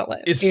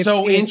excellent. It's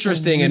so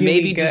interesting really and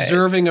maybe good.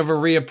 Deserving of a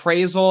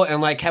reappraisal.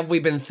 And like, have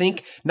we been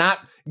not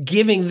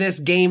giving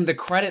this game the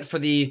credit for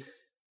the,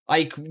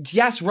 like,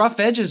 yes, rough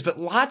edges, but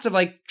lots of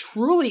like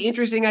truly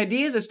interesting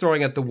ideas it's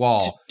throwing at the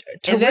wall.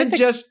 And then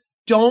just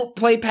don't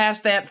play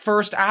past that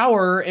first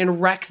hour and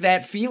wreck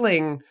that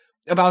feeling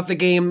about the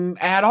game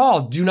at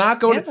all. Do not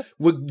go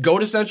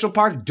to Central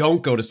Park.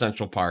 Don't go to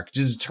Central Park.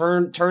 Just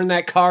turn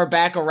that car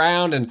back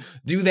around and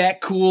do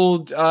that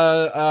cool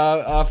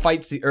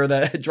fight or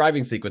the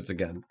driving sequence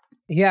again.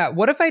 Yeah.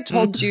 What if I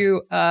told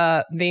you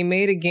they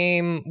made a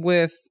game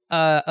with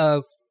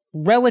a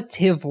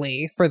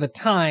relatively, for the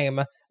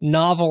time,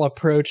 novel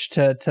approach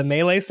to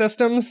melee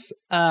systems,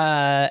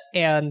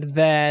 and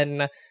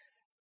then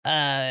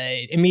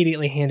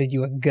immediately handed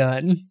you a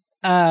gun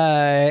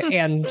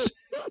and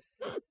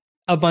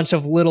a bunch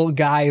of little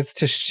guys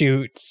to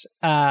shoot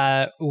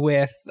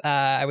with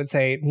I would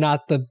say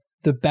not the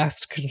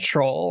best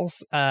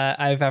controls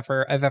I've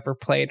ever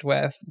played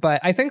with.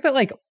 But I think that,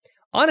 like,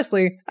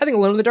 honestly, I think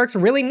Alone in the Dark's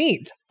really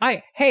neat.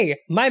 My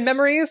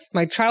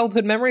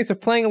childhood memories of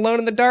playing Alone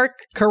in the Dark,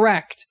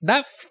 correct.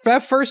 The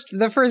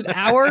first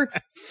hour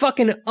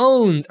fucking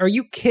owns. Are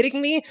you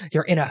kidding me?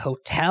 You're in a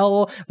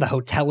hotel. The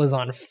hotel is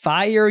on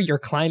fire. You're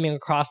climbing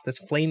across this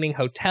flaming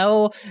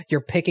hotel. You're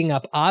picking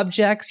up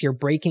objects. You're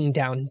breaking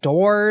down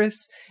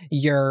doors.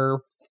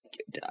 You're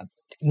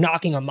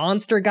knocking a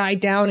monster guy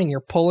down, and you're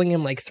pulling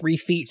him like 3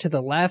 feet to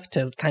the left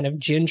to kind of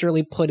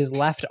gingerly put his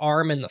left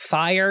arm in the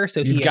fire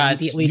so he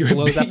immediately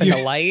blows up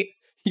into light.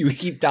 You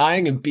keep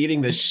dying and beating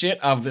the shit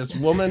of this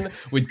woman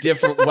with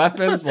different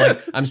weapons.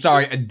 Like, I'm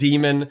sorry, a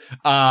demon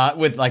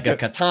with like a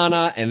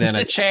katana and then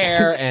a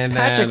chair and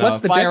Patrick, then what's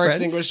a the fire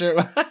difference?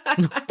 extinguisher.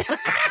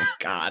 Oh,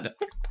 God.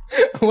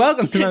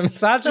 Welcome to my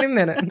misogyny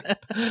minute.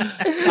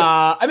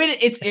 I mean,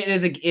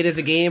 it is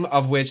a game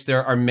of which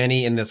there are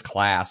many in this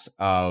class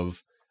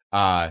of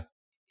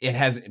it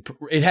has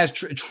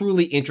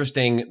truly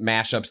interesting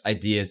mashups,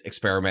 ideas,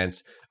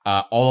 experiments.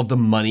 All of the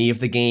money of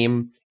the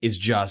game is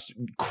just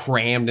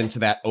crammed into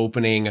that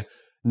opening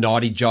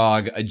Naughty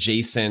Dog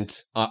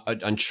adjacent,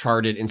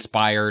 Uncharted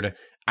inspired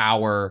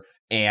hour.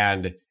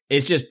 And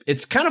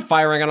it's kind of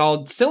firing on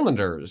all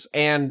cylinders.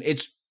 And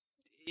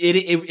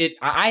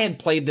I had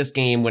played this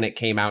game when it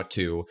came out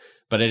too,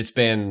 but it's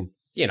been,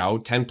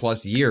 10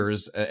 plus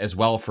years as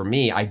well for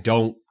me. I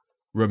don't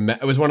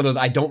remember. It was one of those,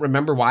 I don't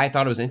remember why I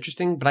thought it was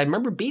interesting, but I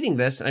remember beating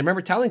this and I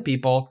remember telling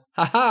people,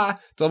 haha,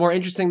 it's a little more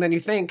interesting than you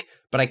think,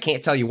 but I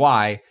can't tell you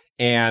why.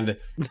 And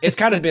it's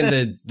kind of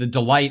been the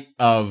delight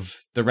of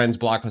the Ren's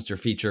Blockbuster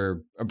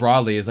feature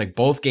broadly is like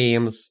both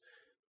games,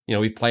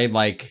 we've played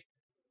like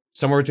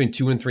somewhere between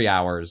 2 and 3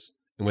 hours.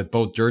 And with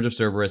both Dirge of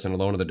Cerberus and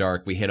Alone in the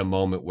Dark, we hit a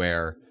moment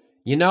where,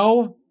 you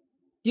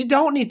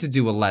don't need to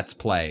do a Let's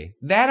Play.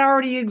 That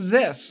already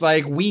exists.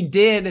 Like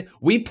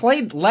we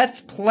played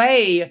Let's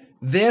Play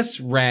this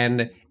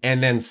Ren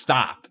and then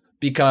stop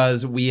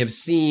because we have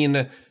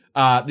seen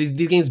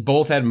these games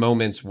both had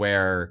moments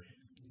where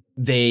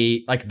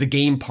they like the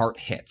game part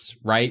hits,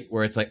 right?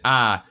 Where it's like,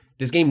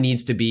 this game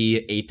needs to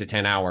be 8 to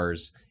 10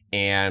 hours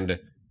and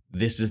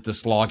this is the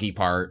sloggy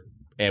part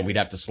and we'd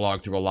have to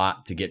slog through a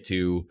lot to get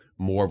to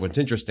more of what's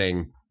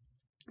interesting.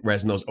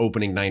 Whereas in those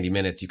opening 90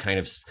 minutes,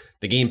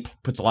 the game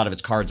puts a lot of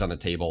its cards on the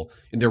table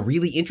and they're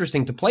really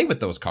interesting to play with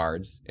those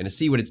cards and to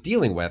see what it's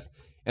dealing with.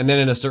 And then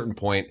at a certain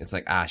point, it's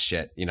like,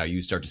 shit,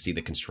 you start to see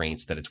the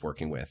constraints that it's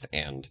working with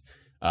and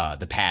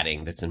the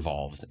padding that's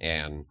involved.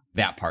 And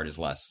that part is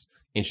less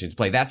interesting to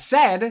play. That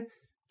said,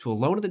 to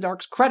Alone in the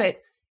Dark's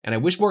credit, and I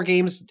wish more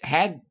games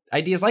had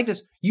ideas like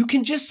this, you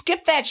can just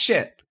skip that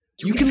shit.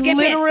 You can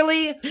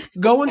literally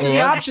go into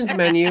the options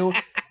menu.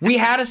 We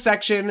had a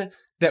section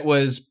that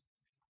was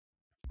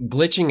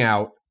glitching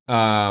out,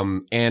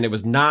 and it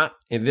was not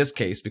in this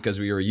case because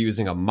we were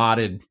using a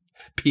modded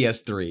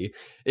PS3.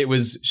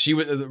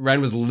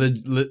 Ren was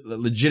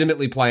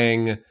legitimately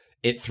playing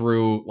it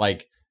through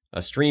like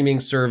a streaming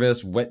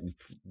service,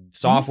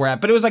 software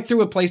app, but it was like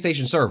through a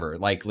PlayStation server,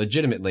 like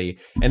legitimately.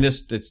 And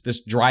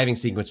this driving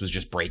sequence was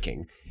just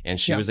breaking, and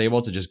she was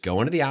able to just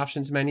go into the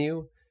options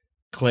menu,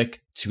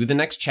 click to the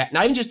next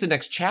not even just the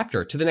next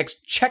chapter, to the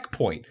next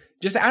checkpoint.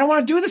 Just, I don't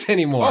want to do this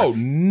anymore. Oh,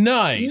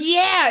 nice.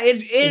 Yeah,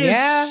 it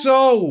is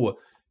so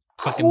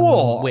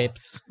cool.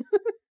 Whips.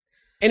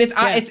 And it's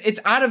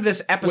out of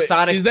this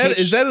episodic. Wait,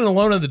 is that an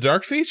Alone in the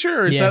Dark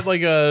feature, or is that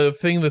like a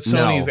thing that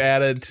Sony's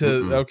added to?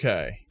 Mm-mm.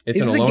 Okay,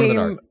 it's an Alone in the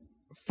Dark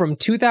from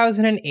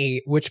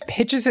 2008, which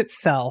pitches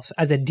itself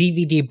as a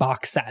DVD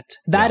box set.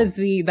 That is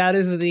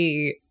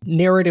the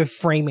narrative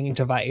framing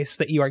device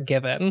that you are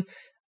given.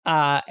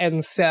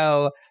 And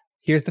so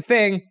here's the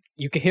thing.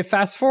 You can hit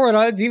fast forward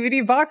on a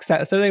DVD box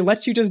set. So they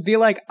let you just be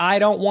like, I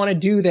don't want to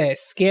do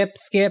this. Skip,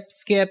 skip,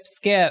 skip,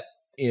 skskip.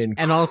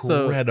 Incredible. And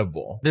also,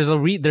 there's a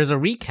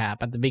recap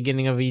at the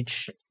beginning of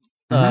each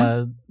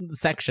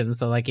section.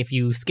 So like if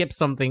you skip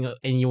something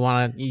and you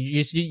want to,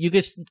 you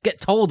just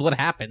get told what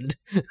happened,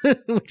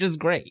 which is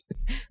great.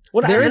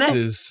 Oh,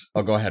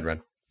 go ahead,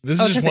 Ren. This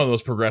is just one of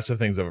those progressive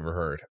things I've ever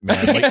heard,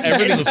 man. Like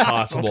everything was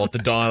possible at the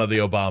dawn of the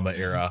Obama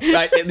era.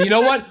 Right. You know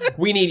what?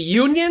 We need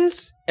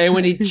unions and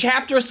we need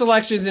chapter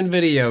selections in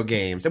video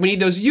games. And we need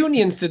those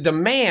unions to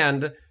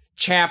demand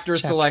chapter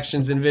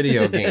selections in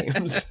video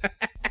games.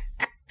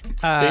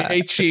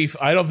 Hey, Chief,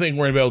 I don't think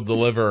we're going to be able to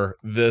deliver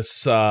this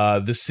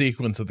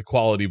sequence at the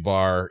quality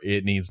bar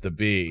it needs to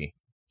be.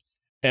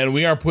 And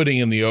we are putting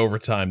in the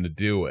overtime to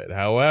do it.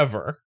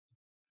 However,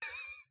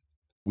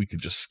 we could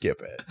just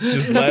skip it.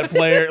 Just let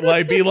player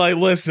be like,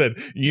 listen,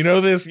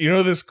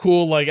 this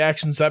cool like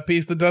action set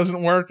piece that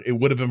doesn't work? It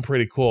would have been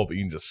pretty cool, but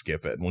you can just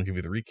skip it and we'll give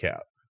you the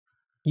recap.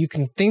 You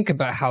can think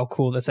about how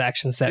cool this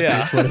action set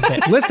piece would have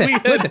been. Listen,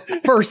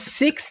 for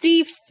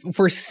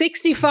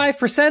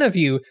 65% of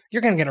you,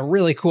 you're going to get a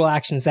really cool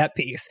action set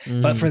piece.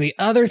 But for the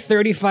other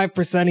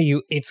 35% of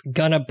you, it's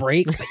going to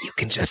break, but you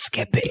can just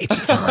skip it. It's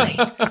fine.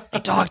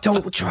 Dog,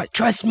 don't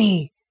trust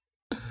me.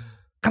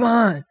 Come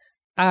on.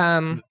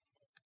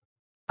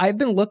 I've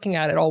been looking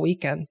at it all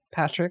weekend,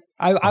 Patrick.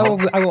 I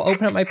will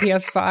open up my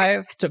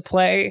PS5 to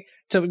play,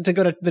 to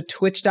go to the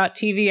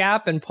twitch.tv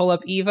app and pull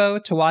up Evo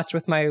to watch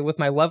with my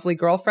lovely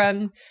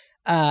girlfriend.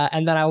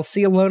 And then I'll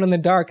see Alone in the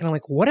Dark. And I'm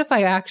like, what if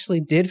I actually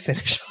did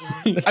finish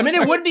Alone in the Dark? I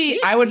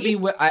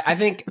mean, I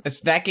think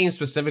that game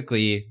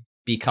specifically,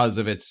 because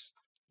of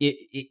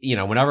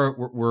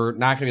whenever we're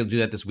not going to be able to do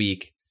that this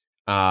week,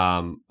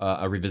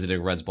 a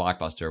revisiting Ren's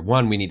Blockbuster.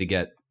 One, we're going to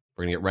get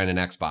Ren an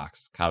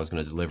Xbox. Kyle was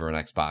going to deliver an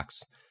Xbox.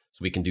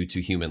 So we can do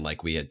Too Human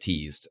like we had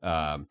teased.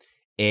 And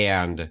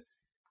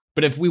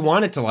But if we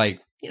wanted to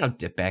like,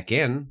 dip back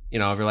in, if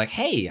you're like,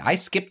 hey, I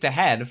skipped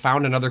ahead,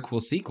 found another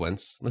cool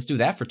sequence, let's do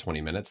that for 20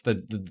 minutes.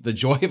 The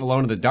joy of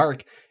Alone in the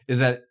Dark is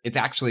that it's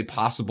actually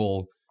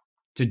possible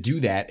to do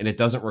that, and it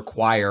doesn't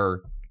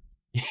require,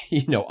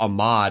 a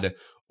mod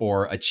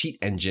or a cheat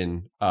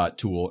engine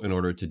tool in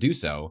order to do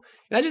so.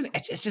 And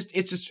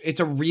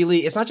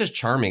it's not just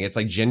charming, it's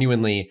like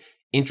genuinely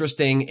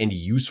interesting and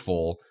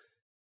useful.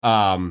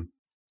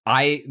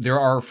 There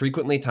are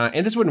frequently times,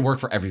 and this wouldn't work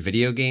for every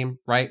video game,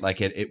 right?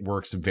 Like it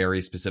works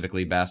very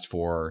specifically best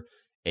for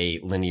a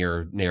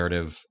linear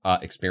narrative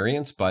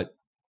experience. But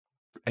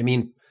I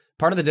mean,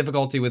 part of the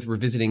difficulty with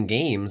revisiting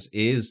games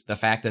is the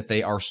fact that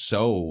they are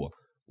so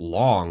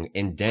long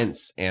and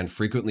dense and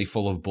frequently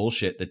full of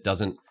bullshit that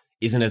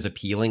isn't as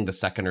appealing the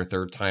second or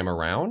third time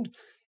around.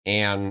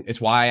 And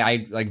it's why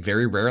I like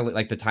very rarely,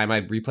 like the time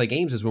I replay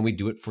games is when we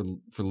do it for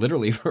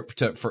literally for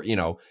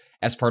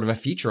as part of a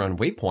feature on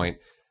Waypoint.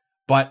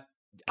 But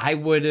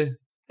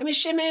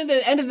shit, man,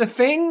 the end of the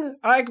thing,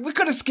 like we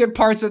could have skipped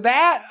parts of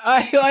that.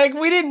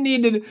 We didn't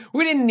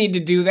need to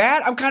do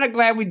that. I'm kind of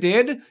glad we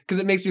did, because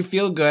it makes me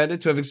feel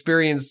good to have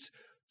experienced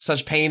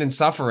such pain and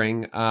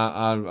suffering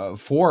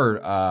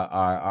for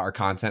our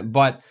content.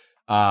 But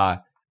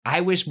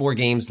I wish more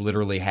games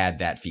literally had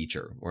that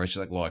feature where it's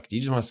just like, look, do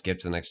you just want to skip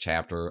to the next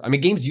chapter? I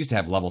mean, games used to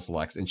have level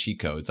selects and cheat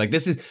codes. Like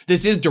this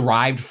is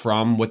derived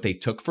from what they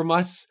took from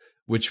us,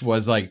 which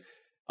was like,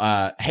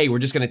 hey, we're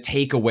just going to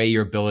take away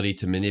your ability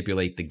to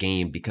manipulate the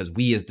game because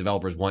we as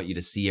developers want you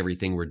to see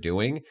everything we're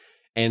doing.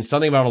 And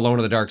something about Alone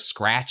in the Dark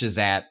scratches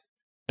at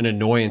an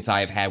annoyance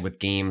I've had with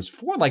games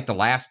for like the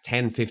last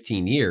 10,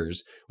 15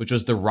 years, which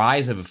was the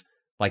rise of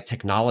like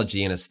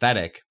technology and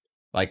aesthetic,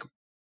 like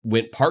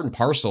went part and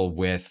parcel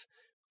with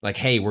like,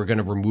 hey, we're going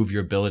to remove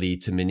your ability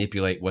to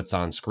manipulate what's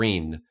on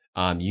screen.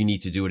 You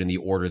need to do it in the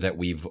order that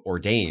we've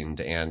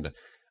ordained. And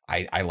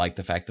I like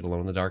the fact that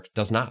Alone in the Dark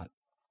does not.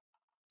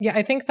 Yeah,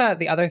 I think that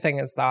the other thing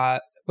is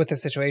that with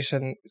this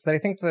situation is that I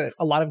think that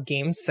a lot of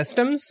game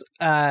systems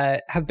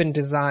have been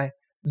designed.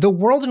 The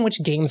world in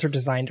which games are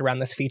designed around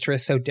this feature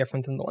is so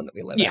different than the one that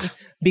we live in.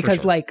 Because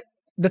sure. Like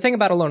the thing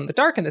about Alone in the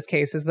Dark in this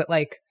case is that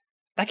like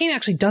that game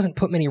actually doesn't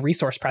put many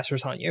resource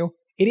pressures on you.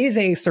 It is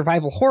a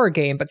survival horror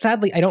game, but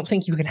sadly, I don't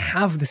think you can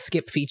have the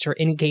skip feature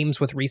in games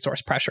with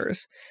resource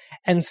pressures.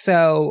 And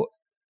so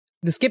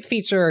the skip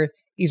feature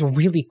is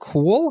really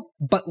cool,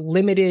 but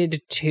limited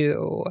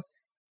to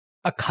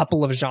a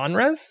couple of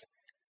genres.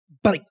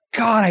 But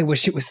God, I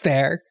wish it was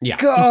there. Yeah.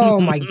 Oh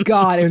my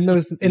God. In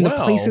the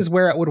places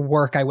where it would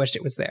work, I wish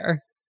it was there.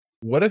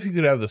 What if you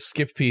could have the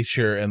skip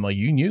feature and like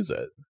you can use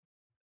it?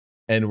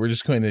 And we're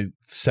just going to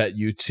set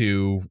you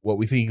to what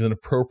we think is an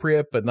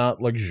appropriate but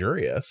not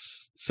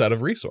luxurious set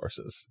of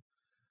resources.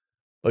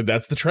 Like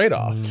that's the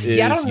trade-off. I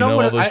don't know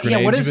all those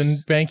grenades you've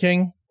been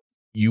banking.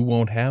 You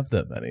won't have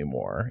them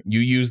anymore.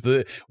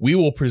 We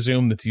will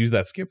presume that to use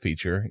that skip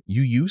feature,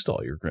 you used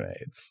all your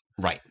grenades.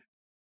 Right.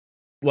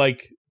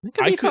 Like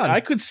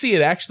I could see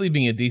it actually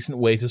being a decent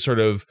way to sort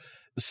of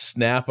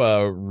snap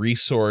a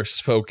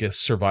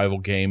resource-focused survival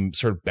game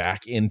sort of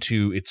back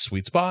into its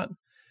sweet spot.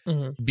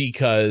 Mm-hmm.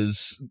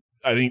 Because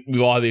I think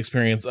we've all had the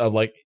experience of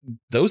like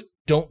those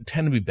don't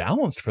tend to be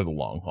balanced for the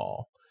long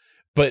haul.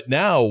 But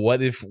now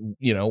what if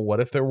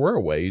there were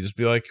a way you just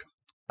be like,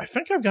 I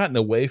think I've gotten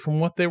away from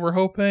what they were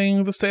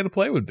hoping the state of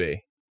play would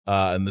be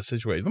in this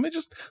situation. Let me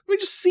just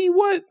see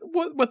what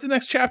the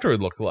next chapter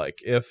would look like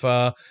if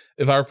I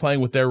were playing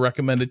with their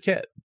recommended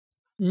kit.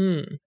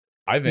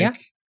 I think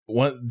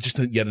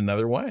yet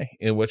another way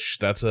in which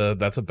that's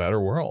a better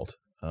world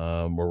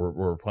where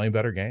we're playing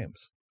better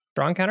games.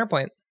 Strong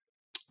counterpoint.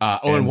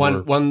 And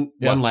one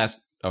last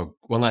note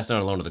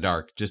on Alone in the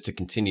Dark, just to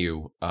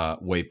continue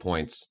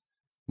Waypoint's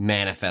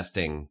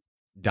manifesting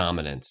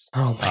dominance.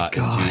 Oh my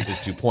God. Is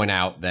to point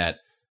out that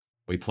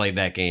we played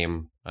that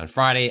game on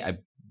Friday. I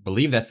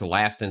believe that's the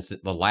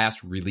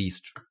last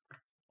released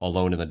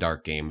Alone in the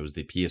Dark game. It was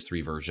the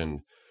PS3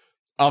 version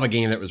of a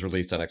game that was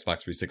released on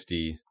Xbox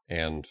 360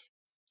 and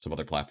some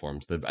other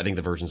platforms. I think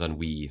the versions on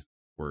Wii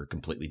were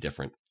completely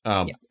different.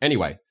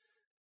 Anyway,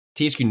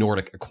 THQ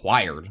Nordic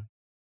acquired,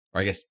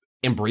 or I guess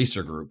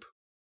Embracer Group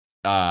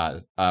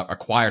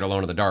acquired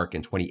Alone in the Dark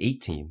in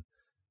 2018.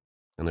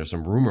 And there's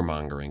some rumor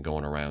mongering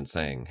going around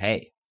saying,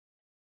 hey,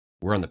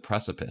 we're on the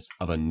precipice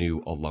of a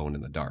new Alone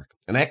in the Dark.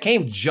 And that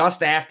came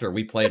just after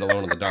we played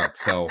Alone in the Dark.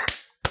 So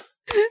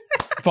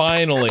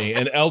finally,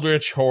 an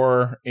Eldritch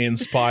horror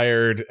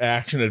inspired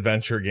action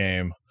adventure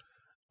game.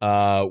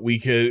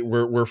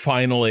 We're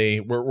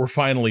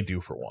finally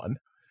due for one.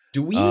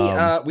 Do we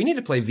we need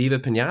to play Viva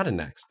Pinata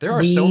next? There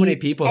are so many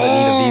people that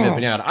need a Viva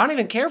Pinata. I don't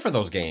even care for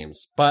those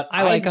games, but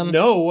I like them.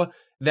 Know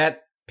that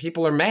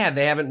people are mad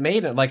they haven't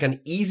made it like an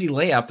easy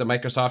layup that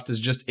Microsoft has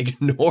just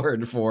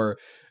ignored for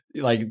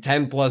like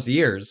 10 plus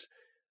years.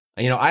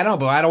 I don't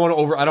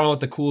know what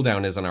the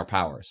cooldown is on our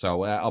power.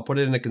 So I'll put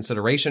it into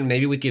consideration.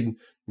 Maybe we could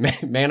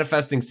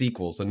manifesting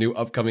sequels, a new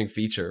upcoming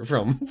feature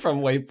from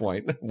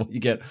Waypoint. You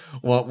get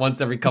once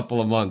every couple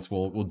of months.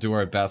 We'll do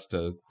our best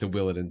to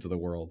will it into the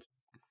world.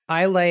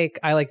 I like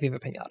Viva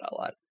Pinata a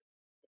lot.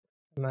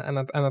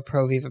 I'm a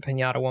pro Viva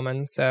Pinata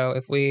woman. So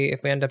if we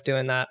end up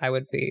doing that, I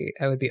would be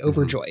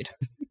overjoyed.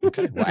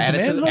 Okay, well, add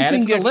it to the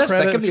list.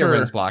 That could be a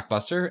Rins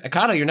blockbuster.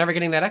 Akato, you're never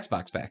getting that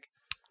Xbox back.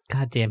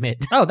 God damn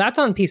it! Oh, that's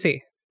on PC.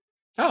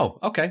 Oh,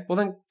 okay. Well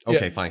then,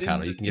 fine,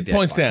 Kato. You can get the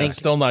point Xbox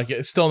stand.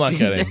 back. Still not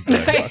getting. The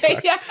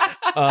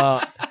Xbox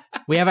back.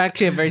 We have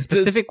actually a very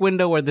specific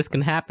window where this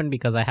can happen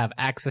because I have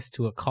access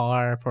to a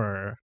car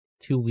for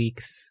 2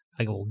 weeks.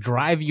 I will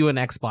drive you an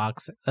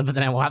Xbox, but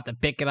then I will have to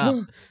pick it up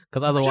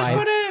because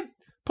otherwise, just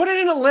put it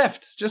in a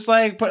lift. Just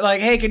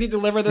hey, can you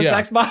deliver this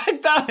Xbox?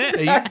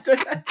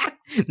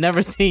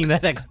 never seeing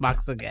that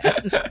Xbox again.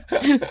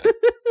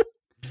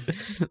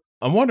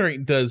 I'm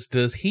wondering,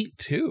 does Heat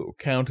 2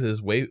 count as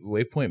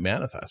Waypoint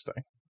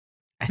manifesting?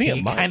 I think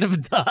it kind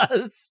of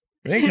does.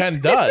 I think it kind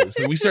of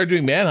does. We started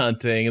doing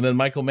manhunting, and then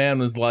Michael Mann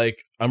was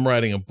like, I'm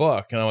writing a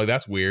book. And I'm like,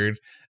 that's weird.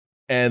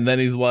 And then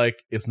he's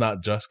like, it's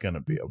not just going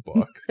to be a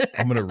book.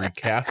 I'm going to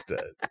recast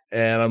it.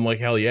 And I'm like,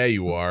 hell yeah,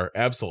 you are.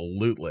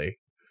 Absolutely.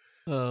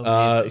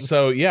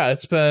 So, yeah,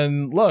 it's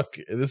been, look,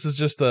 this is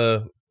just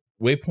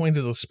Waypoint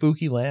is a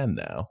spooky land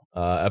now.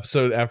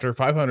 After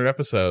 500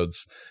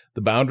 episodes,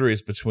 the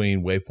boundaries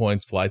between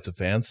Waypoint's Flights of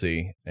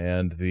Fancy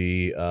and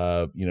the,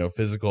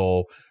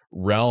 physical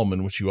realm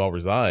in which you all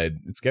reside,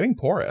 it's getting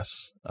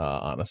porous,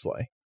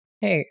 honestly.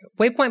 Hey,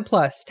 Waypoint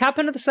Plus, tap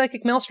into the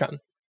psychic maelstrom.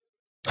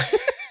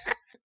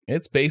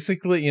 It's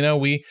basically,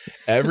 we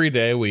every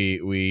day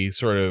we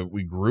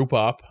group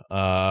up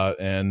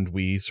and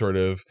we sort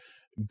of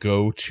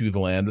go to the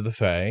land of the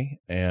Fae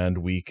and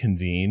we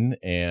convene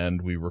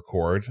and we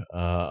record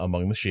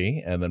among the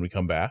She, and then we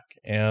come back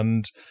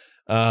and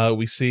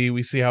we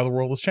see how the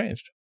world has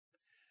changed.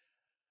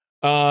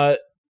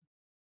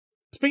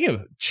 Speaking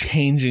of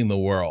changing the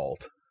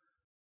world,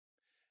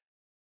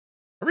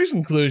 a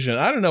recent conclusion.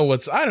 I don't know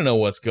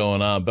what's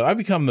going on, but I've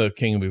become the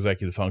king of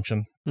executive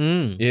function.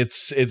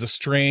 It's a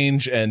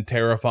strange and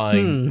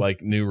terrifying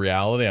new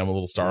reality. I'm a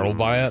little startled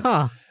by it,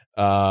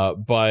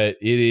 but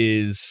it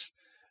is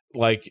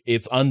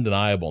it's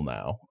undeniable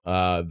now.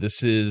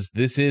 This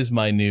is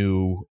my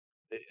new.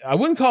 I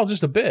wouldn't call it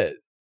just a bit.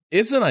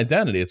 It's an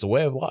identity. It's a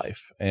way of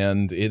life,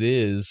 and it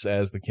is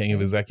as the king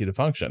of executive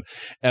function.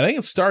 And I think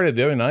it started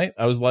the other night.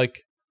 I was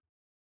like,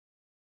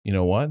 you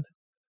know what?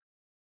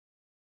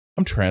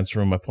 I'm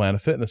transferring my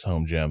Planet Fitness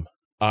home gym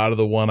out of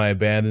the one I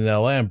abandoned in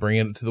LA. I'm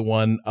bringing it to the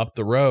one up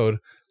the road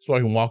so I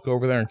can walk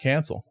over there and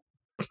cancel.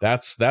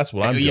 That's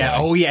what I'm doing. Yeah.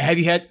 Oh yeah.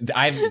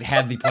 I've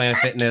had the Planet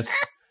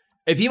Fitness.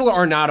 If people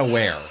are not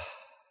aware,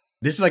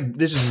 this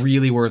is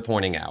really worth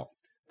pointing out.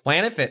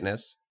 Planet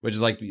Fitness, which is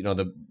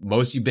the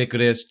most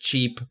ubiquitous,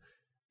 cheap,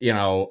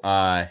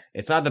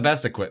 it's not the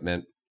best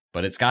equipment,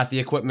 but it's got the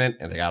equipment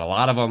and they got a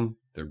lot of them.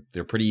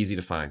 They're pretty easy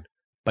to find.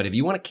 But if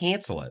you want to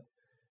cancel it,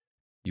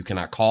 you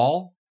cannot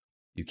call.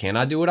 You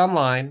cannot do it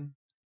online.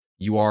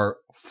 You are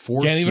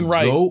forced to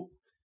go.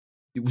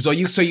 So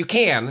you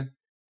can,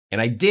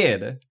 and I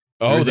did.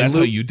 Oh, that's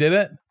how you did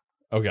it?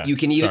 Okay. You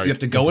can you have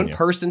to go in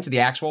person to the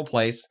actual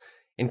place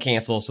and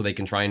cancel, so they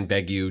can try and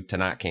beg you to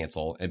not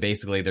cancel. And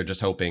basically, they're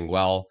just hoping,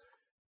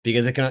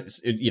 because it can,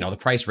 the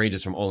price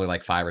ranges from only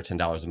like $5 or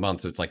 $10 a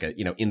month, so it's like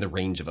in the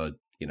range of a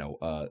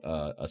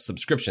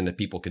subscription that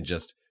people can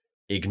just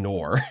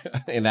ignore.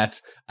 And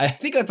I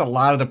think that's a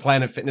lot of the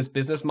Planet Fitness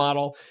business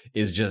model,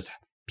 is just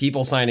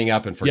people signing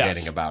up and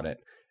forgetting about it.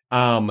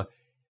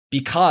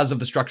 Because of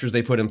the structures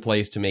they put in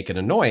place to make it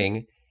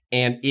annoying.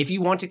 And if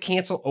you want to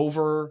cancel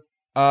over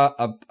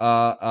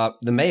the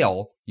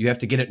mail, you have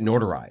to get it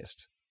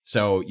notarized.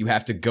 So you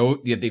have to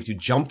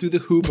jump through the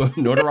hoop of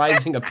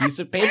notarizing a piece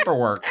of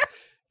paperwork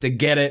to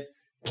get it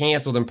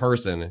canceled in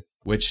person,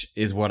 which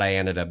is what I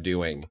ended up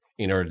doing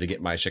in order to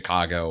get my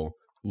Chicago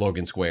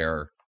Logan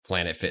Square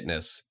Planet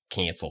Fitness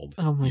canceled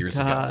years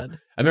ago. I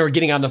remember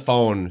getting on the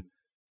phone.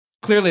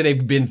 Clearly,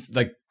 they've been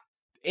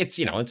it's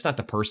not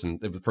the person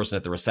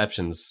at the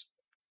reception's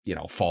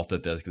fault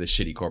that the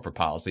shitty corporate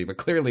policy, but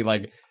clearly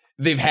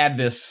they've had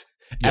this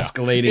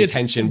escalating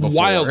tension before.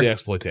 Wildly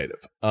exploitative.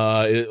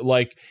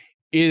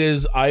 It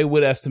is. I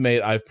would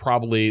estimate I've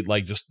probably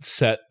just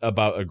set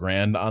about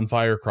 $1,000 on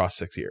fire across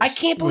 6 years. I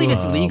can't believe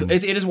it's legal.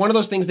 It is one of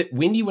those things that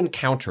when you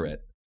encounter it,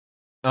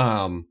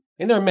 and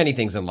there are many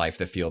things in life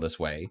that feel this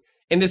way.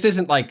 And this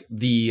isn't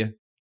the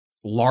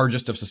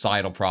largest of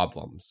societal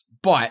problems,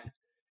 but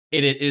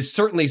it is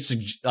certainly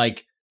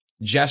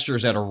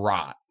gestures at a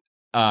rot.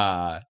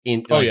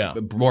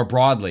 More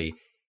broadly,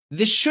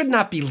 this should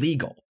not be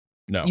legal.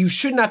 No, you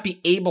should not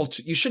be able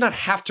to. You should not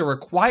have to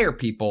require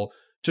people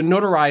to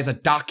notarize a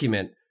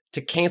document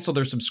to cancel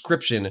their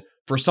subscription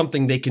for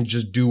something they can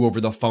just do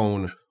over the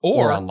phone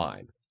or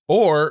online.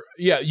 Or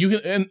you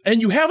can,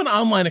 and you have an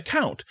online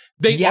account.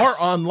 They are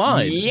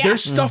online. Yes.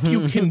 There's stuff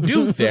you can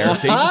do there.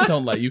 They just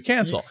don't let you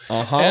cancel.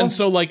 And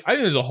so, I think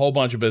there's a whole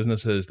bunch of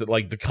businesses that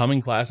the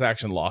coming class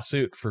action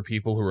lawsuit for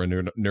people who are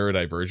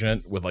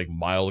neurodivergent with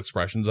mild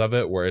expressions of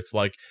it, where it's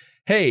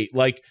hey,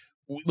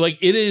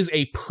 it is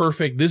a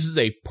perfect. This is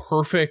a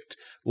perfect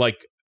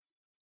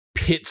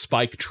pit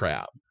spike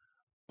trap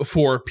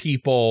for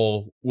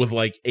people with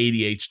like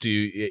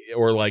ADHD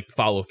or like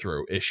follow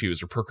through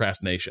issues or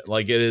procrastination.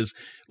 Like it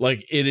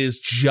is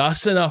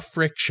just enough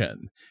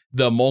friction,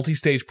 the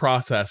multi-stage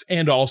process,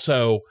 and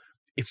also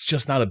it's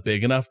just not a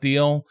big enough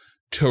deal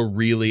to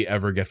really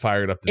ever get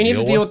fired up to and deal you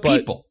have to deal with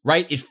people,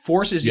 right? It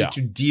forces you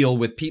to deal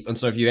with people. And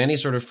so if you have any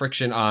sort of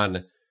friction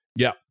on,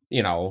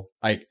 you know,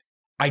 like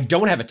I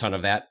don't have a ton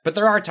of that, but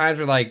there are times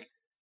where like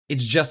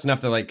it's just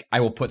enough that like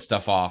I will put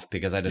stuff off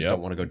because I just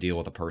don't want to go deal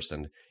with a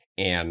person.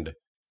 And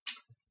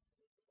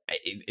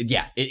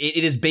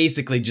it is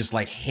basically just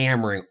like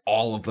hammering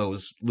all of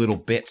those little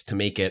bits to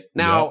make it.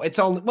 Now it's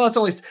only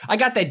I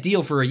got that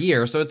deal for a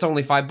year, so it's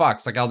only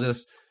 $5. Like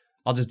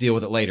I'll just deal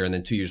with it later, and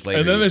then 2 years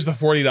later. And then there's the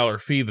 $40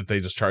 fee that they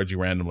just charge you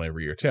randomly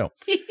every year too.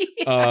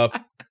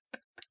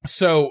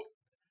 So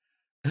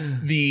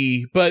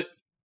but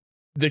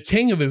the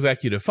king of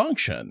executive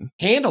function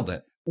handled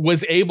it.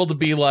 Was able to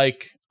be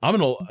like,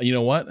 you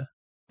know what?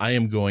 I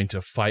am going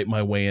to fight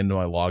my way into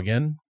my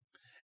login,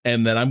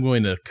 and then I'm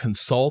going to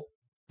consult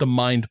the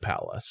Mind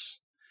Palace,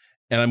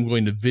 and I'm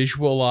going to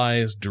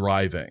visualize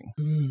driving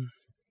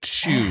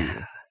to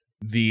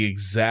the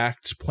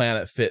exact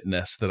Planet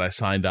Fitness that I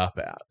signed up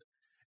at.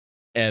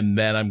 And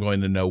then I'm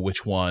going to know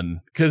which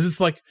one, because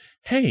it's like,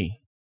 hey,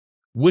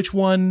 which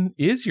one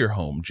is your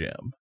home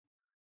gym?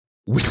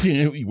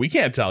 We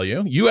can't tell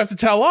you. You have to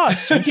tell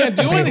us. We can't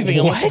do anything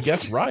unless you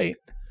guess right.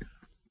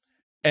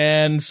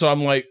 And so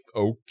I'm like,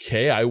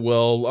 okay, I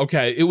will.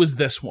 Okay, it was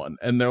this one.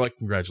 And they're like,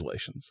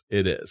 congratulations,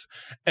 it is.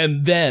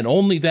 And then,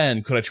 only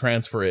then could I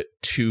transfer it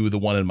to the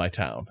one in my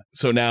town.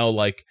 So now,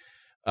 like,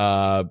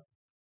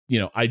 you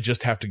know, I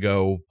just have to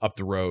go up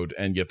the road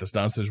and get this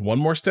done. So there's one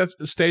more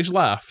stage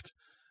left.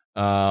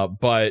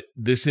 But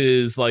this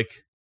is like,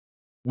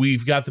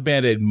 we've got the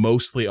Band-Aid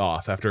mostly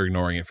off after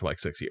ignoring it for like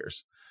 6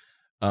 years.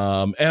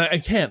 And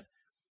I can't,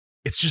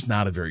 it's just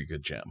not a very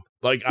good gym.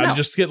 Like, I'm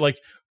just get like,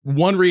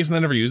 one reason I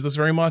never used this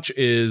very much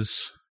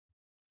is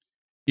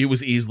it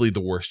was easily the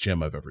worst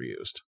gym I've ever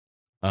used.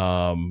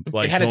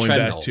 Like, it had a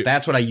treadmill.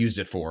 That's what I used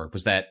it for,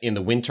 was that in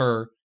the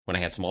winter when I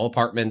had small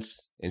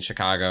apartments in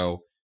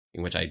Chicago,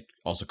 in which I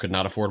also could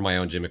not afford my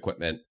own gym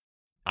equipment,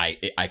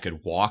 I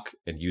could walk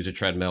and use a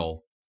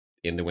treadmill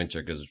in the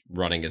winter because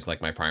running is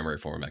like my primary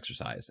form of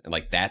exercise. And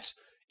like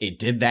it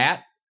did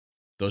that.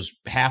 Those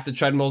half the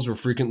treadmills were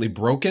frequently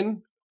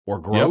broken or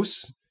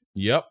gross.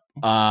 Yep.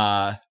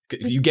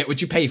 You get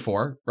what you pay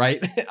for,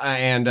 right?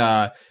 and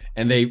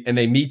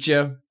they meet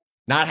you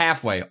not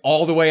halfway,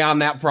 all the way on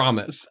that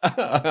promise.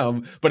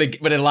 But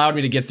it allowed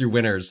me to get through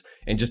winters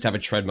and just have a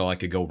treadmill I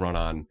could go run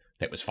on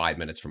that was 5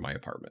 minutes from my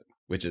apartment,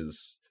 which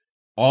is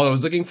all I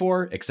was looking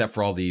for, except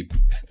for all the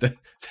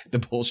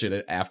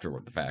bullshit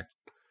afterward the fact.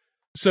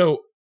 So,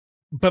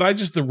 but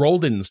the roll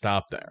didn't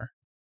stop there.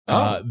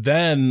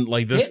 Then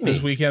like this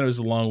weekend, it was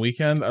a long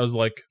weekend. I was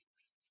like,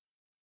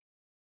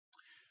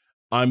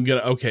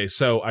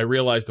 so I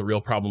realized the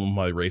real problem with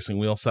my racing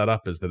wheel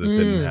setup is that it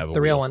didn't have a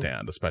wheel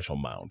stand, a special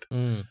mount.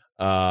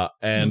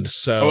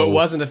 So it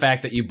wasn't the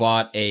fact that you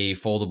bought a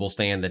foldable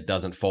stand that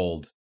doesn't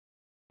fold.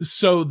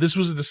 So this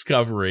was a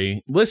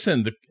discovery.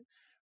 Listen,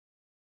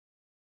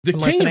 the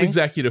king of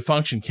executive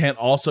function can't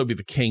also be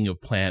the king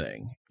of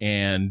planning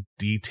and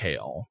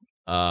detail.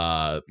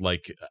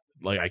 Like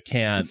I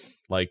can't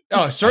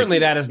certainly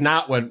that is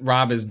not what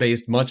Rob has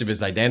based much of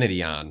his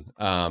identity on,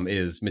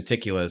 is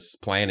meticulous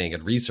planning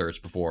and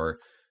research before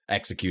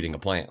executing a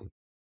plan.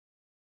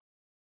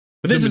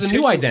 But this is a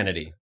new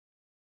identity.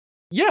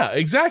 Yeah,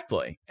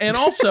 exactly. And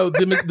also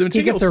the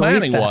meticulous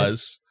planning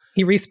was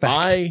he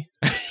respect.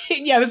 This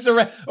is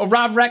a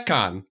Rob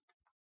retcon.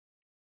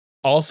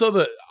 Also,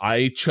 that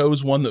I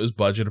chose one that was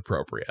budget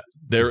appropriate.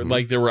 There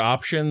were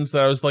options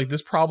that I was like,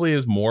 this probably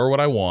is more what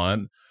I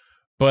want,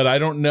 but I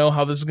don't know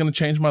how this is going to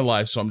change my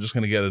life, so I'm just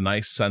going to get a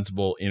nice,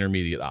 sensible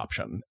intermediate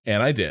option.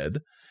 And I did.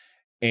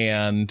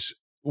 And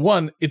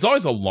one, it's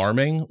always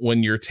alarming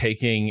when you're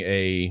taking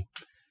a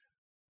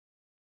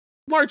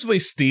largely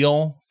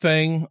steel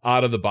thing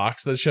out of the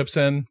box that it ships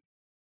in,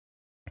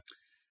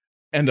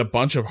 and a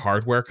bunch of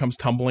hardware comes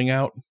tumbling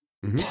out.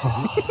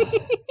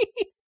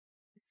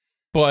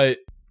 But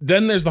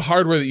then there's the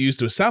hardware that you used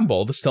to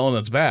assemble that's still in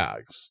its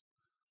bags.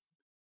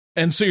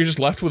 And so you're just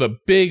left with a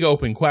big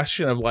open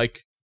question of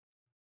like,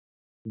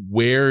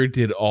 where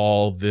did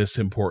all this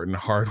important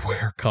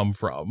hardware come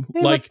from?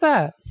 Hey, like, what's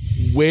that?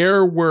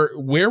 Where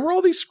were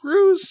all these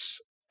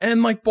screws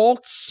and like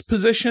bolts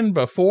positioned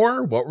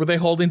before? What were they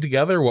holding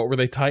together? What were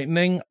they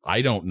tightening?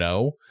 I don't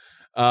know.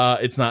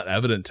 It's not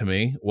evident to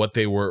me what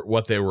they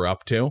were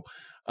up to.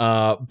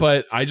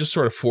 But I just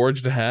sort of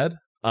forged ahead.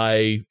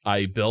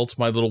 I built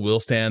my little wheel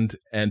stand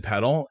and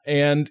pedal,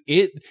 and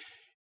it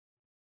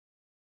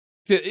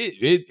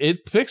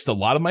fixed a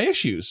lot of my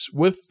issues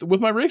with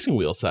my racing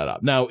wheel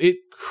setup. Now, it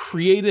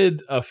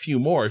created a few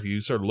more if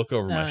you sort of look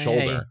over my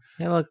shoulder.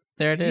 Hey, look,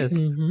 there it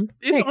is. Mm-hmm.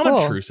 It's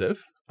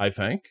unobtrusive, I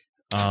think.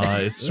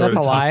 It's sort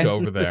of tucked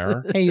over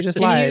there. Hey, you just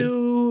lied.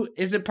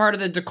 Is it part of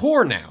the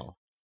decor now?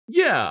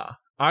 Yeah,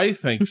 I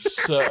think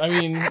so. I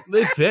mean,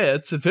 it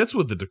fits. It fits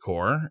with the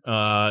decor.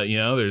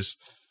 There's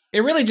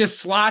It really just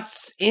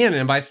slots in,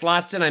 and by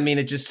slots in, I mean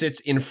it just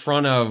sits in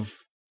front of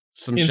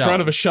some in shelves.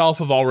 front of a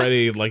shelf of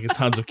already like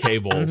tons of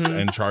cables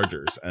and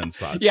chargers and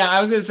such. Yeah, I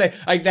was gonna say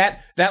like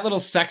that little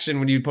section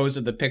when you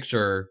posted the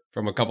picture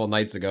from a couple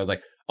nights ago. I was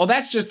like, oh,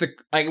 that's just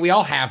we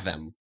all have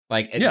them.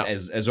 Like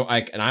as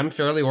like, and I'm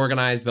fairly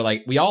organized, but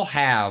like we all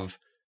have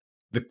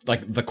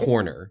the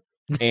corner,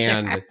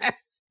 and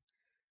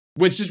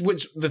which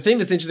the thing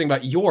that's interesting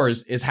about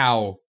yours is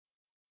how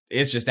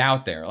it's just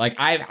out there. Like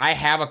I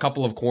have a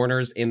couple of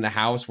corners in the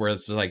house where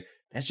it's like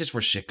that's just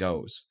where shit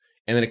goes.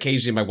 And then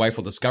occasionally my wife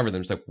will discover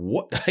them. It's like,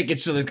 what? Like,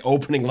 it's just like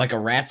opening like a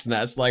rat's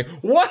nest. Like,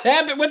 what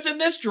happened? What's in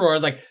this drawer?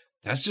 It's like,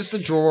 that's just the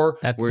drawer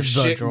where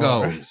shit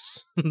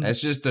goes.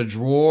 That's just the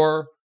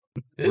drawer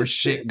where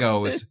shit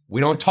goes. We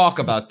don't talk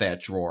about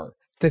that drawer.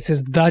 This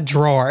is the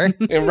drawer.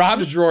 And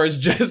Rob's drawer is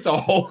just a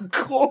whole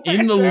corner.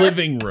 In the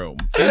living room.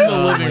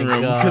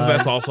 Because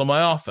that's also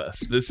my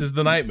office. This is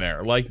the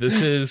nightmare. Like,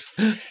 this is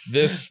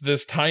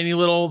this tiny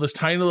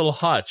little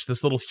hutch,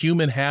 this little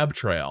human hab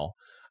trail.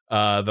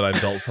 That I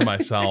built for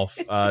myself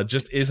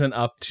just isn't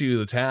up to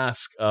the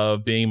task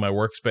of being my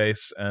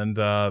workspace and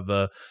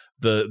the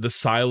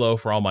silo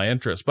for all my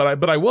interests.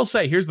 But I will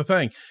say, here's the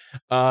thing: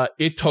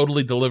 it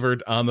totally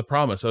delivered on the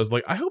promise. I was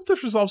like, I hope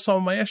this resolves some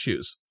of my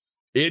issues.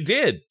 It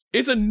did.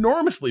 It's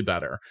enormously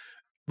better.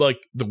 Like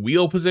the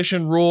wheel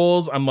position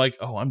rules. I'm like,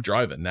 oh, I'm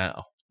driving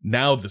now.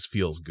 Now this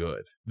feels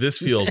good. This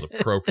feels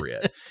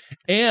appropriate.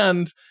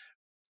 And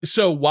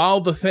so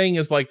while the thing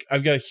is like,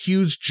 I've got a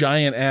huge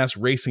giant ass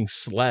racing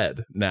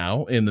sled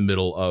now in the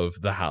middle of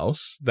the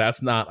house.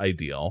 That's not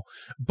ideal,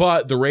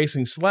 but the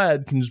racing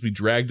sled can just be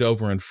dragged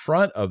over in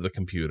front of the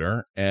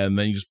computer, and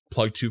then you just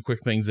plug two quick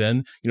things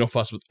in. You don't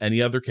fuss with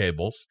any other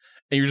cables,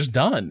 and you're just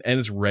done, and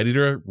it's ready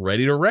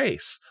to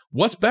race.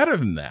 What's better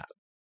than that?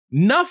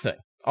 Nothing.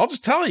 I'll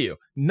just tell you,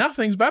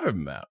 nothing's better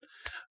than that.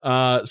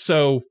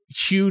 So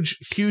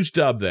huge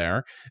dub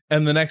there.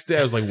 And the next day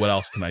I was like, what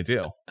else can I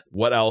do?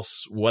 What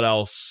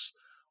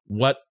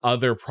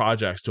other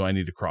projects do I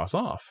need to cross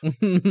off?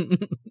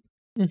 And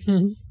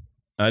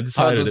I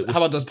decided how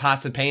about those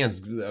pots and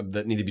pans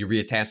that need to be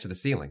reattached to the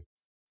ceiling?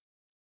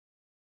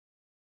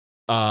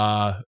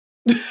 So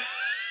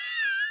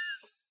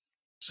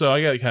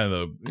I got kind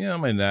of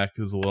my neck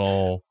is a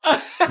little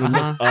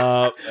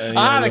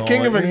the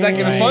king of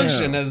executive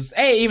function is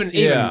even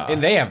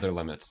and they have their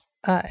limits.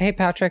 Hey,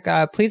 Patrick,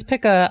 please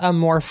pick a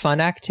more fun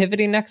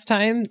activity next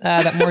time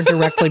that more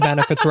directly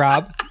benefits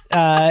Rob,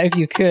 if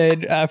you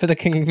could, for the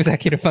King of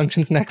Executive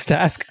Function's next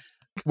task.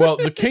 Well,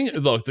 the king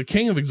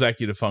of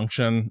executive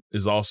function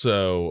is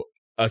also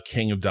a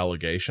king of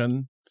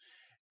delegation.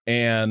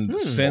 And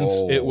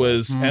since it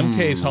was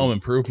MK's home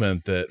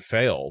improvement that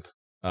failed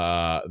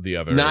the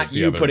other Not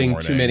you putting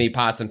morning, too many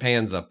pots and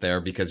pans up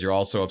there because you're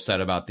also upset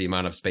about the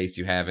amount of space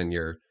you have in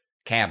your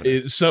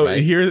cabinets.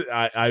 Here,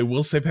 I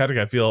will say, Patrick,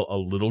 I feel a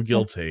little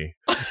guilty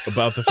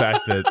about the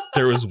fact that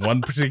there was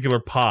one particular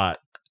pot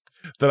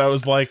that I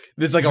was like,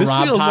 this feels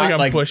like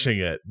I'm pushing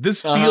it.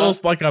 This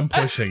feels like I'm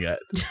pushing it.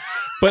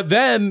 But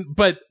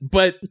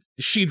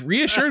she'd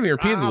reassured me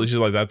repeatedly. She's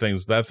like,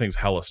 that thing's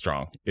hella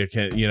strong. It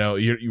can,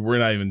 we're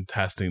not even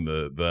testing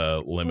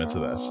the limits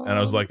of this. And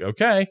I was like,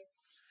 okay.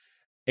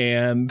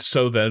 And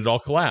so then it all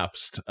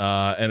collapsed.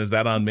 And is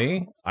that on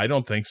me? I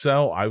don't think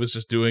so. I was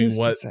just doing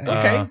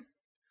okay.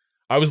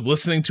 I was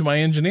listening to my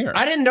engineer.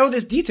 I didn't know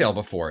this detail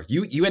before.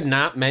 You had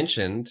not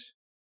mentioned.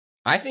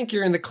 I think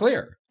you're in the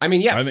clear. I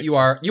mean, yes, you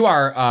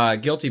are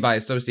guilty by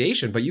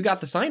association, but you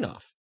got the sign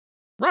off.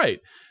 Right.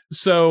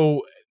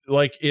 So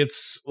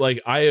it's like,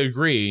 I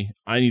agree.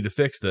 I need to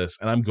fix this,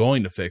 and I'm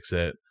going to fix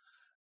it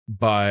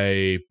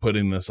by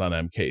putting this on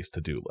MK's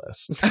to-do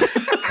list.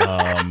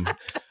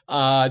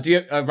 Do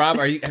you, Rob?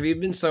 Have you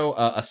been so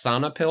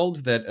Asana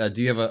pilled that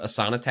do you have a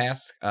Asana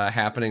task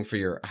happening for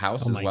your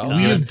house as well? God.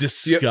 We have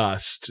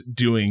discussed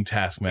doing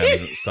task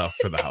management stuff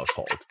for the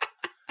household.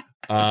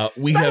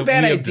 We have a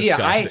bad idea.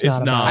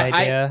 It's not.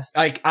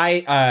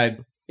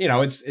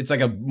 It's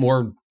like a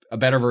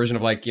better version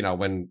of like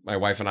when my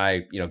wife and I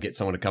get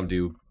someone to come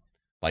do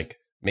like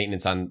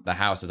maintenance on the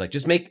house. It's like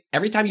just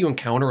every time you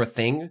encounter a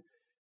thing,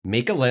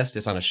 make a list.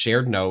 It's on a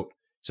shared note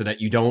so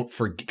that you don't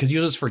forget, because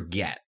you'll just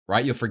forget.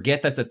 Right? You'll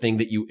forget that's a thing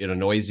that it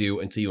annoys you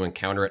until you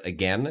encounter it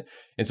again.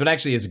 And so it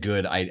actually is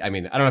good. I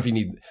mean, I don't know if you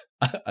need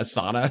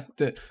Asana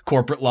to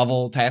corporate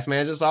level task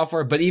management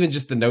software, but even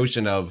just the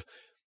notion of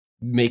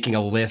making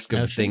a list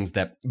of things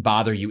that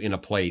bother you in a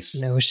place.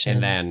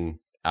 Notion. And then,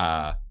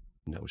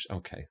 Notion.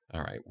 Okay.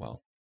 All right.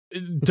 Well,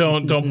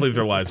 don't believe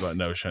their lies about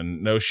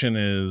Notion. Notion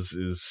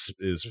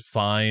is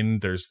fine.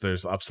 There's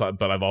upside,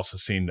 but I've also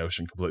seen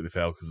Notion completely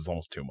fail because it's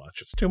almost too much.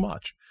 It's too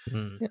much.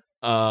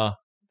 Yeah.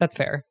 That's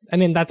fair. I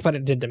mean, that's what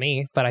it did to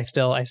me, but I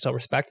still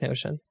respect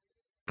Notion.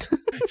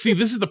 See,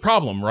 this is the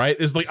problem, right?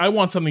 Is like I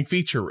want something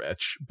feature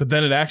rich, but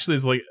then it actually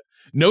is like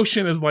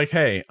Notion is like,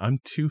 hey, I'm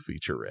too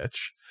feature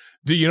rich.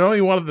 Do you know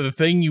you wanted the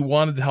thing you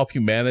wanted to help you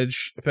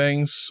manage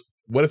things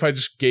what if I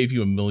just gave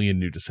you a million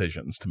new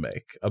decisions to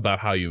make about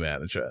how you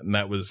manage it? And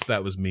that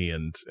was me.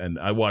 And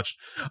I watched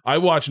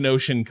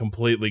Notion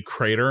completely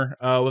crater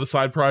with a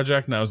side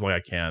project, and I was like,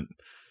 I can't.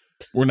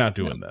 We're not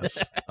doing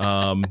this.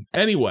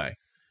 Anyway,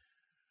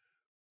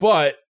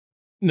 but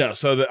no.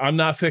 So I'm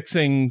not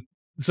fixing.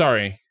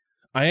 Sorry,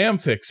 I am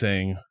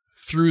fixing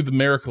through the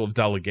miracle of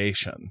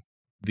delegation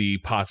the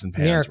pots and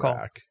pans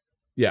rack.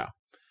 Yeah.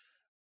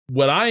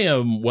 What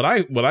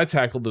I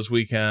tackled this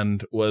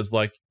weekend was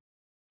like,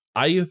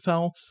 I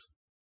felt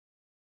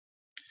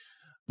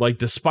like,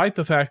 despite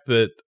the fact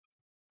that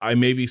I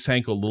maybe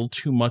sank a little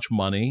too much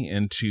money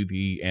into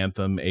the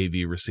Anthem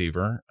AV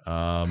receiver,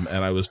 and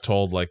I was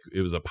told like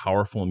it was a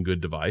powerful and good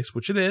device,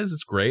 which it is.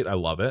 It's great. I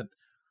love it.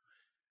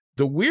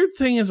 The weird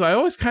thing is, I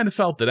always kind of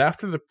felt that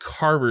after the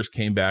Carvers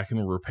came back and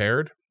were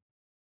repaired,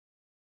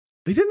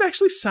 they didn't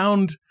actually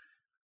sound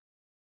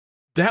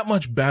that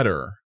much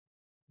better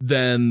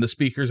than the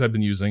speakers I've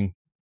been using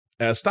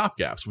as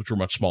stopgaps, which were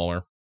much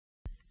smaller,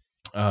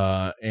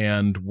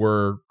 and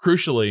were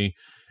crucially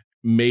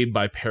made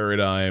by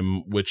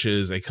Paradigm, which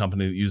is a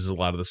company that uses a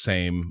lot of the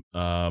same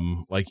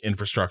like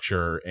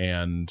infrastructure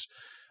and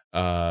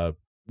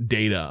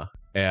data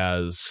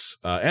as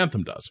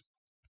Anthem does.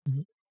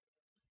 Mm-hmm.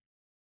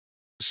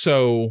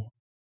 So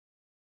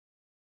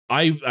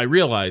I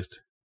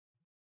realized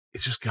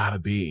it's just got to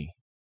be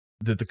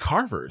that the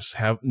Carvers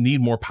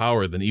need more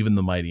power than even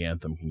the mighty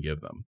Anthem can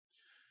give them.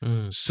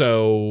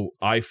 So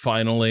I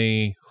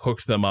finally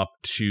hooked them up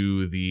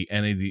to the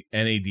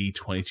NAD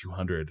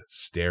 2200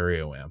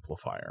 stereo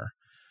amplifier,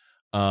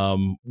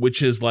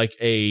 which is like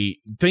a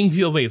thing,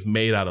 feels like it's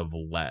made out of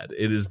lead.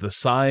 It is the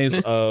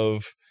size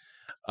of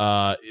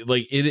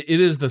like it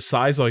is the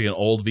size of like an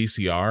old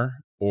VCR,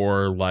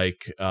 or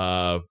like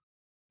God,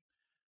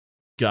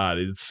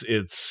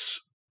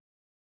 it's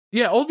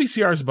yeah, old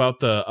VCR is about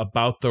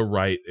the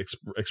right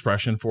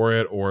expression for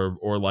it,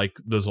 or like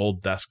those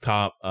old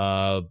desktop,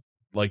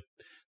 like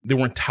they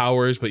weren't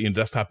towers, but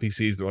desktop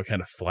PCs, they're like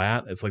kind of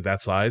flat. It's like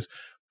that size.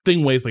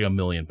 Thing weighs like 1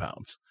 million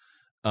pounds,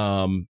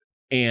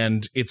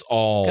 and it's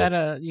all.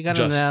 You got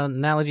an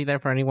analogy there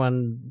for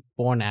anyone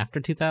born after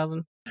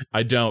 2000?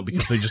 I don't,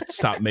 because they just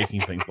stopped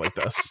making things like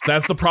this.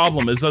 That's the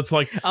problem. Is that's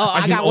like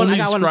I can only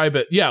describe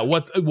it. Yeah,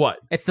 what?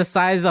 It's the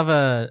size of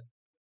a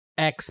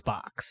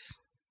Xbox.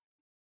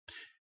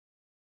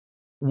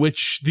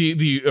 Which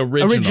the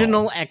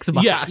original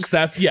Xbox?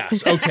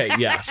 Yes, okay,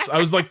 yes.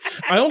 I was like,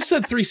 I almost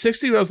said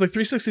 360, but I was like,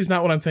 360 is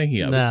not what I'm thinking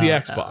of. It's the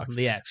Xbox.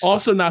 The Xbox.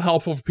 Also not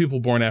helpful for people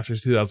born after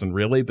 2000,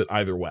 really, but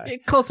either way,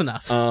 close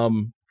enough.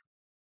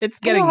 It's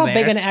getting I know how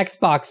big an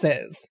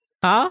Xbox is.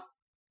 Huh?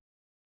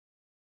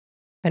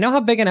 I know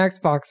how big an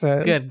Xbox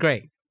is. Good,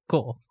 great,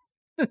 cool.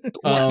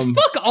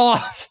 Fuck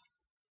off.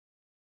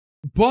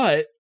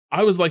 But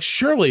I was like,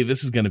 surely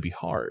this is going to be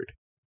hard,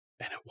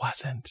 and it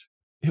wasn't.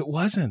 It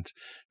wasn't,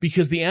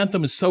 because the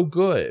Anthem is so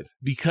good,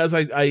 because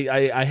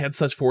I had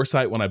such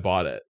foresight when I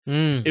bought it.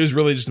 It was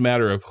really just a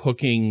matter of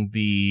hooking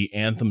the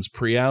Anthem's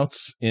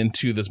pre-outs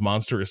into this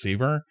monster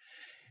receiver.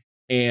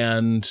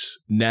 And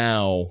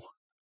now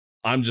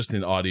I'm just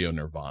in audio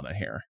nirvana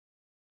here.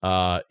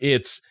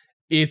 It's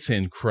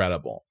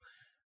incredible.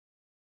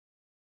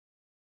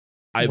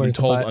 I've been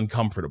told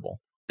uncomfortable.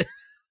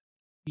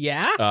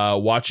 Yeah?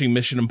 Watching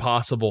Mission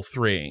Impossible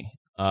 3,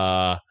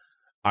 I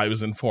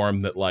was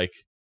informed that like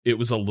it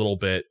was a little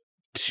bit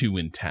too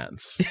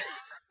intense.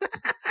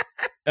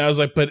 And I was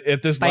like, but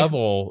at this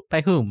level... By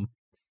whom?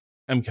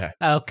 MK.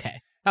 Okay.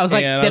 I was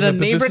like, did a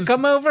neighbor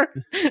come over?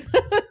 I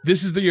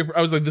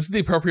was like, this is the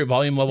appropriate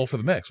volume level for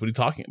the mix. What are you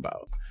talking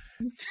about?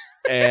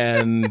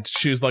 And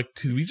she was like,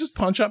 could we just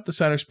punch up the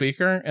center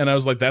speaker? And I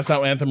was like, that's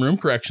not what Anthem Room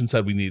Correction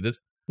said we needed.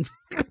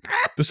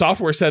 The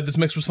software said this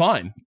mix was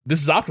fine.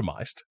 This is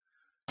optimized.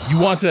 You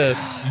want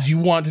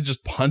to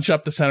just punch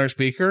up the center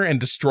speaker and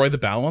destroy the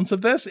balance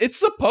of this? It's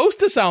supposed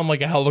to sound like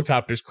a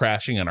helicopter's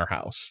crashing in our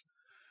house.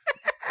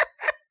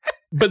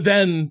 But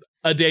then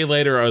a day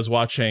later, I was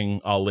watching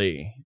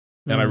Ali,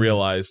 and I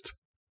realized,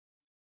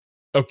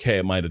 okay,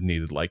 it might have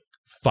needed like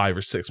 5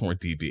 or 6 more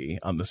dB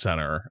on the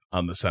center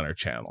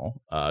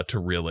channel to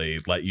really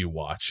let you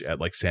watch at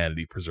like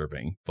sanity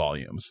preserving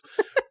volumes.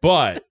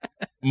 But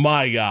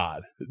my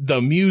God,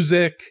 the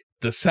music,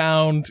 the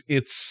sound,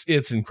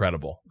 it's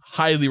incredible.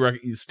 Highly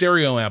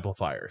stereo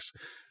amplifiers.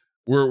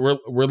 We're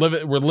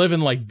living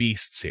like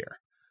beasts here.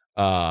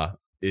 Without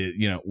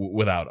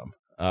them,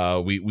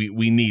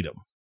 we need them.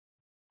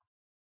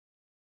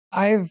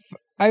 I've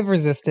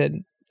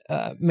resisted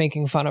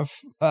making fun of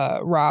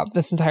Rob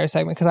this entire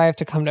segment, because I have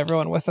to come to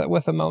everyone with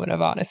a moment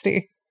of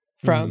honesty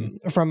from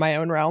my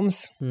own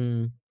realms.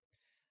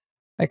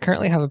 I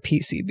currently have a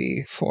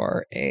PCB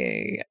for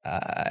a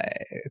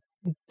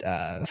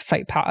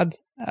fight pod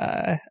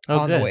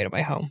on the way to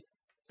my home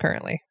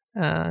currently.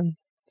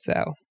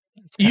 So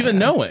even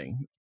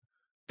knowing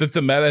that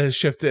the meta has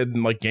shifted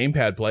and like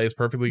gamepad play is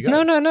perfectly good.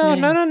 No.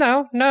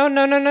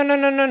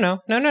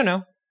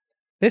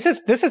 This is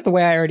the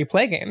way I already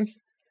play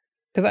games.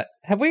 Because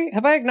have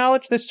I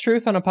acknowledged this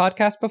truth on a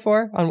podcast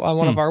before, on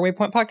one of our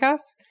Waypoint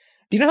podcasts?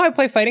 Do you know how I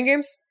play fighting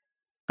games?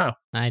 Oh,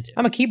 I do.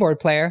 I'm a keyboard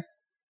player.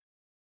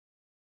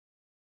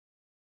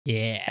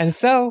 Yeah. And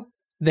so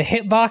the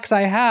hitbox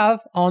I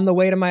have on the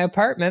way to my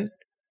apartment,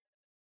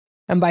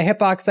 and by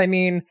hitbox I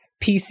mean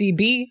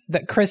PCB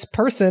that Chris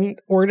Person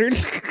ordered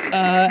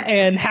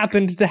and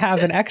happened to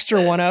have an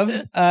extra one of,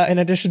 in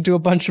addition to a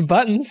bunch of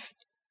buttons,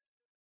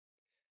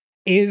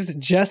 I'm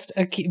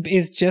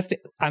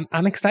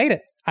excited.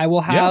 I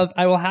will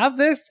have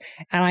this,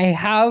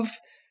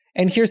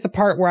 and here's the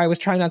part where I was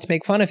trying not to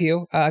make fun of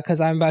you,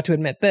 because I'm about to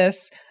admit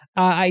this.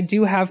 I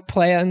do have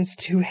plans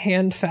to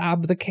hand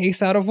fab the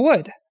case out of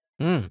wood.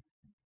 It'll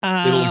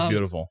look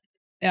beautiful.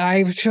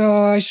 I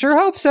sure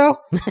hope so.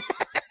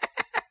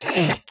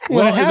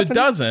 Well, if it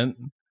doesn't,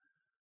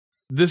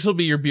 this will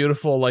be your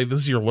beautiful, like, this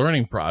is your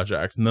learning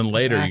project, and then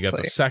later you get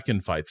the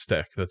second fight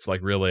stick. That's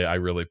like I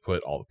really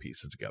put all the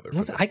pieces together.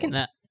 I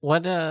can.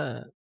 What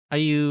are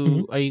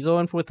you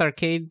going with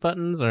arcade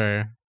buttons,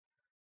 or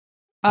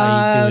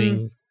are you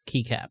doing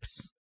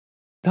keycaps?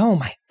 Oh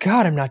my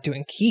god, I'm not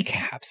doing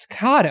keycaps.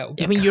 Kato.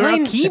 I mean, you're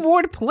a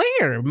keyboard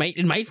player.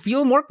 It might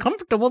feel more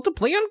comfortable to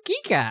play on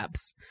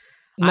keycaps.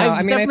 No,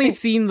 I've definitely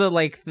seen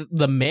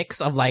the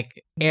mix of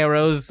like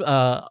Arrow's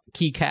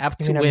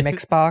keycapped with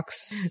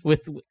Mixbox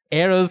with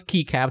Arrow's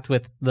keycapped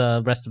with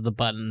the rest of the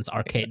buttons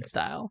arcade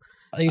style.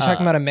 Are you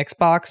talking about a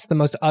Mixbox, the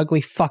most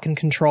ugly fucking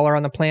controller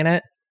on the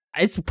planet?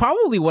 It's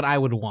probably what I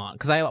would want,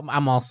 because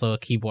I'm also a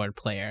keyboard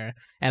player,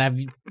 and I've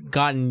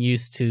gotten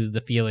used to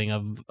the feeling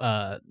of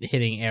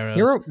hitting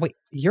arrows.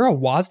 You're a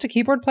WASD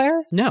keyboard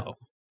player? No,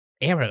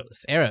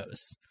 arrows.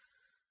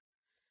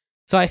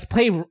 So I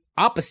play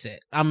opposite.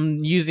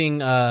 I'm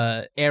using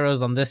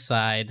arrows on this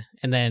side,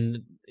 and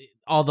then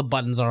all the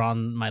buttons are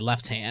on my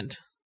left hand.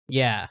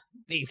 Yeah,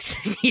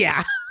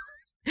 yeah.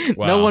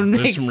 Wow, no one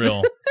there's makes some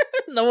real,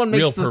 no one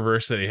makes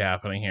perversity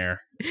happening here.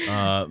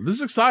 This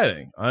is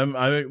exciting.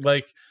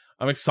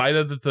 I'm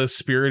excited that the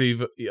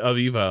spirit of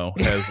Evo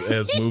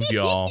has moved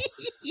y'all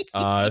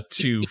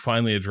to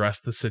finally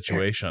address the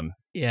situation.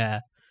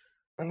 Yeah.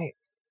 Let me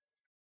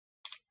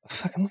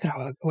fucking look at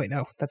how. Wait,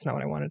 no, that's not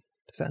what I wanted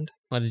to send.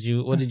 What did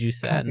you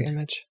send? Copy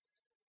image.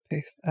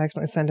 Paste. I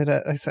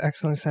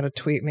accidentally sent a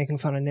tweet making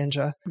fun of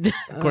Ninja.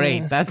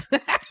 Great. That's.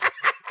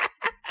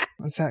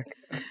 One sec.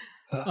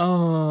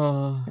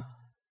 Oh.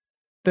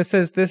 This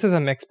is a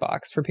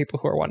Mixbox for people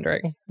who are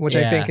wondering, which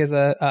I think is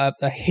a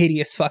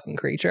hideous fucking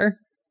creature.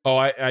 Oh,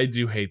 I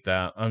do hate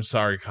that. I'm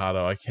sorry,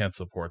 Kato. I can't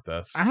support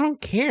this. I don't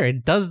care.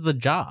 It does the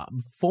job.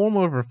 Form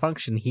over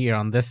function here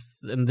in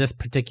this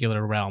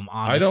particular realm,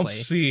 honestly. I don't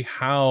see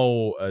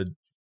how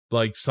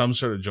some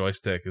sort of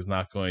joystick is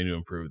not going to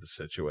improve the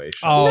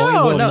situation.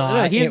 Oh,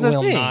 no. Here's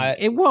the thing.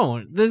 It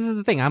won't. This is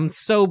the thing. I'm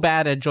so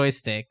bad at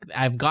joystick.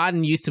 I've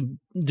gotten used to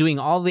doing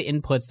all the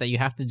inputs that you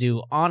have to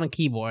do on a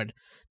keyboard.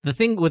 The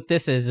thing with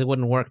this is it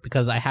wouldn't work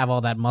because I have all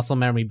that muscle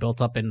memory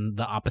built up in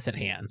the opposite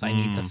hands. I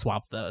need to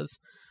swap those.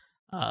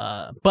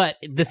 But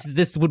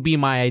this would be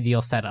my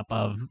ideal setup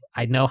of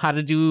I know how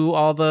to do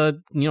all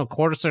the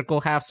quarter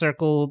circle, half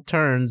circle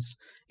turns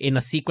in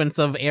a sequence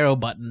of arrow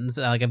buttons.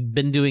 Like I've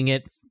been doing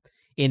it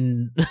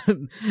in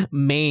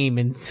MAME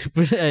in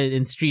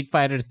Street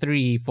Fighter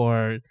 3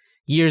 for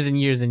years and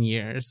years and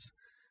years.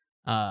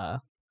 So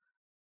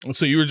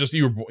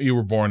you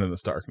were born in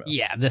this darkness.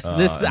 Yeah,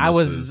 I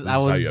was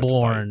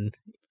born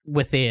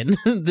within.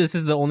 This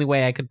is the only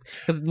way I could,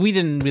 because we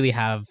didn't really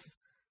have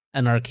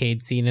an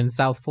arcade scene in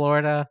South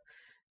Florida,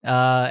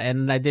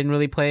 and I didn't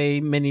really play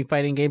many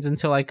fighting games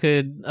until I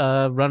could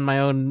run my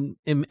own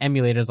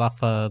emulators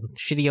off a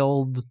shitty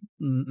old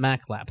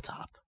Mac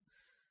laptop.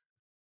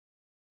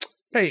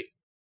 Hey,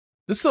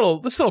 this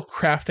little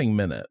crafting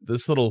minute,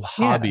 this little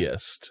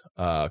hobbyist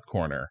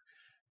corner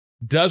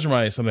does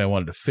remind me of something I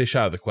wanted to fish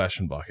out of the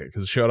question bucket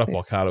because it showed up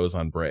while Kato was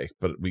on break,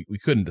 but we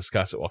couldn't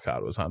discuss it while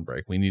Kato was on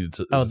break. We needed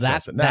to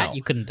discuss it now. That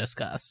you couldn't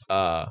discuss.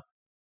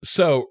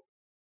 So,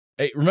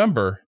 hey,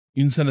 remember,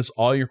 you can send us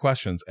all your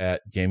questions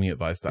at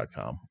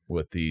gamingadvice.com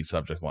with the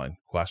subject line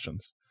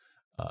questions.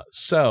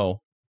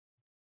 So,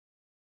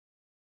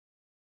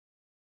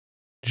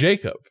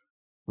 Jacob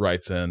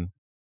writes in,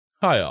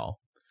 "Hi all.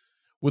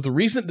 With the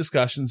recent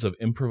discussions of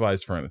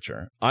improvised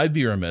furniture, I'd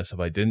be remiss if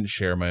I didn't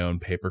share my own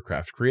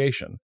papercraft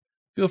creation.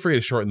 Feel free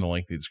to shorten the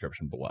link in the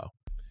description below.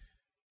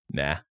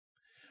 Nah.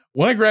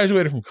 When I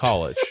graduated from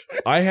college,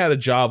 I had a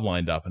job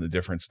lined up in a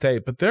different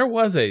state, but there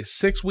was a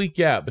 6-week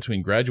gap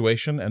between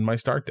graduation and my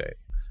start date.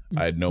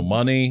 I had no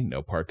money,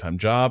 no part-time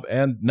job,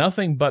 and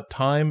nothing but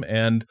time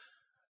and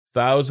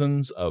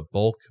thousands of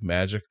bulk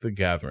Magic the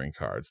Gathering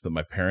cards that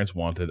my parents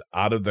wanted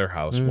out of their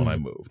house when I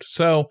moved.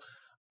 So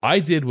I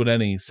did what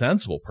any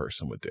sensible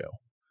person would do.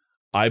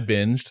 I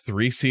binged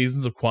 3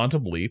 seasons of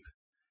Quantum Leap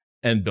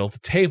and built a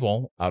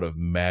table out of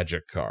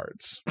Magic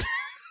cards.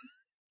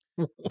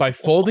 By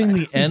folding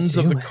the ends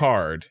of the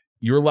card,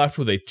 you're left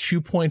with a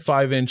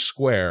 2.5-inch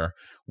square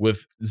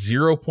with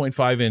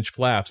 0.5-inch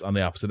flaps on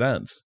the opposite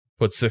ends.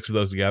 Put 6 of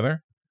those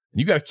together, and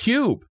you got a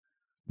cube.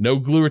 No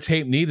glue or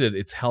tape needed.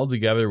 It's held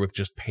together with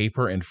just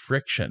paper and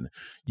friction.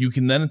 You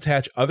can then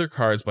attach other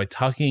cards by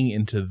tucking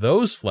into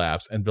those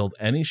flaps and build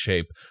any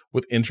shape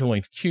with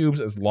interlinked cubes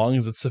as long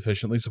as it's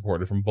sufficiently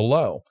supported from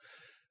below.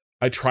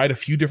 I tried a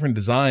few different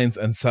designs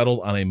and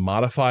settled on a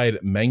modified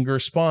Menger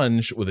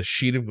sponge with a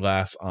sheet of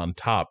glass on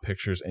top,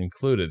 pictures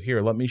included.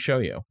 Here, let me show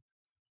you.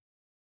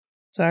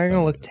 So are you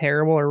going to look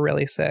terrible or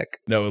really sick?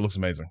 No, it looks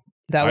amazing.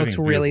 That looks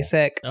really beautiful.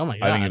 sick. Oh my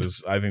god!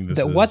 I think this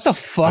is what the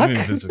fuck? I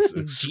think this is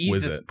exquisite.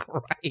 Jesus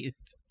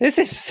Christ! This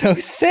is so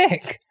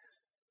sick.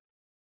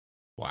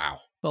 Wow.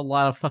 A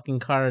lot of fucking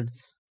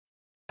cards.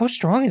 How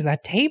strong is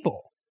that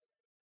table?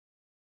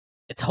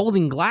 It's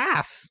holding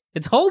glass.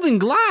 It's holding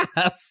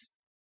glass.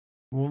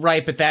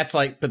 Right, but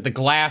but the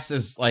glass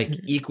is like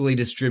equally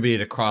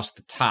distributed across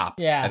the top.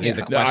 Yeah. I think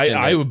Yeah. the question.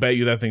 I would bet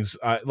you that thing's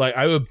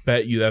I would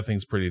bet you that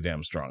thing's pretty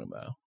damn strong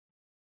though.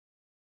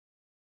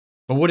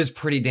 But what is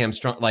pretty damn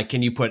strong? Like,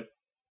 can you put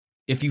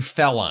if you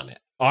fell on it?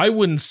 I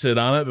wouldn't sit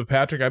on it, but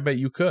Patrick, I bet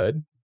you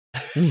could.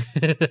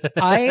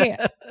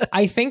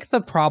 I think the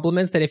problem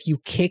is that if you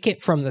kick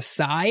it from the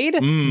side,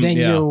 then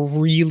yeah. you're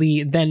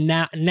really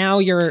now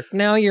you're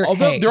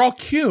Although hey, they're all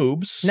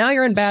cubes, now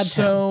you're in bad town.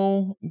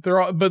 so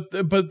they're all, but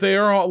they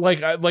are all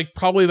like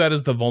probably that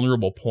is the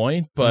vulnerable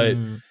point, but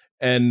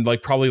and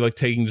like probably like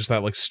taking just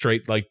that like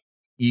straight like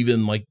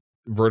even like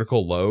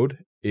vertical load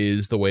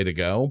is the way to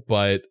go,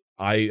 but.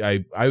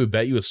 I would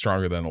bet you it's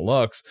stronger than it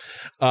looks.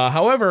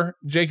 However,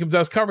 Jacob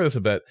does cover this a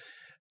bit.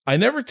 I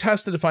never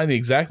tested to find the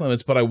exact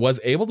limits, but I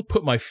was able to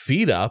put my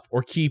feet up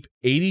or keep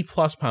 80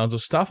 plus pounds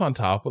of stuff on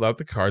top without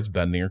the cards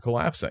bending or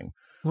collapsing.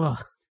 Well,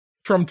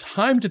 From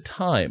time to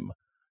time,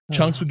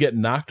 chunks would get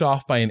knocked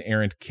off by an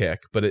errant kick,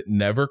 but it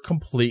never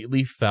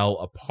completely fell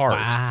apart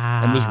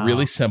and was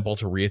really simple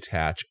to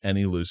reattach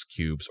any loose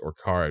cubes or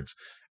cards.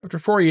 After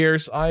 4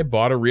 years, I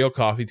bought a real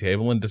coffee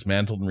table and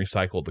dismantled and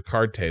recycled the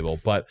card table,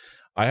 but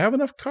I have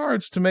enough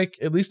cards to make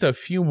at least a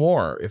few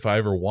more if I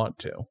ever want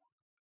to.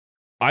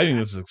 I think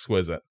this is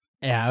exquisite.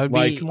 yeah, it would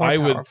Like, be. More I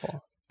would-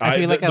 powerful. I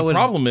feel like the I would-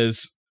 problem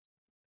is,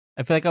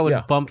 I feel like I would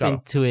Yeah, bump go.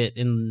 into it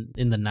in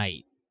the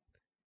night.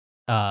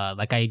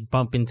 Like I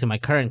bump into my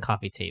current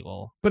coffee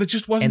table but it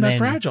just wasn't And that then-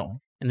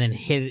 fragile. and then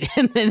hit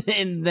it,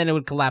 and then it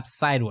would collapse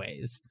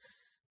sideways.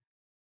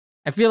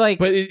 I feel like,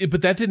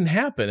 But that didn't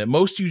happen. At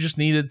most, you just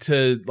needed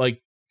to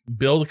like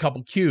build a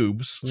couple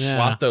cubes, Yeah.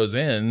 slot those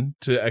in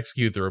to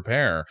execute the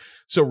repair.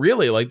 So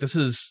really, like this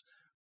is,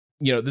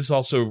 this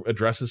also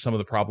addresses some of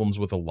the problems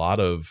with a lot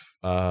of,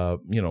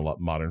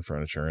 modern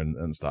furniture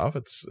and stuff.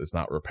 It's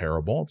not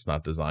repairable. It's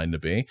not designed to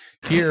be.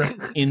 Here,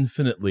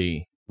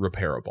 infinitely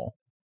repairable.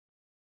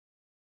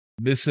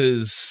 This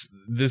is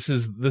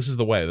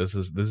the way. This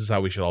is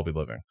how we should all be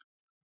living.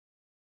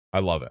 I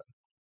love it.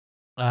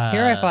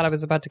 Here I thought I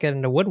was about to get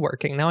into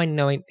woodworking. Now I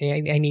know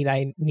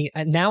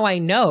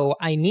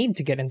I need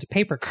to get into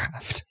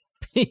papercraft.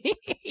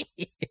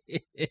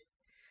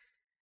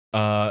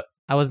 I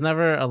was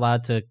never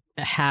allowed to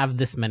have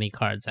this many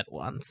cards at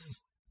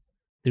once.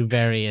 Through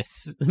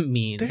various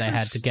means, I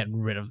had to get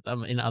rid of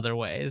them in other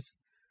ways.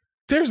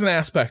 There's an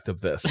aspect of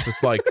this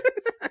that's like,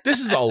 this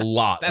is a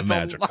lot of That's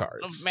magic a lot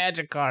cards. of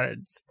magic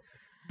cards.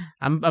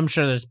 I'm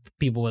sure there's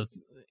people with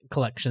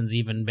collections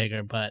even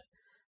bigger, but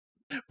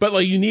But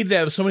like you need to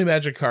have so many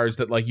magic cards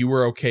that like you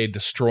were okay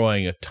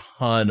destroying a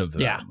ton of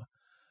them.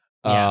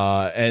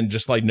 Yeah. And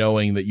just like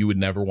knowing that you would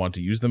never want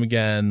to use them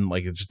again,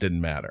 like it just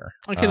didn't matter.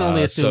 I can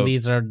only assume so-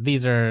 these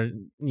are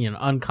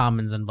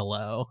uncommons and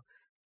below.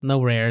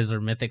 No rares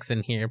or mythics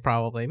in here,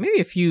 probably. Maybe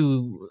a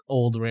few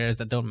old rares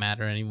that don't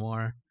matter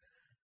anymore.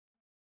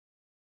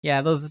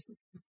 Yeah, those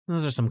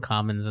are some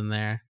commons in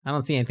there. I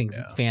don't see anything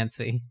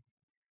fancy.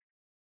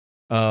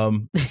 Our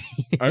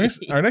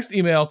next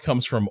email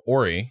comes from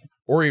Ori.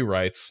 Ori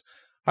writes,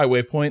 "Hi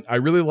Waypoint, I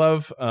really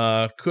love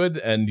Could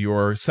and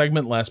your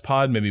segment last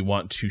pod made me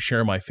want to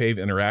share my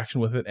fave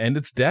interaction with it and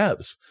its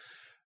devs.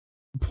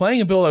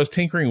 Playing a build I was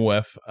tinkering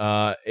with,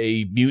 a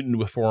mutant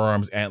with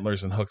forearms,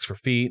 antlers, and hooks for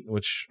feet,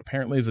 which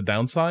apparently is a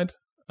downside.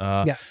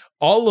 Yes.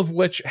 All of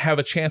which have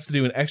a chance to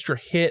do an extra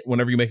hit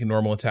whenever you make a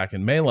normal attack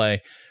in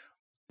melee.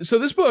 So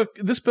this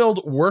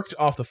build worked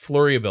off the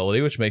flurry ability,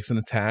 which makes an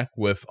attack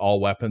with all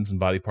weapons and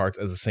body parts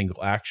as a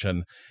single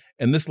action.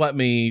 And this let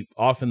me,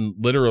 often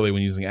literally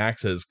when using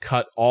axes,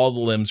 cut all the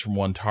limbs from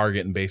one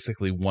target and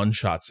basically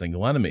one-shot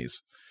single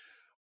enemies.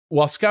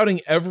 While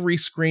scouting every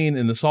screen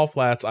in the Salt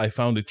Flats, I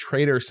found a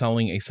trader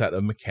selling a set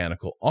of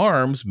mechanical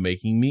arms,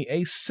 making me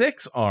a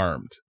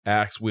 6-armed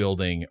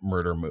axe-wielding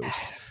murder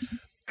moose.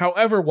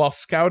 However, while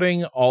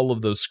scouting all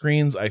of those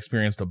screens, I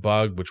experienced a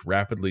bug which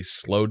rapidly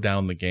slowed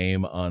down the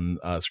game on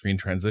screen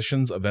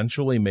transitions,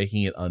 eventually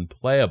making it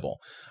unplayable.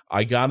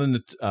 I got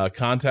into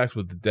contact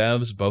with the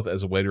devs, both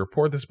as a way to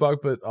report this bug,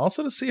 but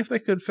also to see if they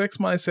could fix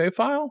my save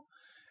file,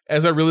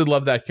 as I really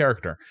love that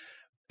character.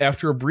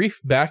 After a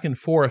brief back and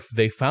forth,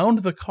 they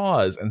found the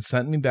cause and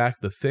sent me back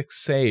the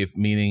fixed save,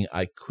 meaning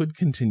I could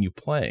continue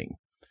playing.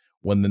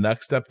 When the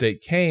next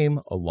update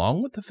came,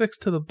 along with the fix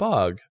to the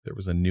bug, there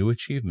was a new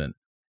achievement.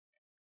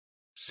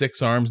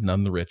 6 arms,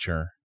 none the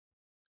richer.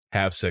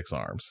 Have 6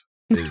 arms.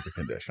 is the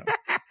condition.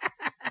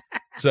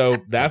 So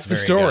that's the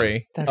very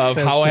story of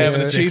so how I have an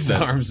cute. Six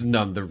achievement. arms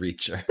none the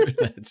reacher.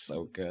 That's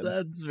so good.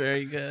 That's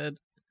very good.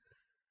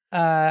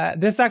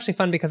 This is actually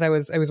fun because I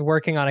was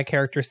working on a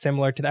character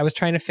similar to that. I was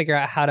trying to figure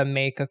out how to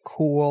make a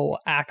cool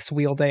axe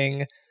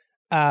wielding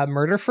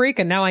murder freak,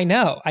 and now I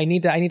know I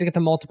need to get the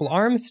multiple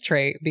arms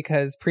trait,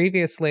 because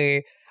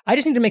previously I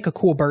just need to make a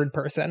cool bird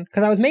person,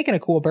 because I was making a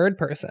cool bird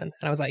person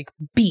and I was like,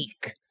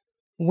 beak,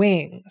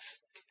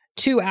 wings,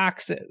 2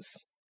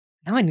 axes.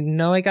 Now I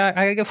know I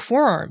got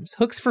 4 arms,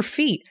 hooks for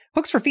feet.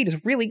 Hooks for feet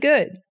is really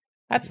good.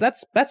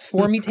 That's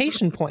 4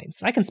 mutation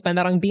points. I can spend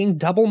that on being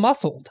double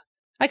muscled.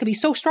 I could be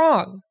so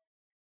strong.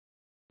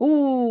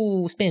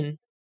 Ooh, spin.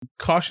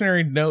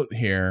 Cautionary note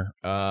here.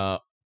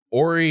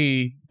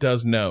 Ori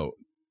does note.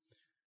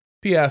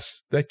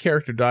 P.S. That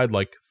character died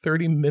like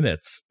 30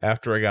 minutes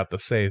after I got the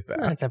save back.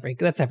 That's every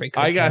good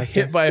I got character.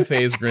 hit by a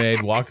phase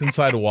grenade, walked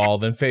inside a wall,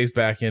 then phased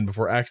back in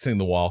before exiting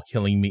the wall,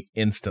 killing me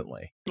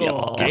instantly.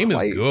 Oh, Game is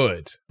why-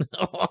 good.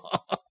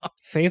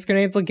 Phase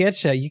grenades will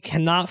get you. You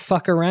cannot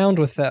fuck around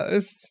with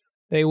those.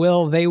 They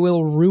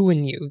will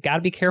ruin you. Got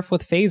to be careful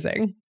with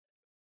phasing.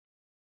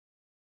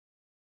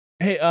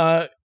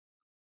 Hey,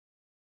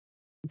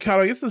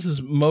 Kato, I guess this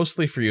is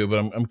mostly for you, but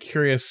I'm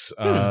curious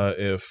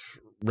if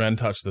Ren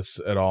touched this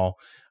at all.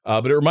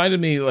 But it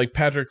reminded me, like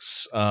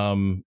Patrick's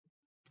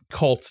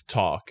cult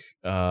talk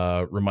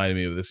reminded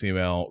me of this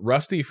email.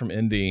 Rusty from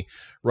Indy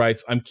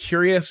writes, I'm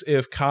curious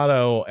if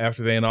Kato,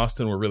 after they and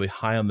Austin were really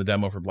high on the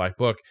demo for Black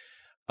Book,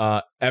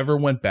 ever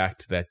went back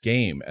to that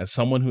game. As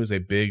someone who is a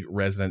big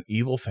Resident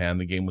Evil fan,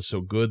 the game was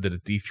so good that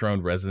it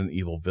dethroned Resident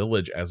Evil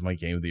Village as my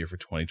game of the year for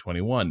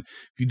 2021.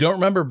 If you don't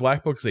remember,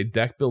 Black Book is a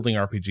deck-building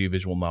RPG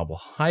visual novel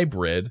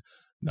hybrid,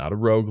 not a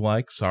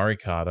roguelike, sorry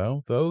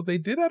Kato, though they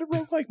did add a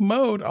roguelike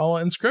mode, a la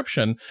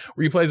Inscription,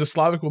 where you play as a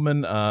Slavic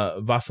woman,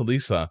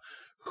 Vasilisa,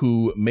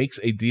 who makes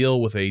a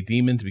deal with a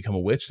demon to become a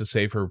witch to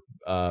save her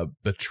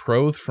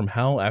betrothed from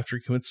hell after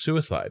he commits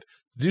suicide.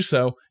 To do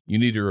so, you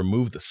need to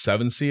remove the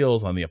 7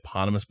 seals on the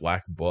eponymous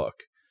Black Book.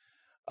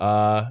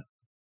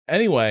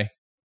 Anyway,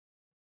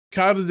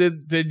 Kato,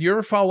 did you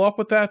ever follow up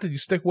with that? Did you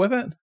stick with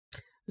it?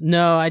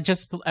 No, I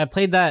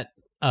played that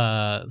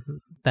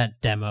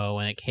demo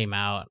when it came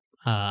out,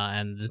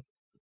 and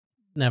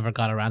never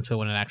got around to it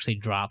when it actually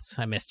dropped.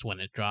 I missed when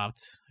it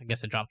dropped. I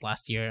guess it dropped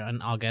last year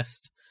in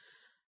August.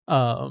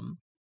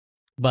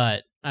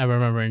 But I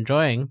remember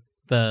enjoying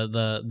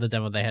the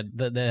demo they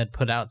had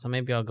put out, so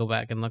maybe I'll go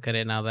back and look at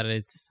it now that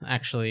it's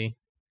actually,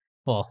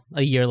 well,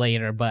 a year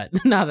later, but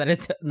now that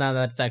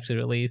it's actually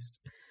released.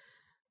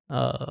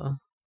 I'm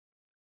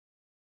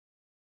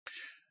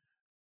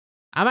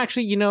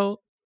actually,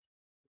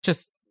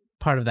 just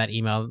part of that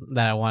email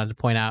that I wanted to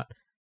point out,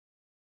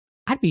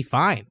 I'd be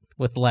fine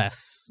with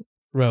less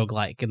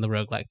roguelike in the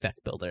roguelike deck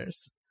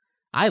builders.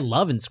 I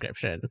love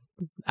Inscription.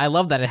 I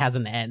love that it has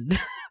an end.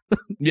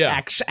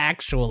 Yeah.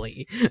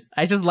 Actually,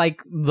 I just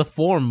like the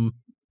form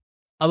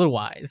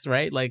otherwise,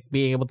 right? Like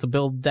being able to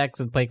build decks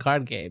and play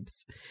card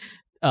games.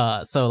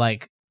 So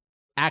like,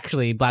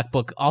 actually, Black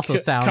Book also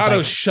sounds Kato's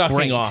like shucking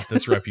great. off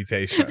this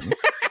reputation.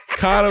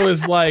 Kato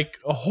is like,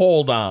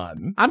 hold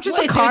on. I'm just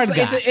a card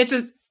guy.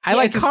 I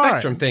like it's a cards.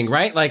 spectrum thing,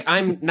 right? Like,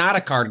 I'm not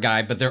a card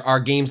guy, but there are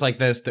games like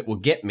this that will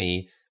get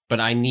me, but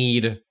I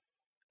need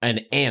an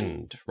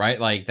end, right?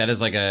 Like, that is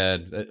like a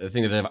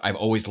thing that I've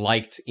always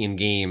liked in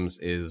games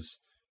is,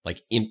 like,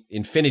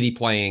 infinity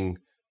playing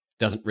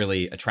doesn't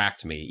really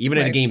attract me. Even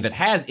in a Right. game that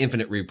has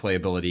infinite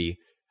replayability,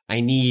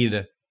 I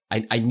need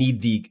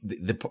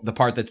the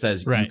part that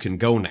says you Right. can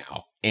go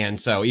now.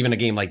 And so even a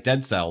game like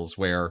Dead Cells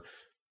where,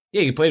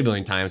 yeah, you played a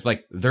billion times, but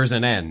like, there's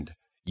an end.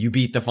 You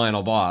beat the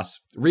final boss,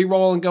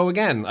 re-roll and go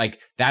again. Like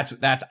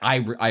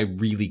I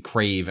really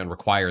crave and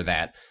require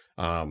that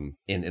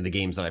in the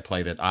games that I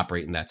play that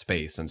operate in that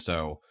space. And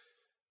so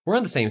we're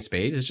on the same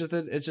space. It's just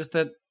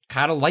that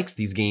Kato likes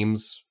these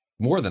games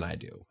more than I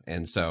do.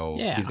 And so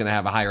Yeah. he's going to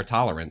have a higher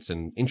tolerance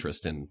and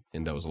interest in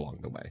those along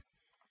the way.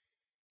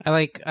 I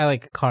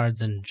like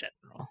cards in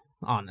general,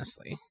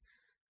 honestly.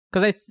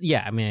 Because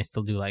I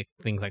still do like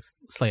things like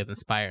Slay the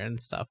Spire and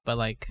stuff, but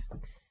like,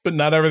 But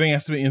not everything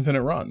has to be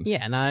infinite runs.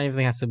 yeah, not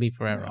everything has to be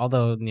forever.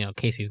 Although,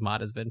 Casey's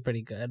mod has been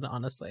pretty good,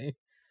 honestly.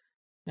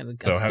 And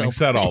So I'm having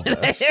still said all playing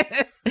this,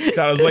 it.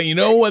 I was like, you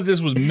know what this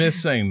was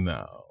missing,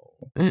 though?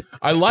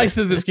 I liked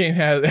that this game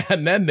had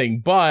an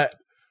ending, but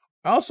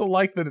I also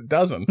like that it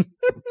doesn't.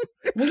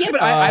 Well, yeah,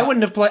 but I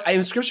wouldn't have played.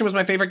 Inscription was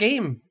my favorite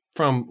game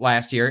from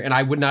last year, and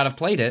I would not have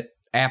played it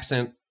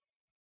absent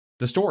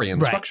the story and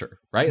the Right. structure,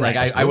 right? Right,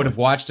 Like, I would have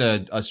watched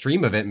a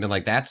stream of it and been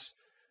like, that's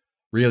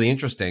really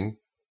interesting.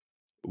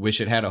 Wish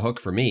it had a hook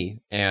for me.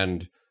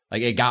 And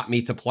like, it got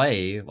me to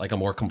play like a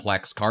more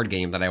complex card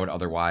game that I would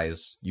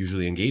otherwise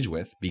usually engage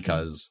with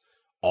because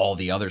all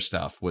the other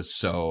stuff was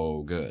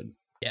so good.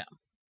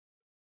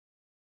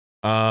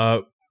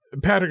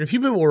 Patrick, a few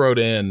people wrote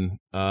in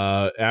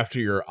after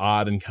your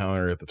odd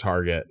encounter at the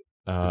Target,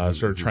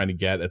 sort of trying to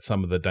get at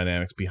some of the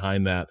dynamics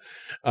behind that.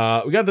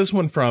 We got this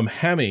one from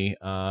Hemi.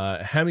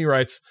 Hemi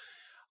writes,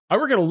 I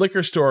work at a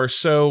liquor store,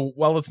 so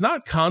while it's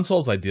not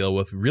consoles I deal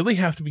with, we really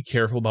have to be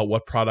careful about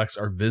what products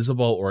are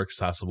visible or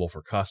accessible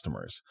for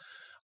customers.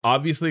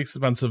 Obviously,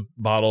 expensive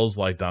bottles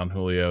like Don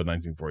Julio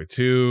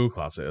 1942,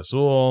 Clase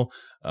Azul,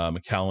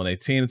 Macallan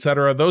 18,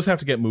 etc., those have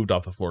to get moved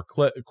off the floor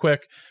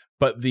quick.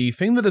 But the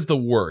thing that is the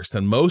worst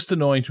and most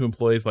annoying to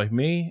employees like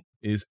me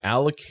is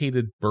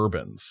allocated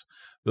bourbons.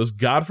 Those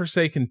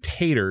godforsaken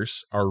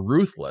taters are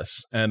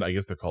ruthless, and I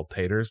guess they're called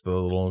taters, the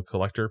little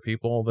collector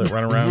people that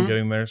run around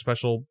getting their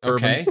special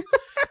bourbons,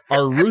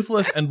 are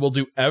ruthless and will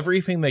do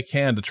everything they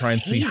can to try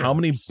and see how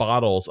many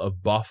bottles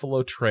of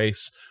Buffalo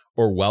Trace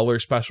or Weller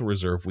Special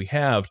Reserve we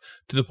have,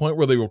 to the point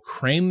where they will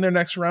crane their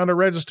necks around a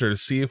register to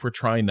see if we're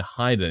trying to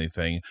hide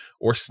anything,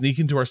 or sneak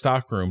into our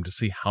stockroom to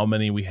see how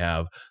many we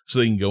have so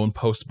they can go and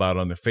post about it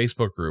on their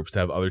Facebook groups to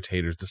have other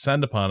taters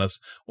descend upon us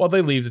while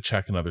they leave to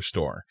check another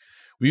store.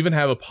 We even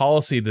have a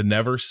policy to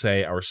never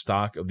say our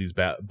stock of these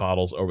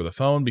bottles over the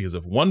phone, because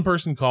if one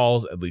person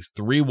calls, at least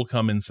 3 will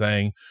come in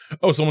saying,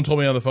 "Oh, someone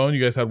told me on the phone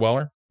you guys had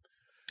Weller."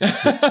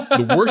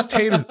 The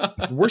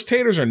worst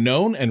taters are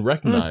known and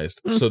recognized,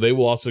 so they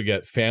will also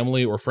get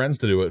family or friends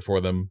to do it for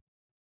them,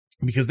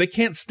 because they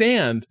can't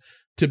stand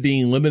to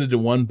being limited to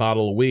 1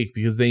 bottle a week,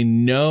 because they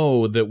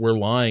know that we're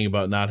lying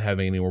about not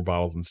having any more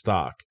bottles in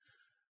stock.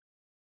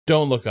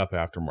 Don't look up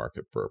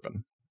aftermarket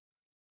bourbon.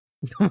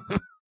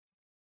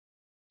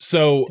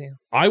 So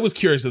I was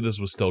curious if this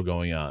was still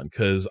going on,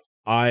 because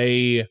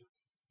I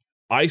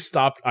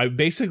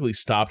basically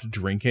stopped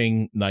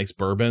drinking nice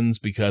bourbons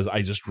because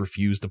I just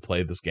refused to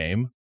play this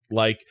game.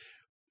 Like,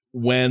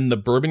 when the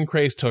bourbon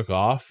craze took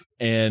off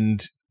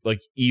and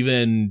like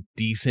even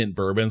decent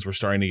bourbons were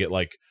starting to get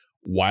like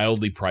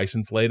wildly price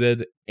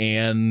inflated,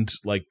 and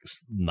like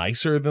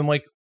nicer than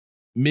like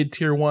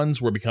mid-tier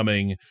ones were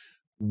becoming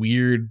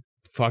weird,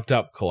 fucked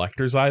up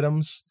collector's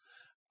items,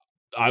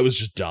 I was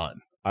just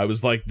done. I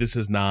was like, this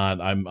is not.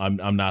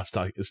 I'm not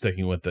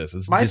sticking with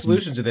this. My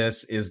solution to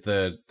this is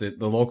the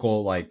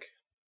local like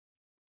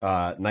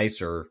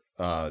nicer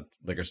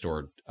liquor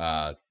store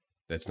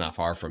that's not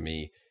far from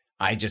me.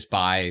 I just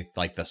buy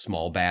like the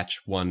small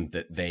batch one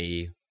that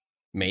they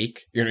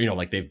make. You know,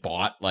 like they've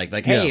bought like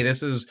hey,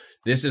 this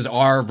is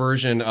our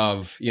version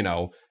of, you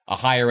know, a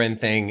higher end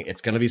thing.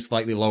 It's going to be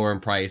slightly lower in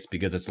price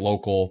because it's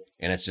local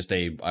and it's just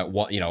a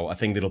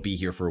thing that'll be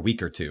here for a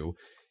week or two,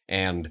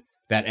 and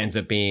that ends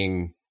up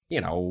being, you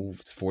know,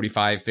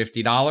 $45,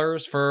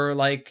 $50 for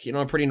like, you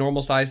know, a pretty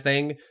normal size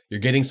thing. You're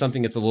getting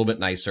something that's a little bit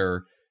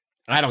nicer.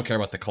 I don't care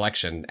about the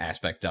collection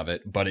aspect of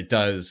it, but it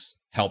does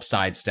help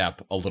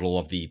sidestep a little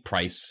of the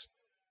price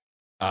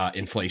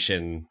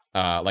inflation,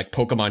 like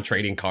Pokemon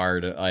trading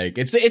card. Like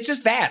it's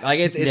just that,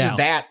 like it's just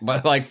that,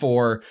 but like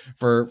for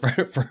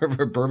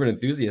bourbon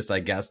enthusiasts,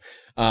 I guess.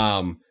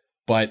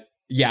 But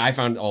yeah, I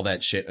found all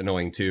that shit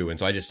annoying too, and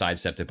so I just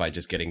sidestepped it by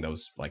just getting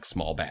those like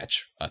small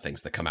batch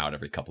things that come out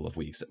every couple of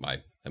weeks at my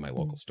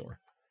local store.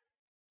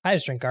 I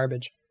just drink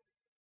garbage.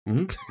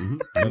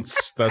 Mm-hmm.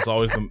 That's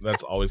always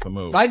the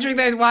move. I drink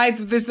that. Why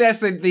that's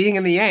the yin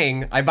and the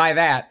yang. I buy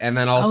that, and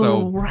then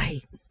also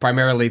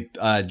primarily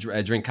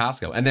drink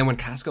Costco. And then when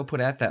Costco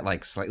put out that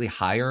like slightly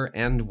higher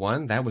end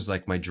one, that was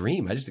like my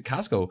dream. I just did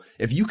Costco.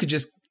 If you could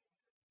just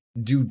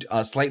do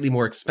slightly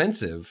more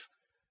expensive,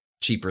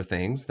 cheaper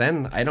things,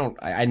 then I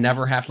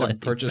never have to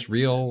purchase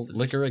real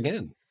liquor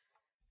again.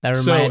 That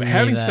reminds me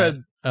having that,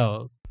 said,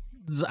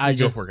 I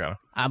just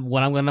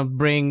when I'm gonna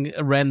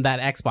rent that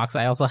Xbox,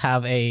 I also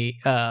have a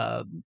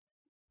a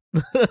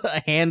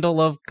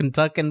handle of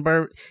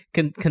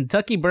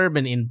Kentucky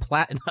bourbon in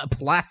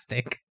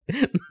plastic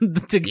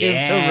to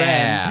give to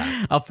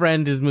Ren. A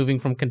friend is moving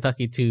from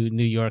Kentucky to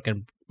New York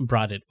and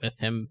brought it with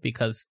him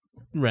because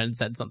Ren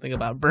said something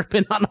about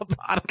bourbon on a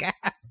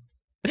podcast.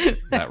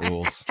 That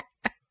rules.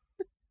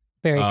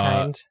 Very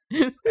kind.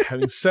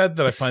 Having said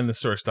that, I find this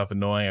sort of stuff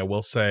annoying. I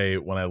will say,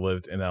 when I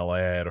lived in LA,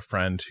 I had a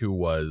friend who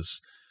was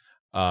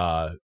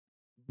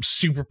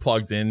super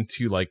plugged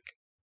into like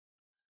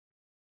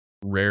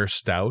rare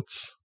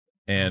stouts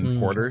and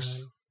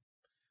porters,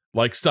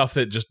 like stuff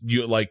that just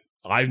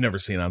I've never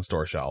seen on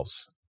store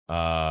shelves.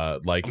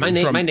 Like my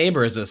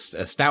neighbor is a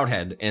stout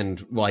head,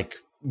 and like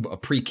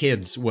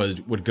pre-kids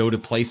would go to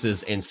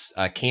places and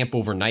camp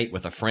overnight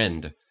with a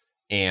friend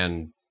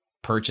and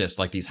purchase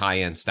like these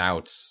high-end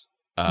stouts.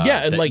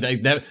 And like they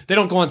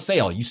don't go on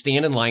sale. You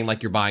stand in line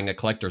like you're buying a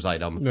collector's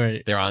item.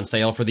 Right. They're on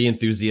sale for the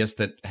enthusiasts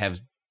that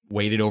have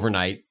waited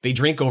overnight. They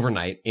drink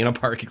overnight in a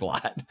parking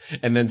lot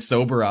and then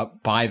sober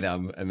up, buy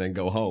them, and then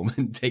go home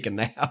and take a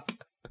nap.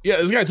 Yeah,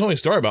 this guy told me a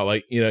story about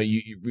like, you know,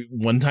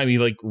 one time he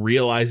like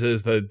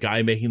realizes the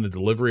guy making the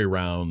delivery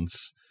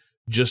rounds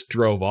just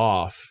drove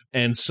off,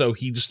 and so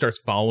he just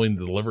starts following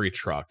the delivery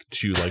truck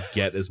to like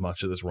get as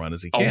much of this run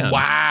as he can. Oh,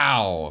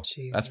 wow.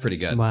 Jesus. That's pretty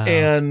good. Wow.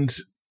 And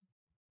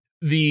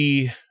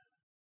the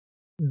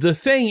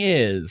thing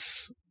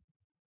is,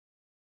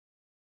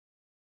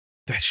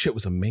 that shit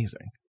was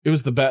amazing. It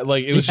was the best.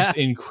 Like, it was just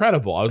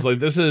incredible. I was like,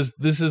 this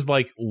is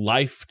like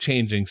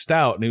life-changing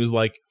stout. And he was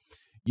like,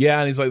 yeah,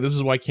 and he's like, this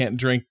is why I can't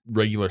drink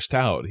regular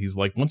stout. He's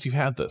like, once you've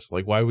had this,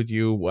 like, why would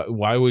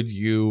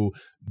you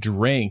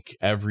drink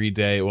every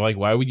day? Well, like,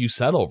 why would you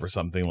settle for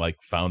something like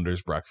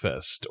Founder's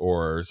Breakfast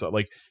or so?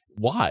 Like,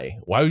 why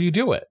would you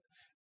do it?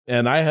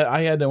 And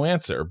I had no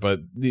answer, but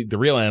the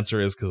real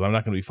answer is because I'm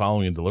not going to be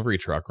following a delivery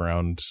truck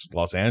around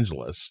Los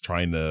Angeles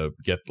trying to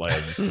get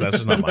that's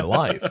just not my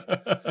life.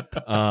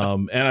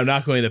 And I'm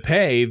not going to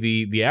pay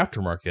the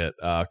aftermarket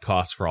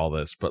costs for all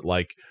this, but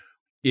like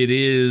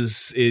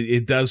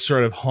it does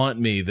sort of haunt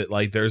me that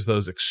like there's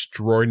those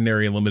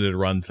extraordinary limited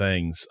run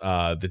things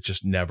that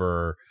just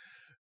never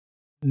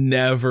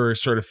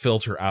sort of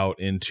filter out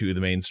into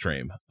the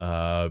mainstream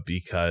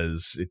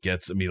because it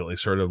gets immediately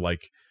sort of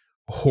like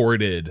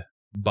hoarded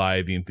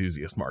by the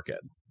enthusiast market,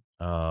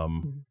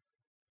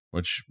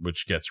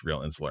 which gets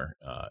real insular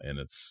in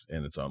its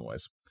own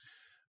ways.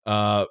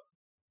 Got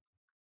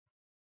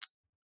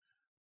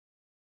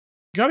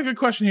a good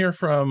question here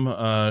from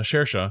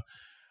Shersha.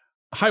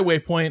 Hi,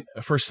 Waypoint.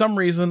 For some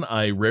reason,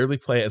 I rarely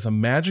play as a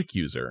magic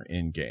user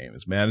in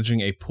games. Managing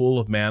a pool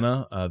of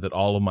mana that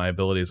all of my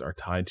abilities are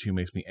tied to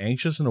makes me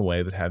anxious in a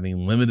way that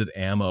having limited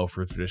ammo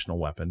for a traditional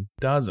weapon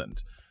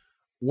doesn't.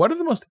 What are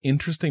the most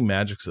interesting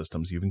magic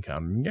systems you've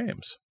encountered in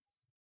games?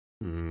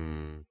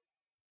 For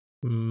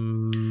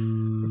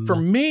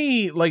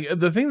me, like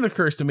the thing that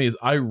occurs to me is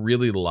I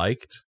really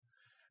liked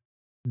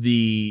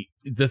the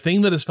thing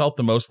that has felt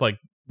the most like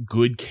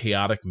good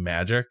chaotic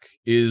magic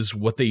is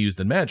what they used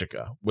in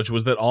Magicka, which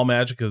was that all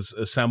magic is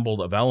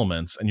assembled of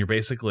elements and you're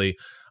basically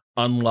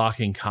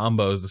unlocking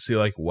combos to see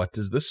like, what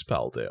does this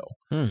spell do?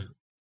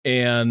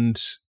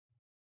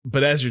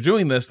 But as you're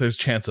doing this, there's a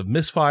chance of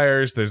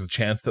misfires. There's a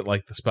chance that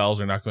like the spells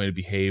are not going to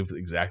behave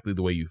exactly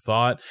the way you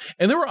thought.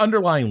 And there were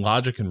underlying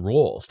logic and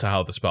rules to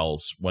how the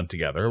spells went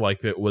together.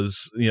 Like it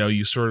was,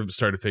 you sort of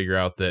started to figure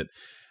out that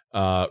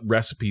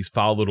recipes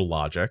followed a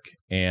logic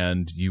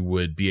and you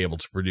would be able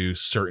to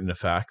produce certain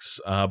effects.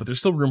 But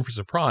there's still room for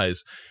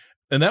surprise.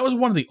 And that was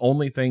one of the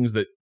only things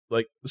that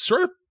like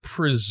sort of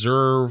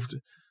preserved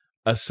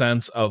a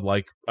sense of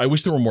like, I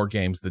wish there were more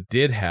games that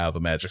did have a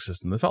magic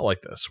system that felt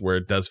like this, where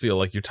it does feel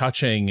like you're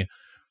touching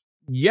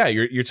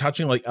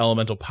like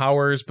elemental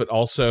powers, but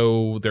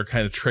also they're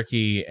kind of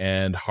tricky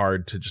and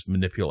hard to just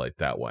manipulate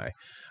that way.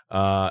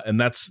 And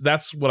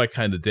that's what I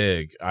kind of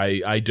dig.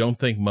 I don't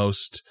think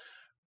most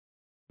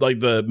like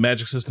the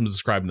magic systems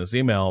described in this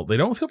email, they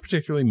don't feel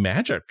particularly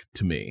magic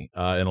to me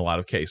in a lot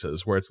of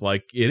cases where it's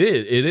like, it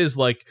is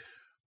like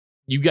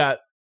you got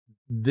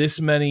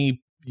this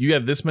many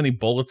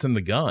bullets in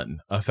the gun,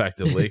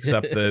 effectively,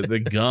 except the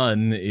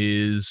gun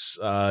is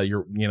a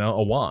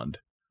wand.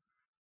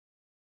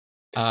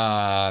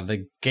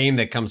 The game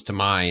that comes to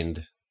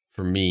mind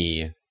for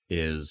me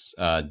is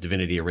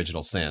Divinity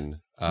Original Sin,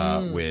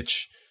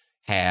 which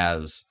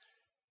has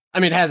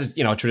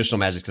a traditional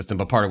magic system,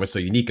 but part of what's so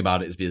unique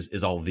about it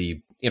is all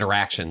the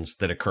interactions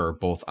that occur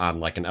both on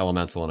like an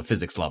elemental and a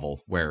physics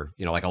level, where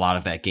like a lot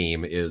of that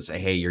game is,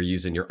 hey, you're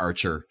using your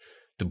archer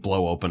to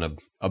blow open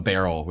a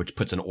barrel, which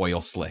puts an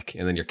oil slick,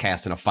 and then you're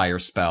casting a fire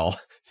spell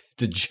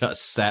to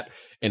just set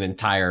an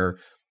entire,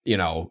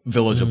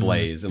 village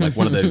ablaze. And like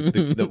one of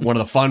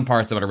the fun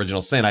parts about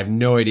Original Sin, I have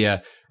no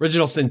idea.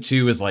 Original Sin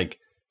 2 is like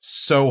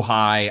so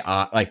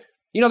high,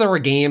 there were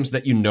games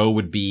that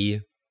would be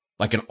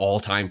like an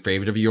all-time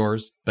favorite of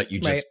yours, but you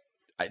just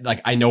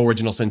I know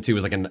Original Sin 2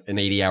 is like an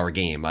 80-hour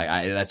game.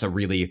 That's a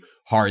really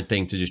hard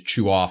thing to just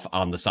chew off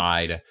on the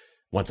side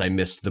once I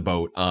missed the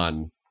boat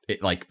on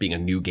it like being a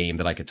new game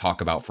that I could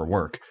talk about for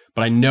work.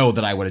 But I know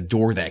that I would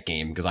adore that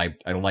game because I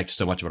liked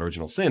so much about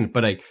Original Sin.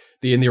 But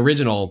in the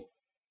original,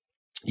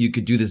 you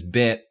could do this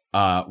bit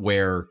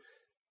where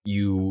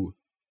you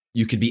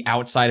could be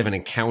outside of an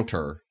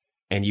encounter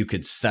and you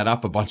could set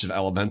up a bunch of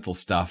elemental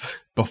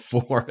stuff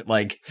before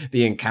like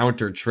the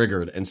encounter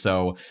triggered. And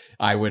so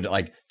I would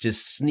like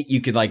just you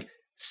could like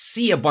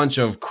see a bunch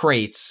of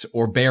crates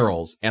or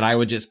barrels, and I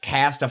would just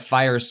cast a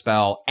fire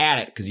spell at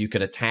it because you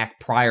could attack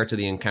prior to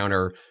the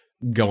encounter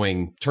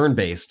going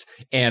turn-based,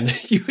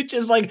 and you would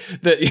just like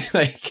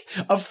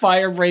a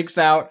fire breaks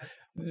out,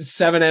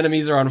 7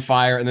 enemies are on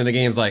fire, and then the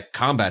game's like,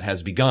 combat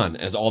has begun,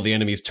 as all the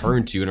enemies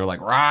turn to you and are like,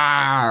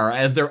 rawr,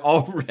 as they're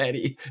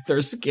already, their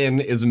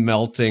skin is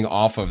melting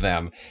off of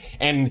them.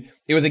 And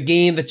it was a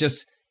game that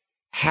just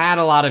had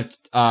a lot of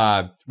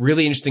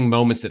really interesting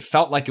moments that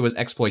felt like it was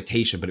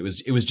exploitation, but it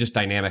was just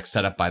dynamic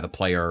set up by the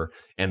player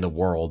and the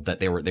world that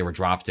they were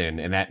dropped in,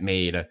 and that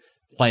made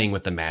playing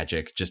with the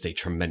magic just a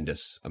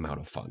tremendous amount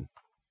of fun.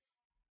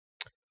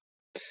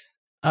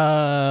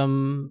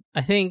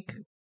 I think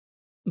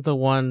the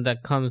one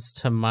that comes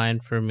to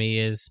mind for me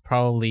is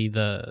probably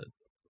the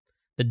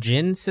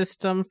Djinn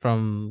system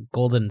from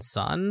Golden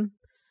Sun,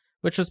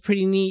 which was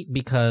pretty neat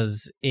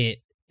because it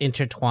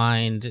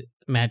intertwined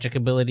magic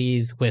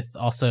abilities with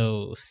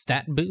also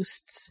stat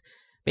boosts.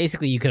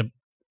 Basically,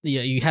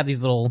 you had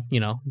these little,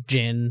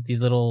 Djinn,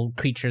 these little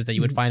creatures that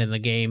you would find in the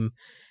game,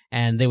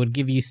 and they would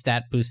give you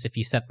stat boosts if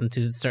you set them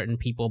to certain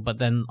people, but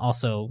then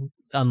also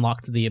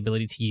unlocked the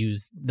ability to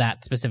use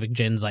that specific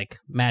Djinn's like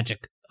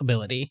magic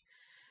ability,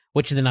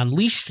 which then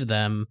unleashed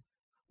them,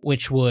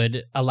 which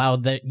would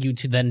allow you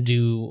to then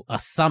do a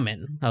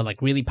summon, a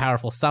like really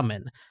powerful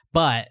summon,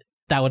 but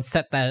that would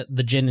set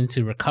the Jinn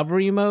into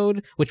recovery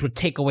mode, which would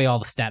take away all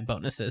the stat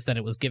bonuses that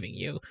it was giving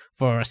you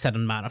for a set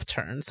amount of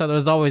turns. So there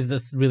was always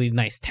this really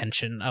nice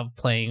tension of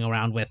playing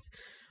around with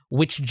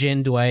which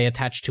Jinn do I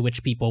attach to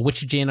which people,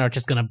 which Jinn are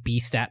just going to be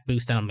stat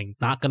boost, and I'm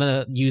not going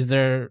to use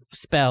their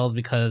spells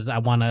because I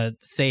want to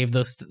save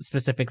those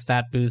specific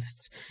stat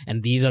boosts,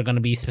 and these are going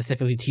to be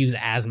specifically to use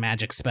as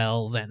magic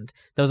spells. And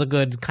there was a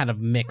good kind of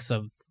mix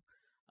of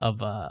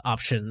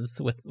options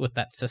with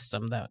that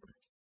system that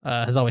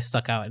has always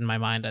stuck out in my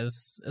mind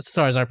as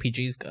far as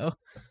RPGs go.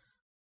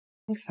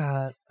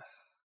 I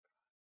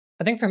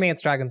think for me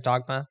it's Dragon's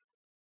Dogma.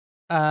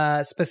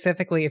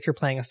 Specifically if you're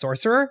playing a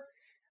sorcerer.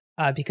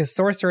 Because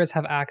sorcerers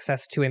have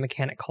access to a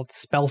mechanic called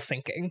spell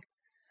syncing.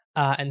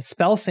 And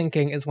spell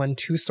syncing is when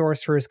two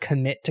sorcerers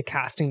commit to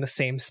casting the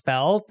same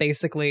spell.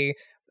 Basically,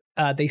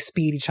 they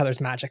speed each other's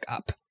magic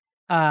up.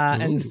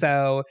 And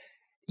so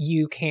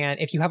you can,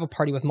 if you have a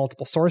party with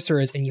multiple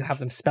sorcerers and you have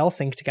them spell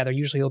sync together,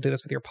 usually you'll do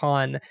this with your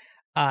pawn,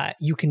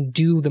 you can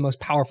do the most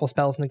powerful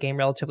spells in the game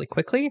relatively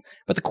quickly.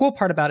 But the cool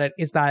part about it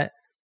is that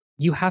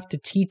you have to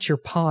teach your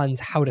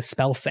pawns how to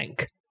spell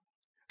sync.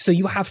 So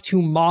you have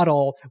to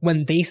model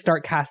when they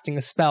start casting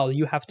a spell,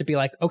 you have to be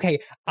like, okay,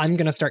 I'm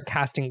going to start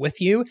casting with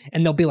you.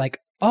 And they'll be like,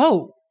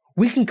 oh,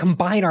 we can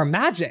combine our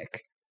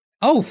magic.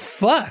 Oh,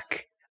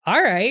 fuck.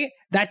 All right.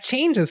 That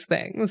changes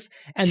things.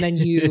 And then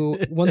you,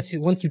 once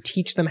you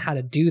teach them how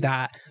to do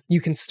that,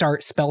 you can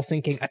start spell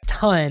syncing a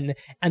ton.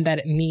 And that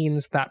it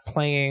means that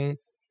playing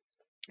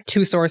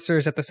two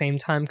sorcerers at the same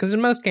time, because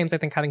in most games, I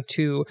think having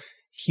two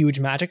huge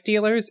magic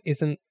dealers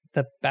isn't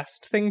the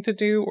best thing to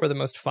do or the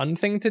most fun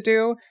thing to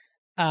do.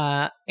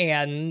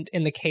 And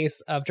in the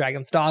case of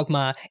Dragon's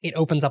Dogma, it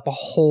opens up a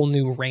whole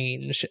new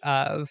range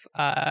of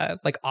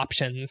like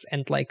options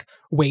and like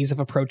ways of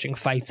approaching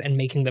fights and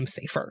making them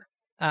safer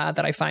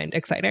that I find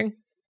exciting.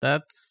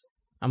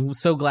 I'm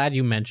so glad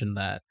you mentioned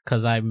that,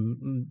 because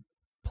I'm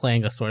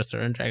playing a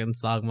sorcerer in Dragon's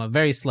Dogma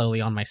very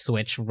slowly on my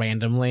Switch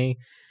randomly,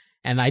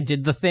 and I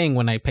did the thing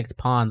when I picked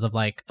pawns of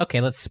like,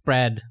 okay, let's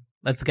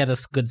get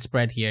a good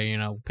spread here, you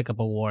know, pick up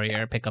a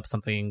warrior, pick up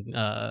something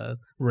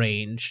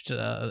ranged,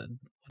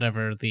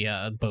 whatever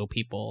the bow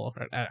people,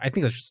 I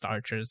think it's just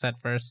archers at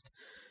first.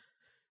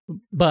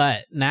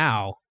 But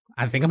now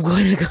I think I'm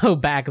going to go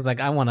back, because like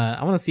I want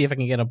to see if I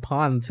can get a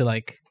pawn to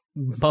like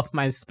buff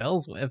my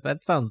spells with.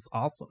 That sounds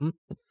awesome.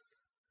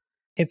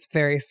 It's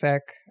very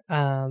sick.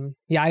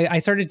 I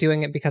started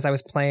doing it because I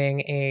was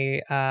playing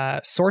a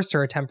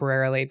sorcerer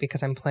temporarily,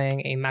 because I'm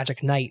playing a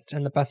magic knight,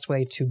 and the best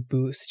way to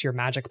boost your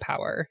magic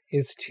power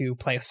is to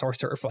play a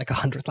sorcerer for like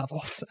 100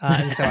 levels.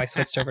 And so I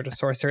switched over to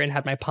sorcerer and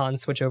had my pawn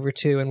switch over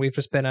too, and we've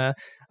just been a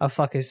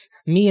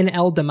me and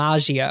El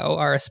DiMaggio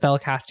are a spell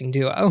casting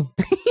duo.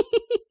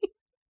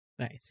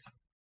 Nice.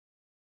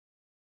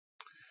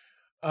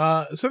 So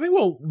I think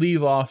we'll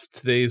leave off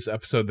today's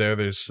episode there.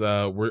 There's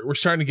we're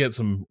starting to get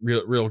some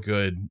real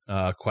good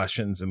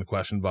questions in the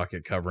question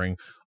bucket, covering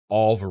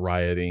all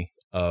variety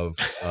of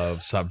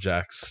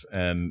subjects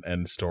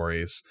and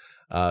stories.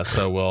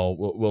 So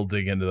we'll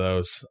dig into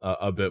those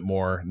a bit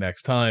more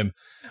next time.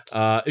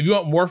 If you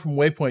want more from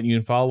Waypoint, you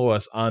can follow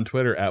us on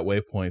Twitter at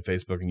Waypoint,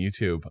 Facebook and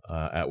YouTube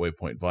at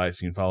Waypoint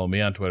Vice. You can follow me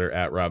on Twitter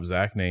at Rob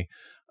Zachney.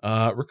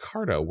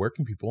 Ricardo, where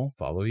can people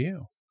follow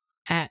you?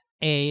 At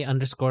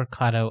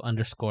A_Kato_appears.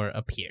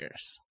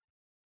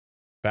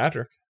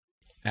 Patrick.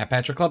 At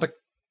Patrick Klepek.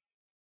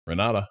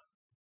 Renata.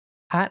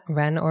 At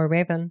Ren or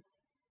Raven.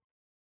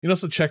 You can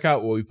also check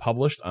out what we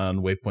published on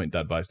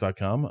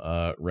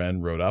waypoint.vice.com.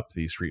 Ren wrote up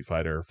the Street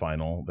Fighter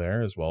final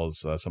there, as well as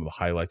some of the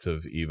highlights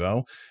of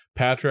EVO.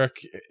 Patrick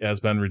has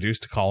been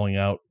reduced to calling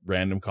out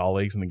random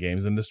colleagues in the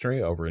games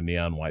industry over in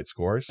Neon White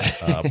scores.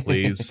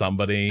 Please,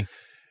 somebody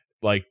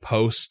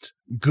post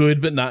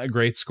good but not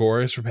great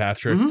scores for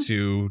Patrick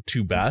to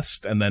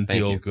best, and then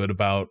feel good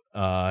about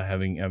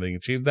having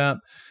achieved that.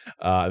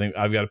 I think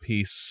I've got a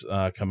piece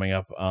coming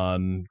up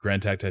on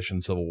Grand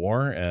Tactician Civil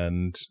War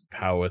and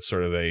how it's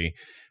sort of a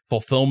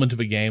fulfillment of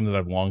a game that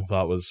I've long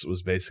thought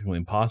was basically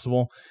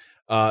impossible.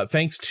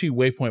 Thanks to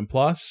Waypoint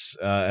Plus,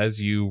 as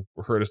you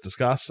heard us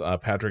discuss,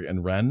 Patrick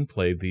and Ren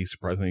played the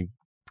surprisingly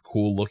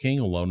cool looking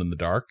Alone in the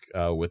Dark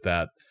with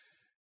that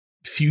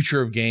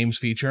future of games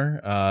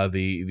feature,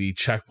 the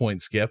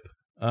checkpoint skip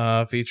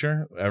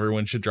feature.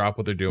 Everyone should drop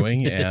what they're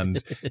doing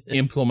and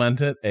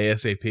implement it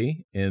ASAP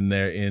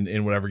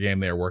in whatever game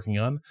they are working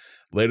on.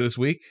 Later this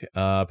week,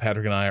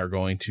 Patrick and I are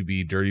going to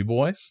be Dirty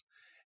Boys,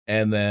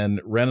 and then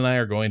Ren and I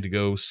are going to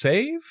go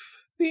save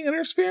the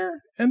Inner Sphere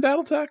and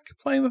BattleTech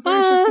playing the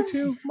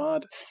 3062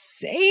 mod.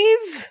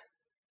 Save?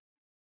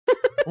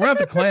 We're not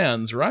the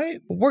clans, right?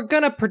 We're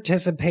gonna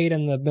participate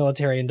in the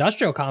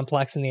military-industrial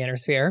complex in the Inner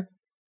Sphere.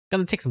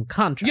 Gonna take some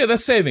contracts. Yeah,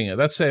 that's saving it.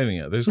 There's I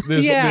mean,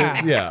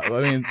 as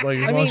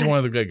long as you're one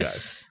of the good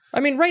guys. I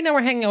mean, right now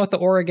we're hanging out with the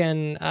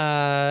Oregon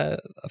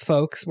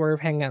folks. We're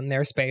hanging out in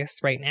their space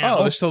right now.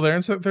 Oh, they're still there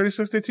in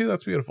 3062?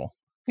 That's beautiful.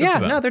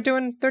 Good no, they're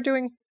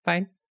doing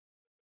fine.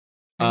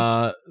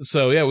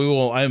 So yeah, we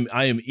will. I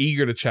am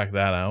eager to check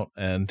that out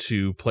and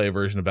to play a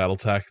version of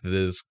BattleTech that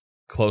is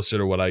closer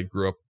to what I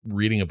grew up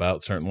reading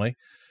about, certainly.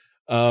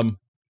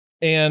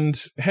 And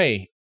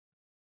hey,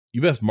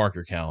 you best mark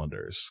your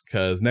calendars,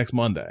 because next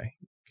Monday,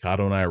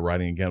 Kato and I are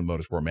riding again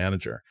with Motorsport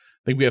Manager.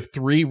 I think we have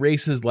 3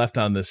 races left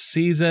on this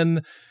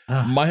season.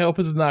 My hope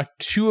is to knock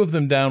 2 of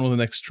them down with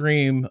an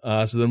extreme,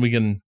 so then we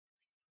can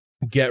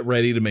get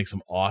ready to make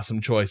some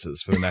awesome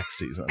choices for the next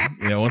season.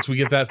 Once we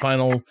get that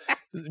final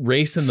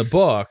race in the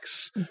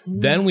books,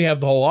 then we have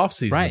the whole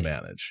offseason to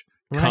manage.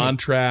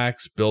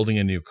 Contracts, building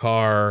a new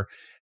car,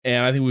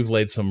 and I think we've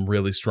laid some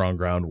really strong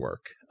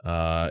groundwork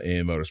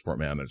in Motorsport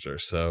Manager.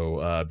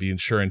 So be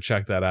sure and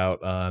check that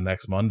out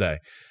next Monday.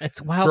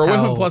 It's wild for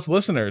how... Waypoint Plus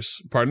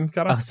listeners. Pardon?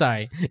 Oh,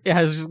 sorry. Yeah,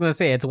 I was just going to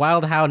say, it's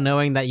wild how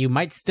knowing that you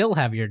might still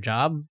have your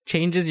job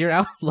changes your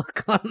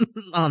outlook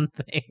on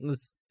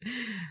things.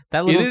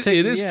 That little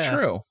it is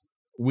true.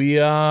 We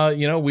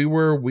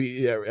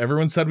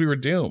everyone said we were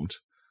doomed.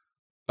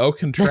 Au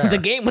contraire. The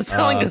game was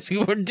telling us we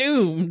were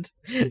doomed.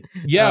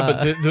 Yeah,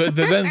 but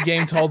the then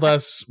game told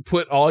us,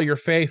 put all your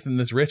faith in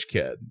this rich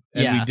kid.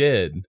 And we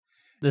did.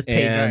 This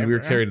pay driver. We were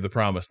carried to the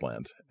promised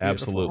land. Beautiful.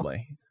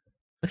 Absolutely.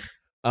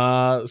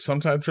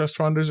 Sometimes trust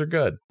funders are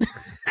good.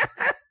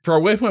 For our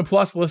Waypoint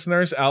Plus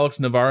listeners, Alex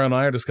Navarro and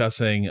I are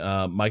discussing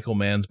Michael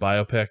Mann's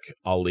biopic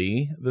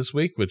Ali this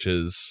week, which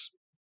is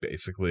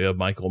basically a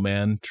Michael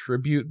Mann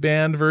tribute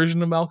band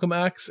version of Malcolm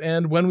X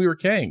and When We Were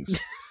Kings.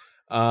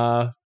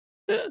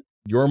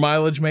 Your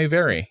mileage may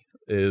vary,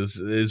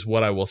 is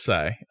what I will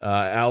say.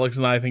 Alex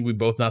and I think we've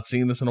both not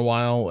seen this in a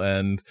while,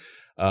 and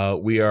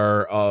we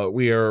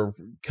are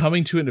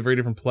coming to it in a very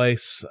different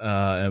place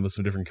and with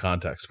some different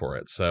context for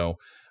it. So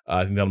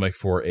I think that'll make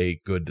for a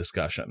good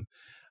discussion.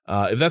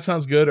 If that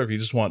sounds good, or if you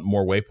just want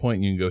more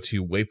Waypoint, you can go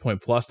to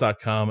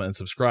waypointplus.com and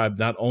subscribe.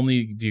 Not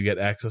only do you get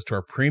access to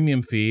our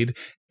premium feed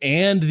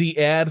and the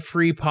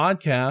ad-free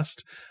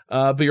podcast,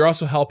 but you're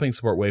also helping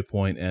support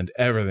Waypoint and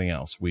everything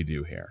else we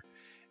do here.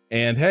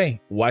 And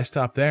hey, why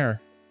stop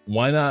there?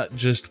 Why not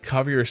just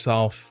cover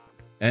yourself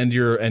and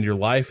your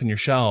life and your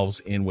shelves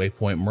in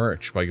Waypoint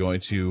merch by going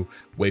to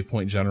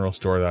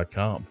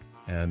waypointgeneralstore.com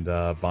and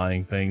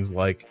buying things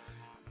like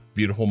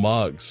beautiful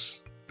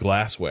mugs,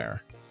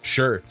 glassware,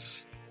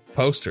 shirts,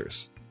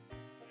 posters.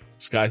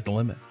 Sky's the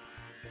limit.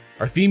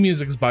 Our theme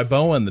music is by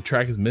Bowen. The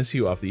track is Miss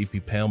You off the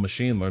EP Pale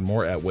Machine. Learn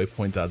more at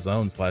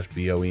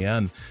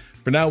waypoint.zone/BOEN.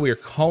 For now, we are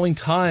calling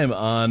time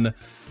on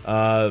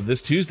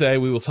this Tuesday.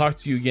 We will talk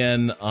to you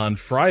again on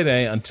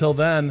Friday. Until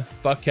then,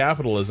 fuck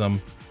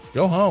capitalism.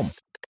 Go home.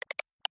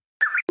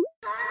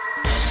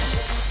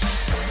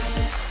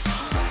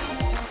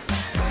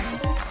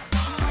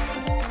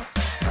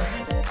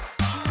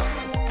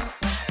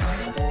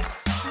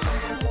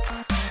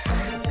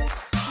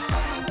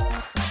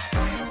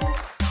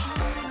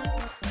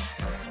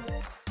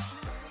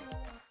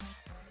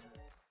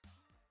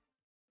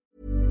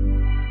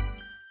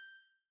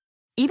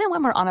 Even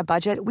when we're on a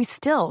budget, we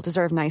still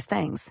deserve nice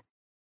things.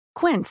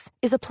 Quince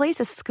is a place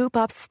to scoop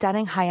up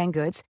stunning high-end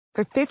goods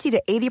for 50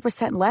 to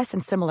 80% less than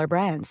similar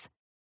brands.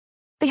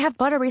 They have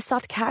buttery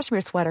soft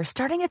cashmere sweaters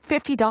starting at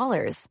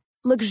 $50,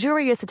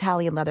 luxurious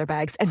Italian leather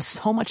bags, and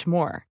so much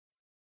more.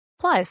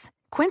 Plus,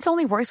 Quince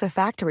only works with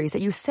factories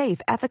that use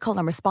safe, ethical,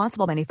 and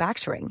responsible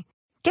manufacturing.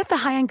 Get the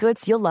high-end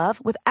goods you'll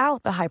love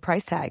without the high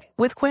price tag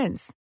with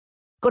Quince.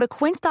 Go to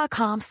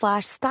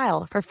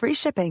quince.com/style for free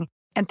shipping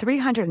and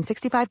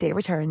 365-day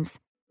returns.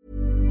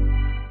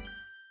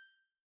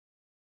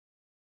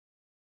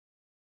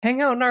 Hang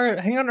out in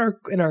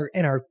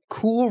our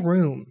cool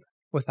room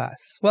with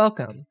us.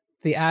 Welcome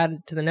to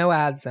the no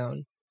ad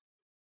zone.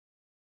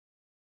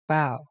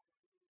 Wow.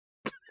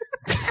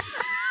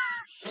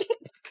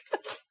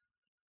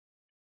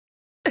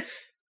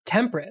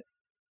 Temperate.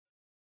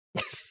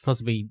 It's supposed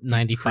to be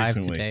 95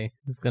 today.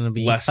 It's gonna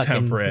be less fucking,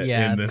 temperate.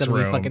 Yeah, in it's this gonna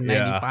room. be fucking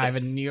 95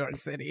 in New York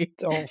City.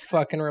 Don't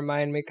fucking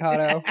remind me,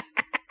 Kato.